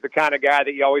dude, and he's the kind of guy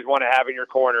that you always want to have in your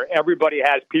corner. Everybody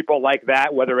has people like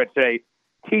that, whether it's a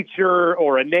teacher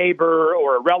or a neighbor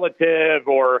or a relative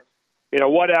or,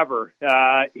 whatever.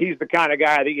 He's the kind of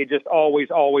guy that you just always,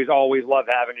 always, always love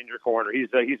having in your corner. He's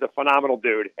a phenomenal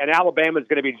dude. And Alabama's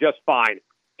going to be just fine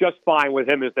with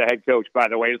him as the head coach, by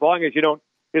the way, as long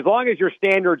as your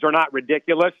standards are not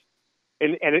ridiculous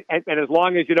and as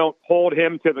long as you don't hold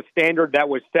him to the standard that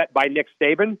was set by Nick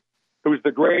Saban, who's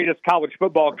the greatest college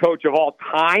football coach of all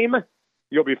time,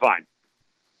 you'll be fine.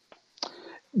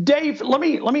 Dave, let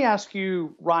me ask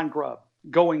you, Ryan Grubb,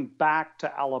 going back to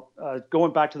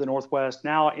the Northwest,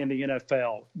 now in the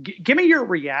NFL. Give me your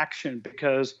reaction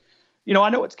because, I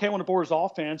know it's Kalen DeBoer's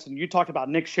offense, and you talked about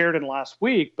Nick Sheridan last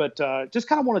week, but just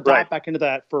kind of want to dive back into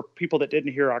that for people that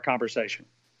didn't hear our conversation.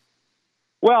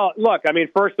 Well, look, I mean,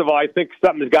 first of all, I think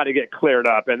something's got to get cleared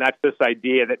up, and that's this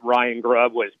idea that Ryan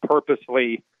Grubb was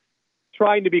purposely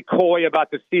trying to be coy about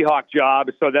the Seahawk job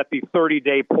so that the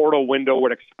 30-day portal window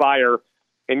would expire.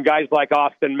 And guys like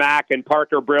Austin Mack and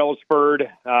Parker Brailsford,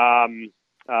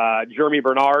 Jeremy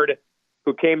Bernard,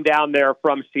 who came down there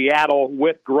from Seattle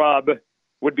with Grubb,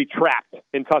 would be trapped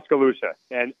in Tuscaloosa.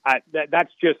 And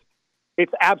that's just,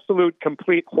 it's absolute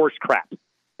complete horse crap.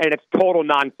 And it's total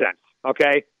nonsense,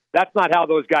 okay? That's not how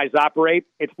those guys operate.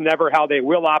 It's never how they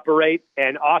will operate.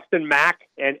 And Austin Mack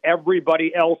and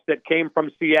everybody else that came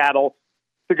from Seattle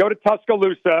to go to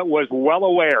Tuscaloosa was well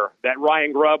aware that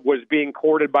Ryan Grubb was being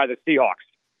courted by the Seahawks.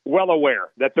 Well aware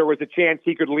that there was a chance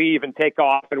he could leave and take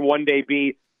off and one day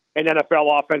be an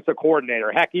NFL offensive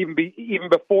coordinator. Heck, even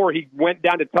before he went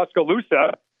down to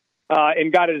Tuscaloosa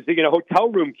and got his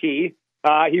hotel room key,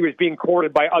 he was being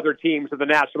courted by other teams of the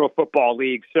National Football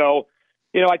League. So,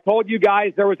 I told you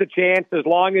guys there was a chance as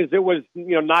long as it was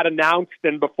not announced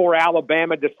and before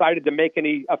Alabama decided to make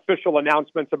any official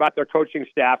announcements about their coaching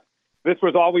staff. This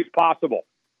was always possible.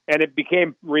 and it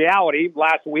became reality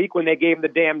last week when they gave him the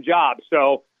damn job.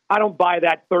 So I don't buy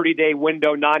that 30-day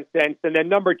window nonsense. And then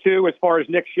number two, as far as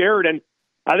Nick Sheridan,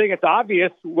 I think it's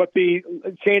obvious what the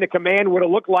chain of command would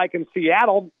have looked like in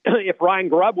Seattle if Ryan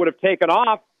Grubb would have taken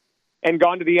off and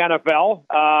gone to the NFL.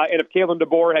 And if Kalen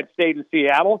DeBoer had stayed in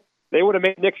Seattle, they would have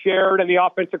made Nick Sheridan the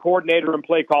offensive coordinator and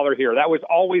play caller here. That was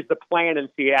always the plan in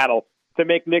Seattle, to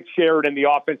make Nick Sheridan the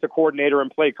offensive coordinator and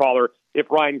play caller if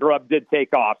Ryan Grubb did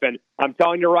take off. And I'm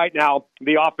telling you right now,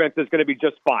 the offense is going to be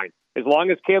just fine. As long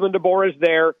as Kalen DeBoer is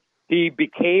there, he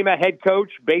became a head coach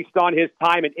based on his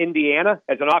time in Indiana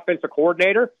as an offensive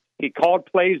coordinator. He called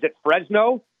plays at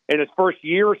Fresno in his first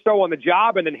year or so on the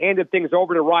job and then handed things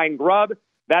over to Ryan Grubb.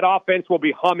 That offense will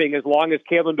be humming as long as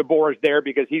Kalen DeBoer is there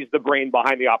because he's the brain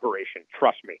behind the operation.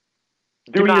 Trust me.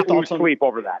 Do not lose sleep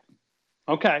over that.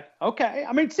 Okay.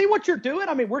 I mean, see what you're doing?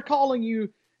 I mean, we're calling you,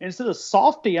 instead of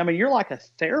softy, I mean, you're like a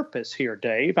therapist here,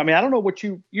 Dave. I mean, I don't know what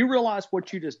you realize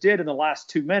what you just did in the last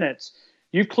 2 minutes.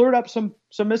 You've cleared up some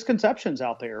misconceptions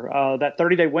out there, that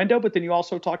 30-day window, but then you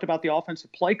also talked about the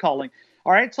offensive play calling.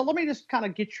 All right, so let me just kind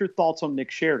of get your thoughts on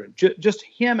Nick Sheridan, just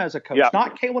him as a coach,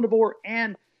 not Kalen DeBoer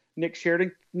and Nick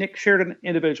Sheridan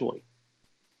individually.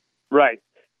 Right.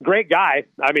 Great guy.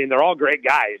 I mean, they're all great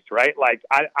guys, right? Like,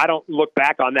 I don't look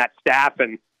back on that staff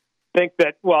and think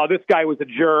that, well, this guy was a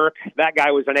jerk, that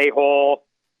guy was an a-hole,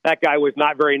 that guy was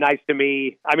not very nice to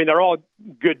me. I mean, they're all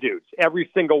good dudes. Every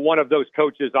single one of those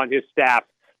coaches on his staff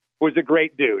was a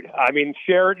great dude. I mean,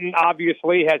 Sheridan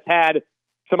obviously has had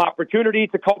some opportunity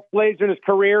to call plays in his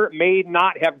career, may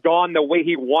not have gone the way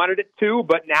he wanted it to,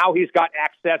 but now he's got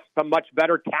access to much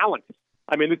better talent.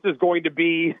 I mean, this is going to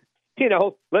be,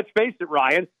 let's face it,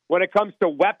 Ryan, when it comes to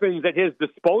weapons at his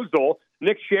disposal,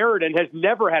 Nick Sheridan has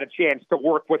never had a chance to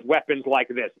work with weapons like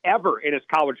this ever in his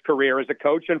college career as a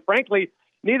coach. And frankly,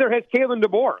 neither has Kalen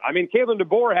DeBoer. I mean, Kalen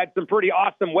DeBoer had some pretty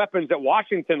awesome weapons at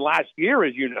Washington last year,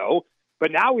 as you know,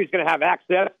 but now he's going to have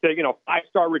access to,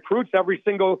 5-star recruits every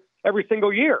single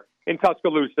year in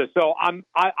Tuscaloosa. So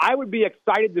I would be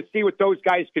excited to see what those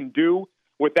guys can do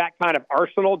with that kind of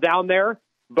arsenal down there.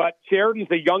 But Sheridan's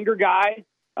a younger guy.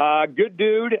 Good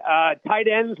dude. Tight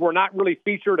ends were not really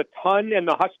featured a ton in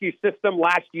the Husky system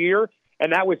last year,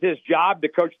 and that was his job to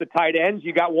coach the tight ends.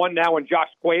 You got one now in Josh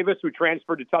Cuevas, who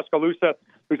transferred to Tuscaloosa,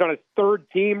 who's on his third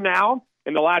team now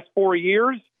in the last 4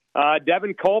 years.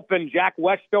 Devin Culp and Jack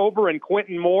Westover and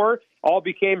Quentin Moore all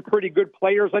became pretty good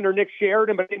players under Nick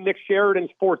Sheridan, but Nick Sheridan's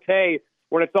forte,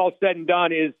 when it's all said and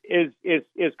done, is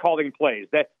calling plays.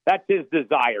 That's his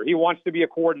desire. He wants to be a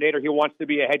coordinator. He wants to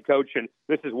be a head coach, and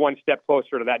this is one step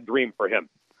closer to that dream for him.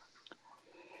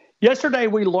 Yesterday,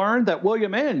 we learned that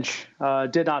William Inge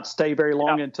did not stay very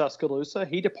long in Tuscaloosa.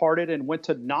 He departed and went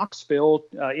to Knoxville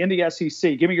in the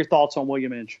SEC. Give me your thoughts on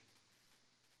William Inge.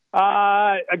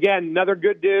 Again, another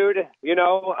good dude,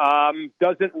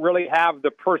 doesn't really have the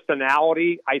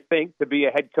personality, I think, to be a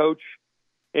head coach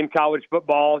in college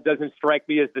football. Doesn't strike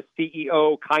me as the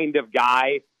CEO kind of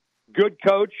guy. Good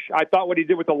coach. I thought what he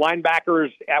did with the linebackers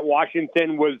at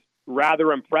Washington was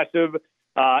rather impressive,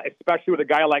 especially with a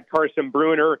guy like Carson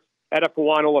Bruner,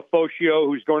 Etifuano Lafosio,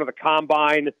 who's going to the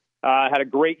Combine. Had a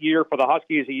great year for the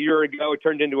Huskies a year ago. It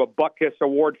turned into a Butkus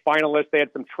Award finalist. They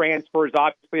had some transfers,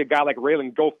 obviously, a guy like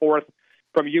Raylan Goforth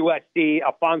from USC,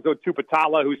 Alfonso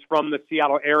Tupatala, who's from the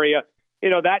Seattle area.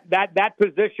 That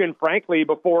position, frankly,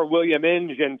 before William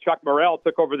Inge and Chuck Morrell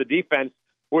took over the defense,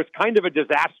 was kind of a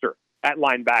disaster at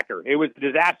linebacker. It was a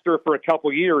disaster for a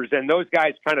couple years, and those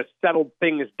guys kind of settled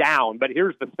things down. But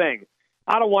here's the thing.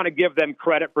 I don't want to give them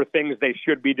credit for things they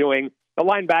should be doing. The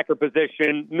linebacker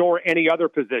position, nor any other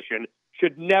position,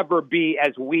 should never be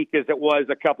as weak as it was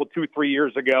a couple, 2-3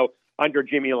 years ago under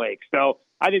Jimmy Lake. So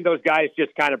I think those guys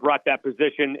just kind of brought that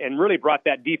position and really brought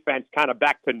that defense kind of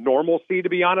back to normalcy, to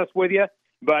be honest with you.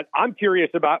 But I'm curious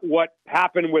about what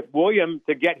happened with William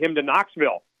to get him to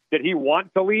Knoxville. Did he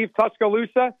want to leave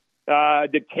Tuscaloosa?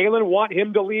 Did Kalen want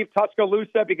him to leave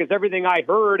Tuscaloosa? Because everything I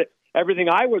heard, everything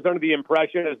I was under the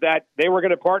impression is that they were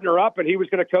going to partner up and he was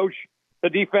going to coach the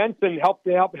defense and help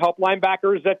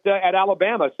linebackers at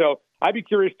Alabama. So I'd be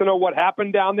curious to know what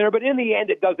happened down there. But in the end,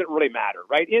 it doesn't really matter,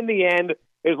 right? In the end,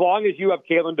 as long as you have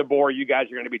Kalen DeBoer, you guys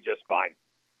are going to be just fine.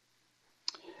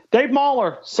 Dave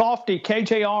Mahler, Softy,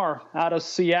 KJR out of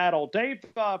Seattle. Dave,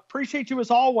 appreciate you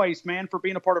as always, man, for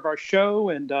being a part of our show.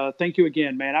 And thank you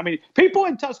again, man. I mean, people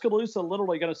in Tuscaloosa are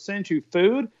literally going to send you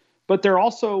food, but they're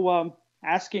also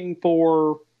asking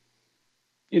for,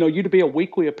 you to be a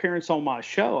weekly appearance on my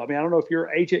show. I mean, I don't know if your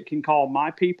agent can call my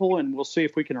people, and we'll see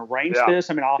if we can arrange this.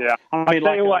 I mean, I'll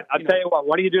tell you what.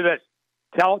 Why don't you do this?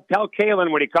 Tell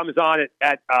Kalen when he comes on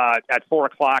at 4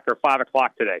 o'clock or 5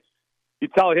 o'clock today. you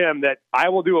tell him that I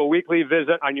will do a weekly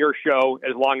visit on your show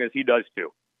as long as he does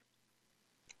too.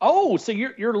 Oh, so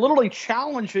you're literally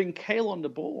challenging Kalen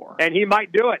DeBoer. And he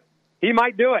might do it. He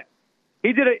might do it.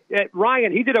 He did it,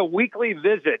 Ryan. He did a weekly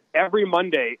visit every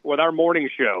Monday with our morning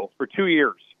show for 2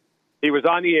 years. He was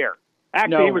on the air.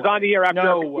 Actually, he was on the air after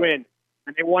every win,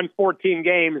 and they won 14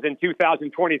 games in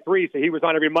 2023. So he was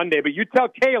on every Monday. But you tell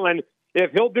Kalen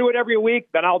if he'll do it every week,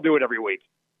 then I'll do it every week.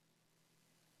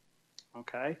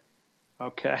 Okay.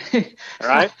 All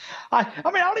right. I mean,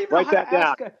 I don't even Write know how to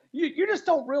ask. down. You just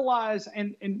don't realize,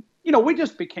 and we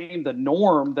just became the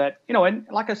norm that, and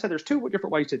like I said, there's two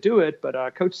different ways to do it, but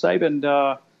Coach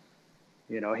Saban,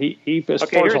 he as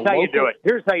Okay, far as here's how you do it.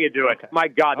 Here's how you do it. Okay. My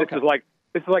God, this is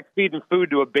like feeding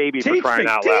food to a baby for crying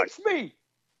out loud. Teach me.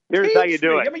 Here's how you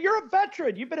do it. I mean, you're a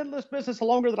veteran. You've been in this business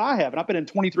longer than I have, and I've been in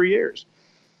 23 years.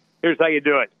 Here's how you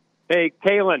do it. Hey,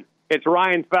 Kalen, it's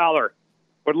Ryan Fowler.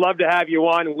 Would love to have you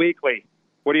on weekly.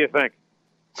 What do you think?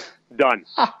 Done.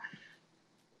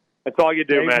 That's all you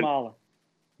do, man.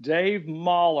 Dave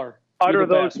Mahler. Utter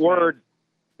those words. Man.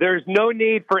 There's no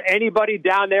need for anybody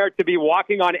down there to be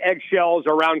walking on eggshells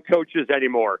around coaches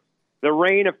anymore. The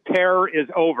reign of terror is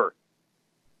over.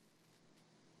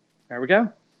 There we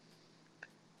go.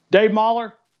 Dave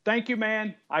Mahler, thank you,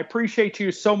 man. I appreciate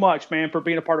you so much, man, for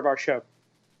being a part of our show.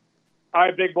 All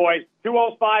right, big boy.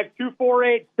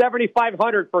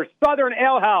 205-248-7500 for Southern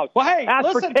Ale House. Well, hey, ask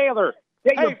listen. for Taylor.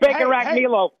 Get your bacon rack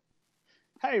meatloaf.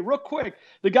 Hey, real quick.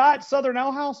 The guy at Southern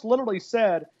Ale House literally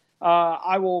said,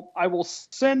 I will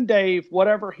send Dave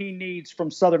whatever he needs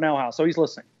from Southern Ale House. So he's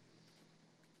listening.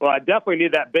 Well, I definitely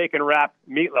need that bacon wrapped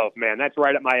meatloaf, man. That's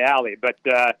right up my alley. But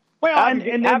have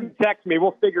him text me.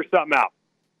 We'll figure something out.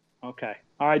 Okay.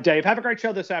 All right, Dave. Have a great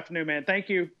show this afternoon, man. Thank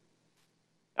you.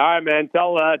 All right, man.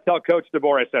 Tell Coach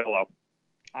DeBoer I said hello.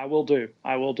 I will do.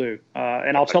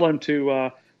 And I'll tell him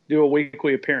to do a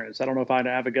weekly appearance. I don't know if I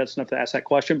have a guts enough to ask that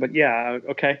question, but yeah,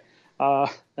 okay. You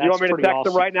want me to text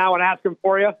him right now and ask him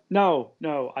for you? No,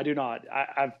 I do not.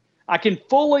 I can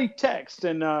fully text,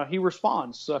 and he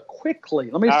responds quickly.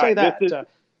 Let me say that.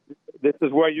 This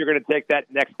is where you're going to take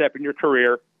that next step in your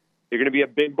career. You're going to be a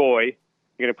big boy.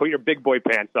 You're going to put your big boy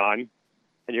pants on,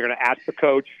 and you're going to ask the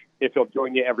coach if he'll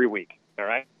join you every week. All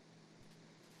right?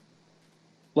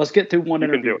 Let's get through one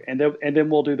interview, and then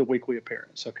we'll do the weekly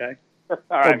appearance, okay? All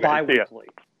right, or bi-weekly.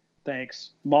 Thanks.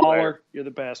 Mahler, you're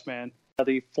the best, man.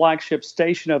 The flagship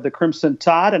station of the Crimson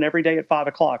Tide, and every day at 5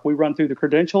 o'clock, we run through the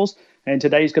credentials, and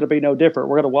today's going to be no different.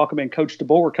 We're going to welcome in Coach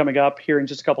DeBoer coming up here in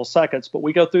just a couple of seconds, but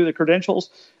we go through the credentials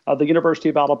of the University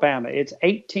of Alabama. It's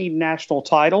 18 national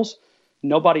titles.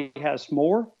 Nobody has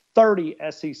more. 30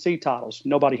 SEC titles.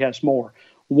 Nobody has more.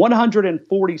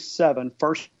 147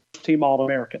 first-team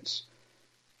All-Americans.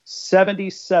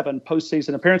 77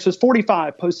 postseason appearances,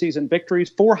 45 postseason victories,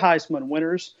 4 Heisman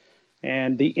winners,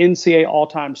 and the NCAA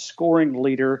all-time scoring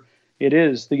leader. It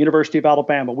is the University of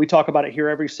Alabama. We talk about it here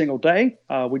every single day.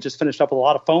 We just finished up with a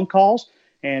lot of phone calls,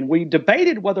 and we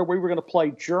debated whether we were going to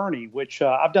play Journey, which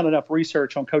I've done enough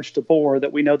research on Coach DeBoer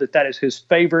that we know that is his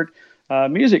favorite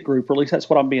music group, or at least that's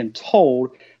what I'm being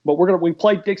told. But we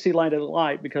played Dixieland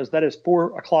Delight because that is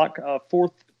 4 o'clock,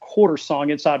 fourth quarter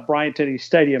song inside Bryant-Denny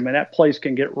Stadium, and that place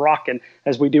can get rocking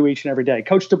as we do each and every day.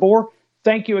 Coach DeBoer,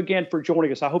 thank you again for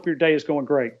joining us. I hope your day is going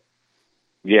great.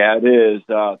 Yeah, it is.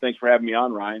 Thanks for having me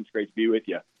on, Ryan. It's great to be with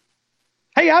you.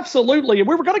 Hey, absolutely. And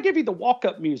we were going to give you the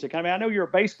walk-up music. I mean, I know you're a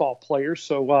baseball player,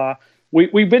 so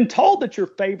we've been told that your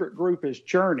favorite group is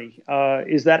Journey.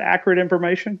 Is that accurate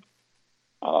information?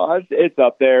 It's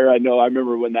up there. I know. I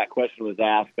remember when that question was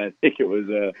asked. I think it was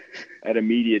at a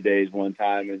media days one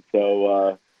time, and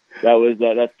so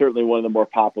that's certainly one of the more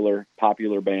popular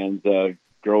bands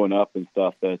growing up and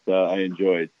stuff that I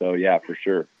enjoyed. So yeah, for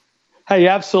sure. Hey,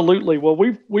 absolutely. Well,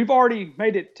 we've already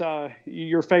made it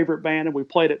your favorite band, and we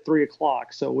played at 3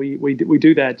 o'clock. So we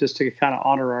do that just to kind of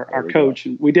honor our coach.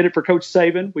 And we did it for Coach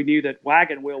Saban. We knew that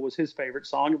Wagon Wheel was his favorite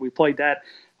song, and we played that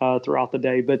throughout the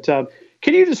day. But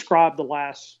can you describe the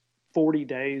last 40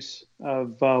 days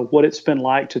of what it's been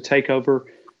like to take over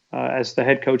as the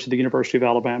head coach of the University of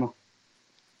Alabama?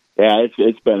 Yeah,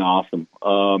 it's been awesome.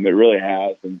 It really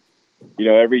has. And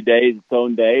every day is its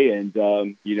own day, and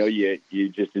you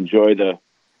just enjoy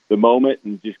the moment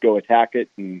and just go attack it,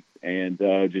 and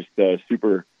just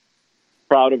super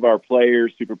proud of our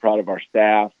players, super proud of our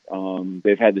staff.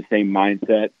 They've had the same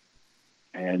mindset,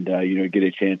 and get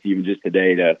a chance even just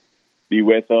today to be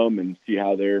with them and see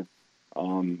how they're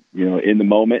in the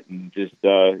moment, and just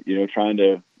trying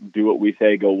to do what we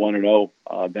say, go 1-0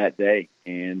 that day,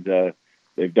 and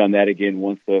they've done that again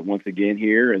once again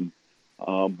here, and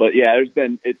But yeah,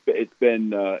 it's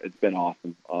been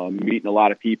awesome. Meeting a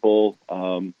lot of people.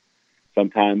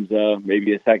 Sometimes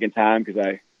maybe a second time because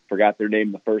I forgot their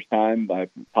name the first time. I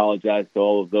apologize to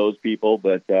all of those people,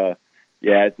 but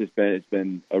yeah, it's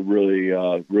been a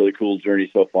really cool journey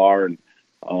so far, and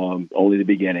only the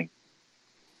beginning.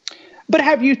 But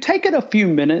have you taken a few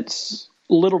minutes,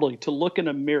 literally, to look in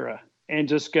a mirror and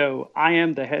just go, I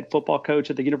am the head football coach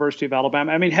at the University of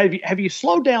Alabama? I mean, have you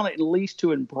slowed down at least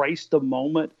to embrace the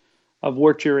moment of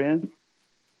what you're in?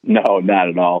 No, not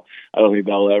at all. I don't think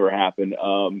that'll ever happen.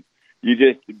 But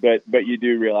you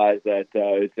do realize that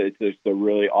it's just a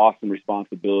really awesome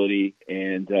responsibility,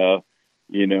 and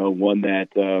one that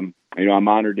I'm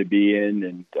honored to be in,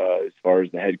 and as far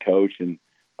as the head coach and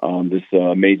this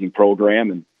amazing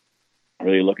program, and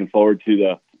really looking forward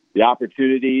to the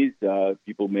opportunities.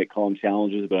 People may call them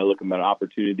challenges, but I look at them as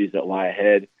opportunities that lie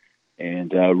ahead,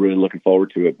 and really looking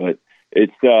forward to it. But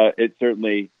it's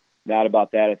certainly not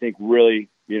about that. I think really,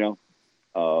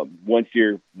 once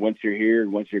you're here,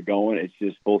 once you're going, it's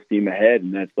just full steam ahead,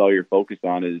 and that's all you're focused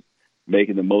on is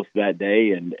making the most of that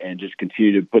day, and just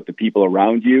continue to put the people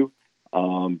around you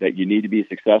that you need to be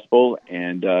successful,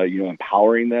 and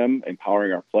empowering them,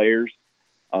 empowering our players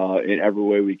in every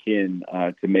way we can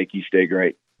to make each day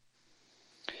great.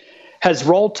 Has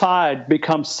Roll Tide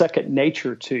become second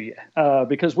nature to you?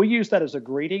 Because we use that as a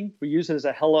greeting. We use it as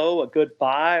a hello, a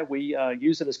goodbye. We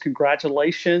use it as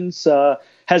congratulations.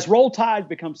 Has Roll Tide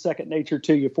become second nature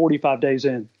to you 45 days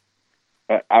in?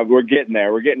 We're getting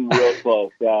there. We're getting real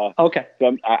close. Okay.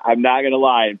 So I'm not going to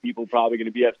lie, and people are probably going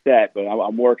to be upset, but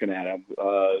I'm working at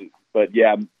it. But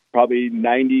yeah, probably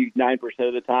 99%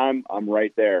 of the time, I'm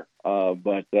right there.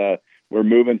 But we're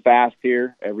moving fast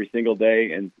here every single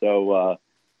day, and so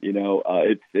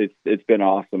it's been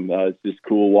awesome. It's just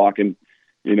cool walking,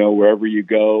 wherever you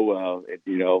go,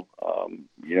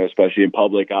 especially in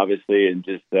public, obviously, and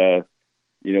just the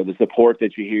support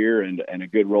that you hear, and a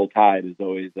good Roll Tide is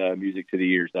always music to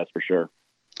the ears. That's for sure.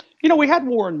 We had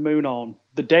Warren Moon on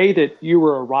the day that you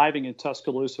were arriving in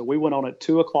Tuscaloosa. We went on at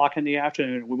 2:00 in the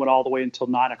afternoon. We went all the way until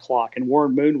 9:00, and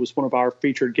Warren Moon was one of our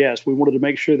featured guests. We wanted to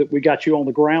make sure that we got you on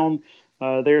the ground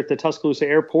there at the Tuscaloosa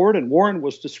airport, and Warren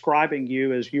was describing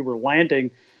you as you were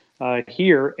landing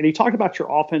here, and he talked about your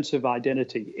offensive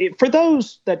identity. For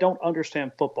those that don't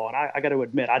understand football, and I got to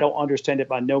admit, I don't understand it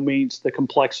by no means, the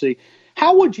complexity,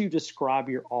 how would you describe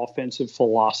your offensive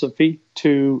philosophy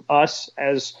to us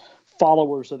as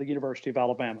followers of the University of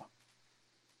Alabama?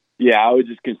 Yeah, I would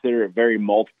just consider it very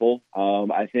multiple.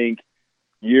 I think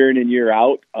year in and year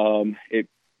out,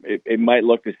 it might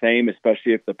look the same,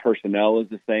 especially if the personnel is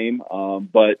the same,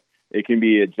 but it can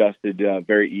be adjusted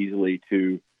very easily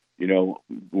to,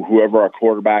 whoever our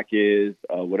quarterback is,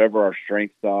 whatever our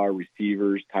strengths are,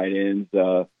 receivers, tight ends,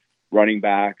 running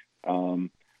backs.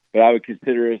 But I would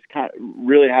consider us kind of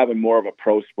really having more of a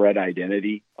pro spread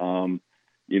identity, kind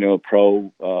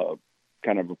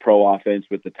of a pro offense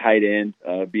with the tight end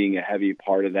being a heavy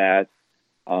part of that.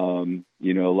 A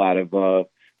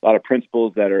lot of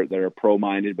principles that are pro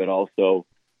minded, but also,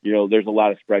 there's a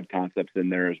lot of spread concepts in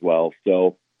there as well.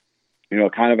 So,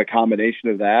 kind of a combination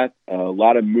of that, a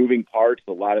lot of moving parts,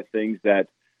 a lot of things that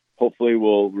hopefully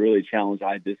will really challenge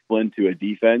high discipline to a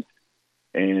defense,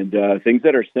 and things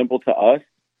that are simple to us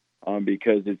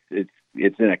because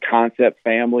it's in a concept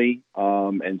family,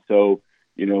 and so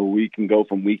we can go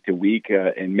from week to week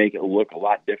and make it look a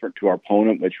lot different to our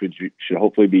opponent, which should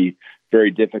hopefully be very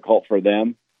difficult for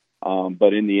them.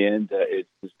 But in the end, it's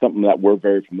something that we're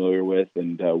very familiar with,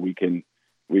 and we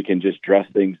can just dress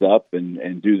things up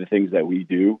and do the things that we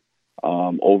do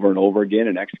over and over again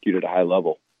and execute at a high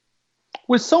level.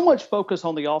 With so much focus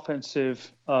on the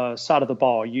offensive side of the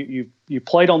ball, you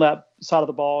played on that side of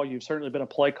the ball. You've certainly been a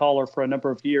play caller for a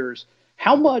number of years.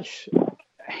 How much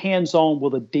hands-on will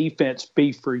the defense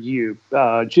be for you?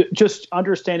 Just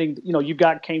understanding, you've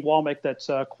got Kane Womack, that's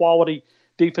quality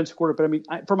defensive quarterback. But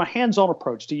I mean, from a hands-on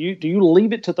approach, do you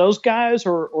leave it to those guys,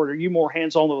 or are you more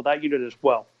hands-on with that unit as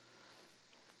well?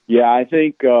 Yeah, I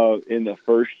think in the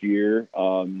first year,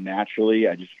 naturally,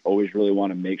 I just always really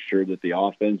want to make sure that the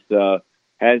offense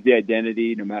has the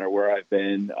identity, no matter where I've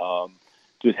been,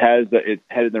 just it's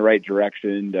headed in the right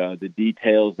direction. The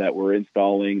details that we're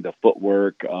installing, the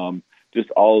footwork, just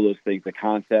all of those things, the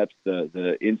concepts,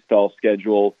 the install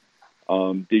schedule,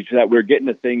 that we're getting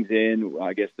the things in,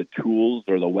 I guess the tools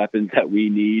or the weapons that we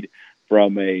need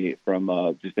from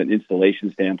just an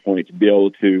installation standpoint to be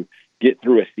able to get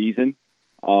through a season.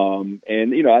 And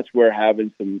that's where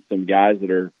having some guys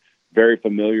that are very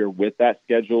familiar with that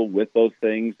schedule, with those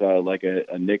things, like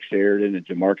a Nick Sheridan and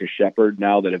Jamarcus Shepard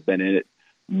now that have been in it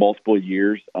multiple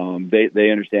years.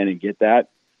 They understand and get that.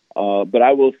 But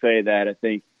I will say that I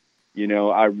think,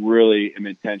 I really am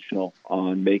intentional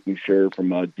on making sure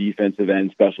from a defensive and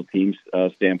special teams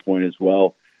standpoint as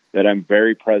well that I'm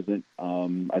very present.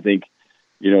 I think,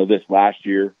 this last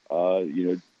year, was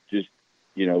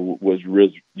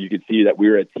really, you could see that we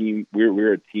were a team. We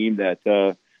were a team that,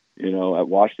 at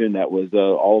Washington that was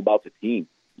all about the team.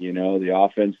 The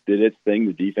offense did its thing,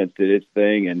 the defense did its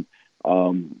thing, and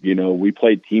we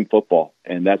played team football,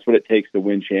 and that's what it takes to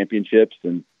win championships.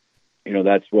 And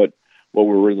that's what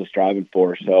we're really striving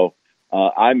for. So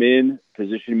I'm in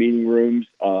position meeting rooms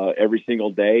every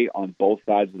single day on both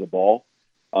sides of the ball,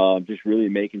 just really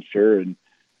making sure and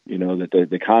that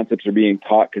the concepts are being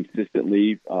taught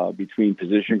consistently between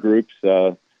position groups,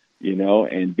 and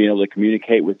being able to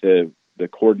communicate with the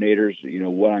coordinators,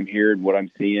 what I'm hearing, what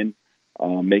I'm seeing,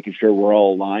 making sure we're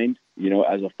all aligned,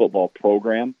 as a football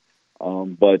program.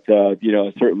 But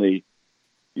certainly,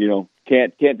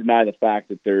 can't deny the fact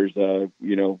that there's,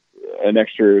 an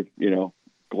extra,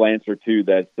 glance or two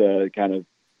that's kind of,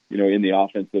 in the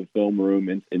offensive film room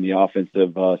and in the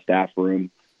offensive staff room,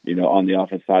 on the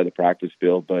offense side of the practice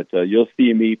field. But you'll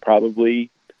see me probably,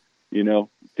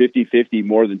 50-50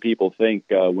 more than people think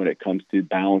when it comes to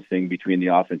balancing between the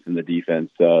offense and the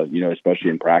defense,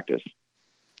 especially in practice.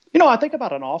 I think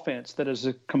about an offense that is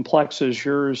as complex as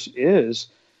yours is.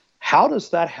 How does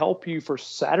that help you for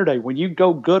Saturday when you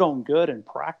go good on good in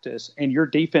practice and your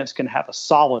defense can have a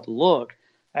solid look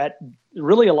at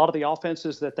really a lot of the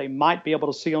offenses that they might be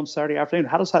able to see on Saturday afternoon?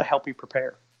 How does that help you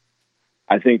prepare?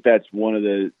 I think that's one of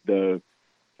the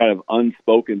kind of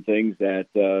unspoken things that,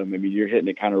 you're hitting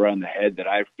it kind of around the head that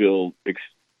I feel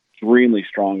extremely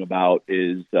strong about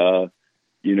is,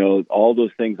 all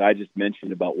those things I just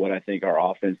mentioned about what I think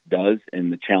our offense does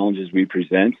and the challenges we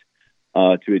present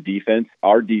to a defense.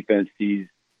 Our defense sees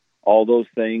all those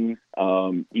things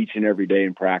each and every day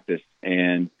in practice.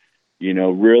 And,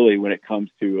 really when it comes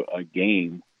to a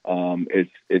game,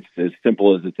 it's as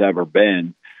simple as it's ever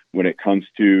been when it comes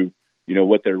to,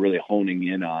 what they're really honing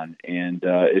in on. And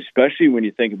especially when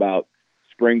you think about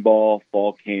spring ball,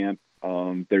 fall camp,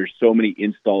 there's so many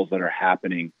installs that are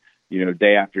happening,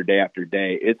 day after day after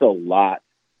day. It's a lot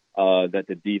that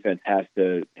the defense has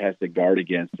to guard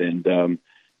against and,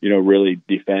 really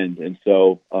defend. And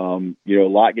so, a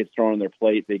lot gets thrown on their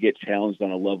plate. They get challenged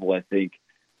on a level, I think,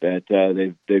 that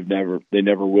they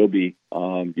never will be,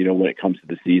 when it comes to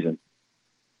the season.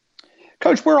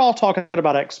 Coach, we're all talking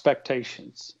about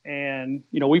expectations, and,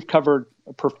 we've covered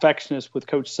a perfectionist with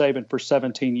Coach Saban for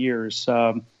 17 years,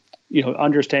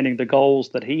 understanding the goals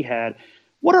that he had.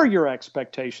 What are your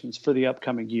expectations for the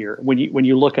upcoming year when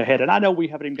you look ahead? And I know we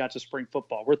haven't even got to spring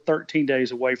football. We're 13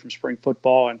 days away from spring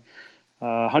football and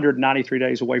 193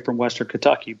 days away from Western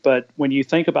Kentucky. But when you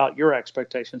think about your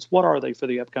expectations, what are they for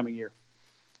the upcoming year?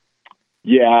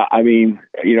 Yeah, I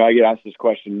get asked this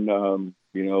question,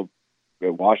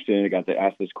 at Washington. I got to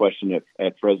ask this question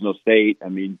at Fresno State.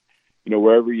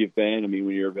 Wherever you've been, when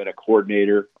you've been a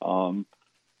coordinator, and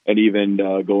even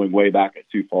going way back at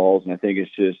Sioux Falls. And I think it's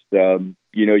just,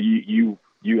 you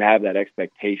have that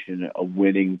expectation of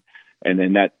winning and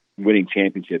then that winning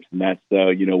championships. And that's,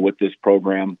 what this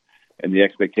program and the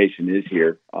expectation is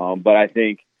here. But I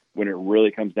think when it really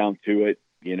comes down to it,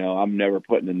 I'm never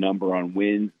putting a number on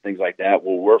wins, things like that.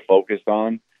 What we're focused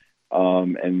on,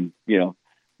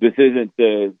 this isn't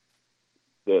the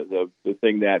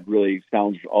thing that really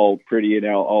sounds all pretty and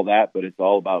all that, but it's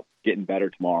all about getting better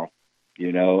tomorrow,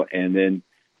 and then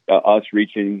us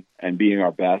reaching and being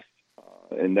our best.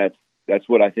 And that's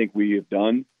what I think we have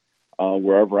done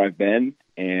wherever I've been.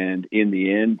 And in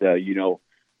the end,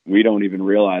 we don't even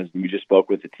realize, and we just spoke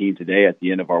with the team today at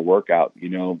the end of our workout,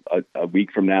 a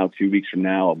week from now, 2 weeks from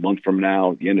now, a month from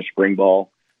now, at the end of spring ball,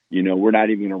 we're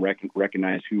not even going to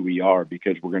recognize who we are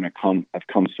because we're going to have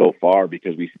come so far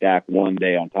because we stack one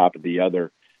day on top of the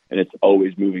other, and it's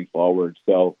always moving forward.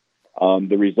 So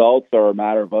the results are a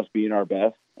matter of us being our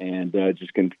best and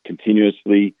just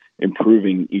continuously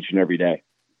improving each and every day.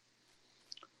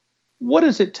 What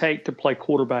does it take to play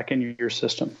quarterback in your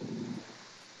system?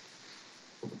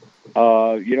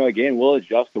 Again, we'll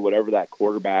adjust to whatever that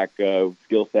quarterback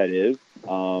skill set is.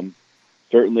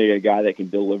 Certainly a guy that can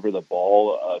deliver the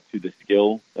ball to the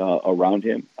skill around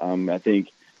him. I think,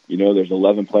 there's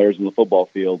 11 players in the football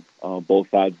field, both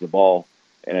sides of the ball.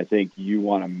 And I think you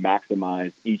want to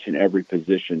maximize each and every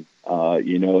position,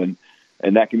 and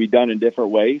that can be done in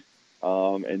different ways.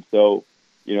 And so,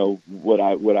 what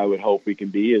I would hope we can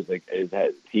be is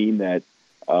that team that,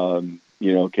 can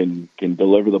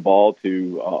deliver the ball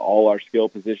to all our skill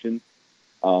positions,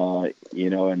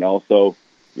 and also,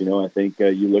 I think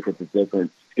you look at the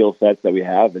different skill sets that we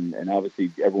have, and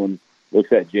obviously everyone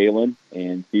looks at Jalen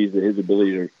and sees that his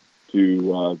ability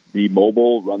to be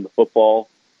mobile, run the football.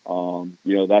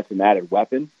 That's an added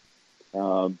weapon.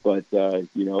 But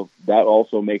that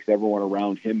also makes everyone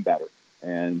around him better.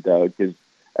 And because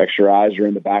extra eyes are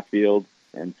in the backfield.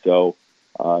 And so,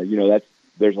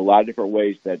 there's a lot of different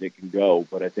ways that it can go.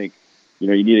 But I think,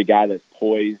 you need a guy that's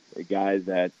poised, a guy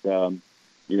that, when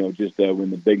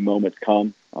the big moments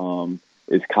come,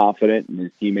 is confident and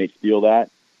his teammates feel that.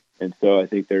 And so I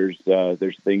think there's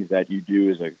things that you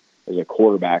do as a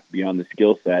quarterback beyond the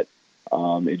skill set,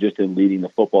 just in leading the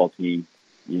football team,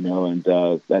 and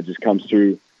that just comes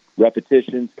through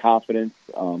repetitions, confidence,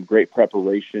 great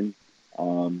preparation,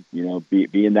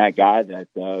 being that guy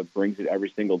that brings it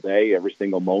every single day, every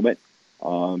single moment,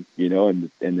 and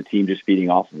the team just feeding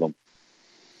off of them.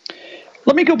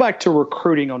 Let me go back to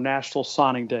recruiting on National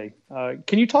Signing Day.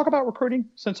 Can you talk about recruiting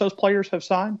since those players have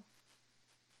signed?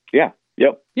 Yeah.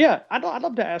 Yep. Yeah, I'd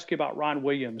love to ask you about Ryan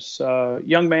Williams,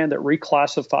 young man that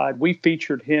reclassified. We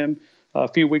featured him a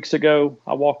few weeks ago.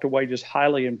 I walked away just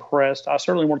highly impressed. I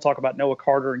certainly want to talk about Noah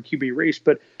Carter and QB Reese,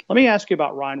 but let me ask you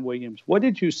about Ryan Williams. What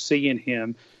did you see in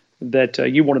him that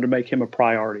you wanted to make him a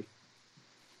priority?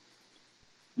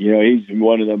 He's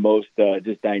one of the most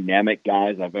just dynamic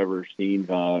guys I've ever seen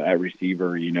at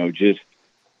receiver. Getting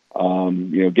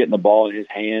the ball in his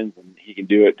hands, and he can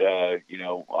do it,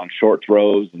 on short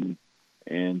throws and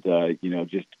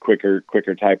just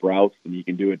quicker type routes, and he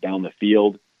can do it down the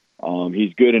field.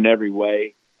 He's good in every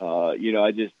way.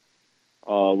 I just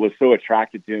was so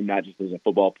attracted to him, not just as a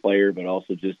football player, but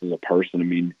also just as a person. I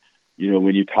mean,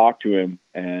 when you talk to him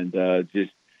and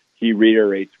he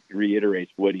reiterates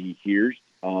what he hears.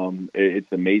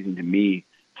 It's amazing to me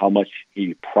how much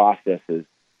he processes,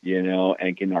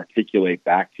 and can articulate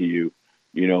back to you,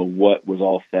 what was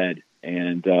all said.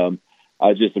 And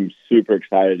I just am super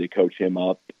excited to coach him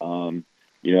up. I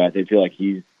feel like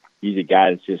he's a guy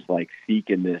that's just like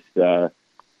seeking this, like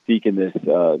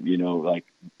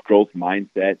growth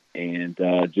mindset, and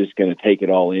just going to take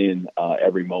it all in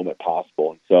every moment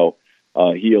possible. And so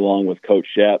he, along with Coach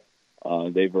Shep,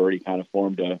 they've already kind of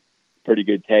formed a pretty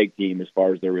good tag team as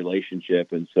far as their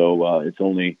relationship. And so it's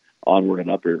only onward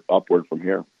and upward from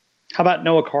here. How about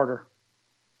Noah Carter?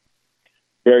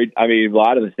 A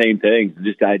lot of the same things,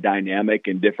 just dynamic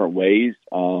in different ways.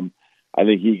 I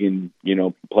think he can,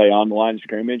 play on the line of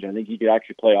scrimmage. I think he could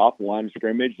actually play off the line of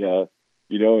scrimmage, in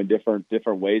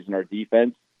different ways in our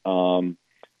defense. But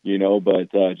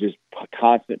just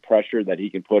constant pressure that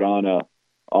he can put on a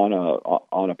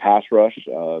pass rush.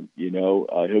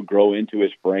 He'll grow into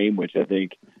his frame, which I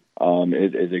think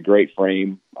is a great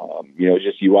frame.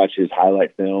 Just you watch his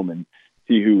highlight film and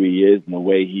see who he is and the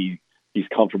way he's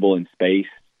comfortable in space.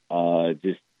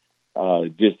 Just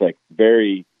like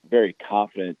very, very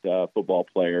confident football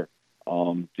player.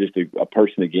 Just a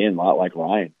person, again, a lot like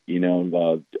Ryan,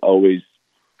 always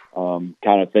kind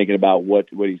of thinking about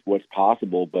what's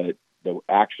possible, but the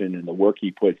action and the work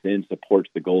he puts in supports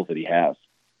the goals that he has.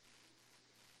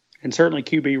 And certainly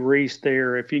QB Reese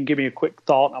there. If you can give me a quick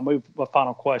thought, I'll move to a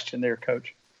final question there,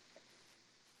 Coach.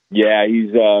 Yeah,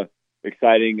 he's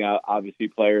exciting, obviously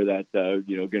player that,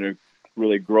 going to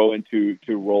really grow into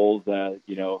roles that,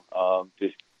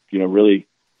 really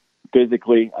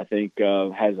physically, I think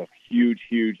has a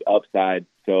huge upside.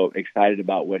 So excited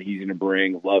about what he's going to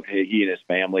bring. Love he and his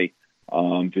family,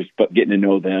 just getting to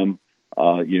know them,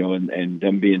 and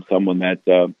them being someone that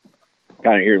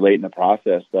kind of here late in the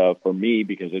process for me,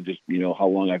 because of just, how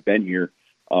long I've been here.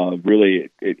 Really,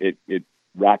 it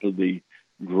rapidly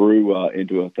grew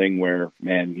into a thing where,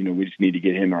 man, we just need to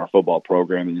get him in our football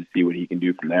program and see what he can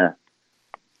do from there.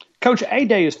 Coach,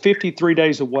 A-Day is 53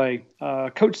 days away.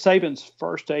 Coach Saban's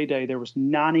first A-Day, there was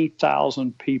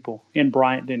 90,000 people in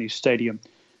Bryant-Denny Stadium.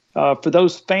 For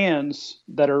those fans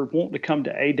that are wanting to come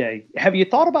to A-Day, have you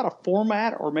thought about a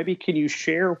format, or maybe can you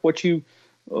share what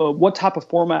type of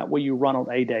format will you run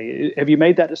on A-Day? Have you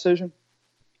made that decision?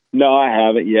 No, I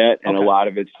haven't yet, and a lot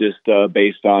of it's just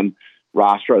based on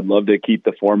roster. I'd love to keep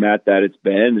the format that it's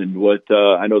been and what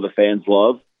I know the fans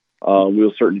love.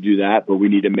 We'll certainly do that, but we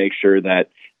need to make sure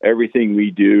that everything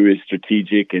we do is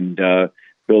strategic and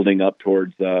building up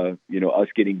towards, us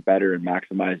getting better and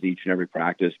maximize each and every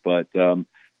practice. But,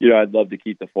 I'd love to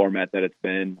keep the format that it's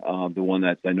been, the one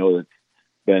that's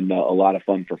been a lot of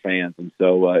fun for fans. And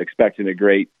so expecting a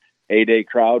great A-Day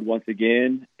crowd once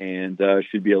again, and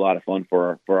should be a lot of fun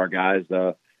for our guys.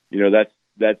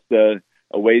 That's a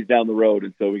ways down the road,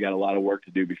 and so we got a lot of work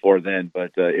to do before then,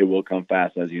 but it will come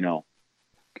fast, as you know.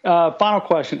 Final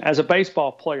question. As a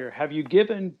baseball player, have you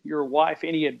given your wife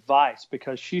any advice?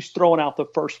 Because she's throwing out the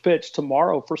first pitch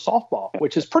tomorrow for softball,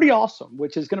 which is pretty awesome,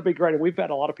 which is going to be great. And we've had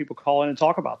a lot of people call in and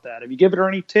talk about that. Have you given her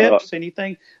any tips,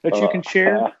 anything that you can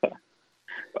share?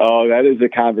 Oh, that is a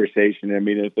conversation. I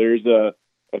mean, if there's a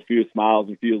few smiles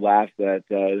and a few laughs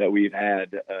that we've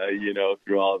had,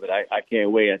 through all of it, I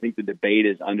can't wait. I think the debate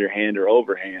is underhand or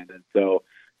overhand. And so,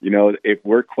 if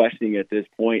we're questioning at this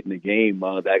point in the game,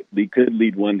 that could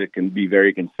lead one to can be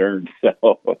very concerned.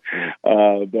 So,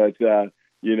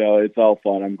 it's all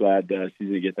fun. I'm glad she's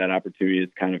going to get that opportunity.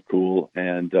 It's kind of cool.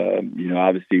 And,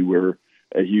 obviously we're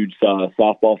a huge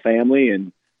softball family,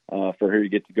 and for her to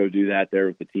get to go do that there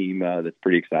with the team, that's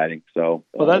pretty exciting. So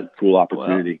that's a cool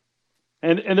opportunity.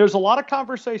 Well, and there's a lot of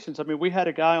conversations. I mean, we had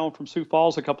a guy on from Sioux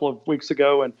Falls a couple of weeks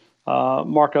ago, and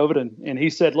Mark Overton, and he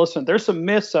said, listen, there's some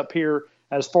myths up here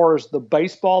as far as the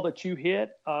baseball that you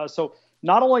hit. So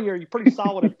not only are you pretty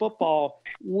solid at football,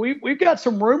 we've got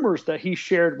some rumors that he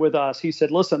shared with us. He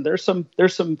said, listen, there's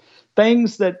some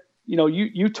things that,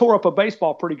 you tore up a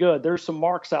baseball pretty good. There's some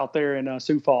marks out there in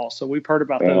Sioux Falls. So we've heard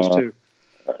about those too.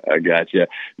 I gotcha.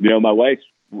 My wife's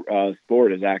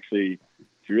sport is actually,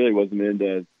 she really wasn't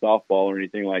into softball or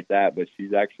anything like that, but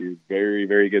she's actually a very,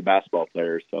 very good basketball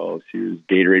player. So she was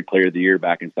Gatorade Player of the Year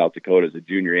back in South Dakota as a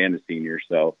junior and a senior.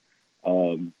 So,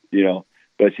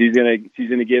 but she's gonna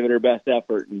give it her best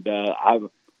effort, and I'm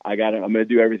gonna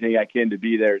do everything I can to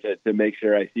be there to make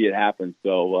sure I see it happen.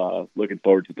 So looking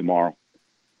forward to tomorrow.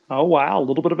 Oh, wow. A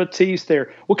little bit of a tease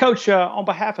there. Well, Coach, on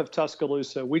behalf of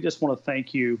Tuscaloosa, we just want to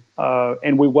thank you,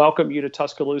 and we welcome you to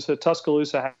Tuscaloosa.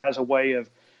 Tuscaloosa has a way of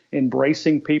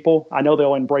embracing people. I know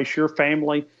they'll embrace your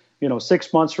family.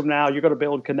 6 months from now, you're going to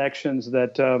build connections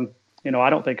that, I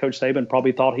don't think Coach Saban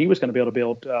probably thought he was going to be able to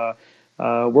build.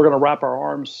 We're going to wrap our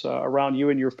arms around you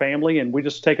and your family, and we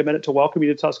just take a minute to welcome you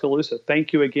to Tuscaloosa.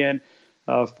 Thank you again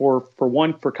for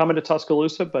coming to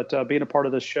Tuscaloosa, but being a part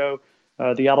of this show.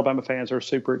 The Alabama fans are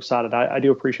super excited. I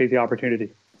do appreciate the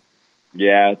opportunity.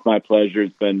 Yeah, it's my pleasure.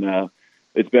 It's been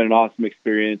an awesome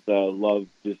experience. Love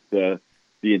just the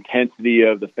intensity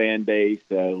of the fan base.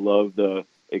 Love the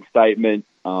excitement.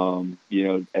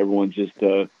 Everyone just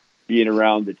being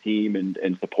around the team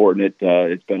and supporting it.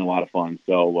 It's been a lot of fun.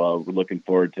 So we're looking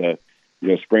forward to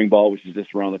spring ball, which is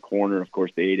just around the corner. Of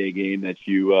course, the 8A game that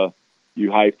you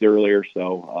hyped earlier.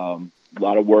 So. A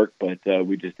lot of work, but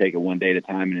we just take it one day at a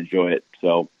time and enjoy it.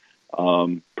 So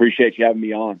appreciate you having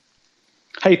me on.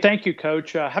 Hey, thank you,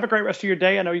 Coach. Have a great rest of your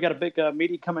day. I know you got a big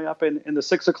meeting coming up in the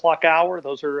 6 o'clock hour.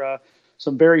 Those are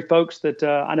some very folks that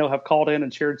I know have called in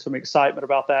and shared some excitement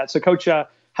about that. So, Coach, have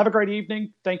a great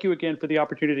evening. Thank you again for the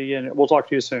opportunity, and we'll talk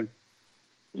to you soon.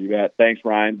 You bet. Thanks,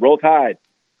 Ryan. Roll Tide.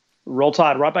 Roll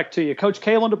Tide. Right back to you. Coach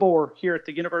Kalen DeBoer here at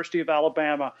the University of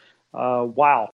Alabama. Wow.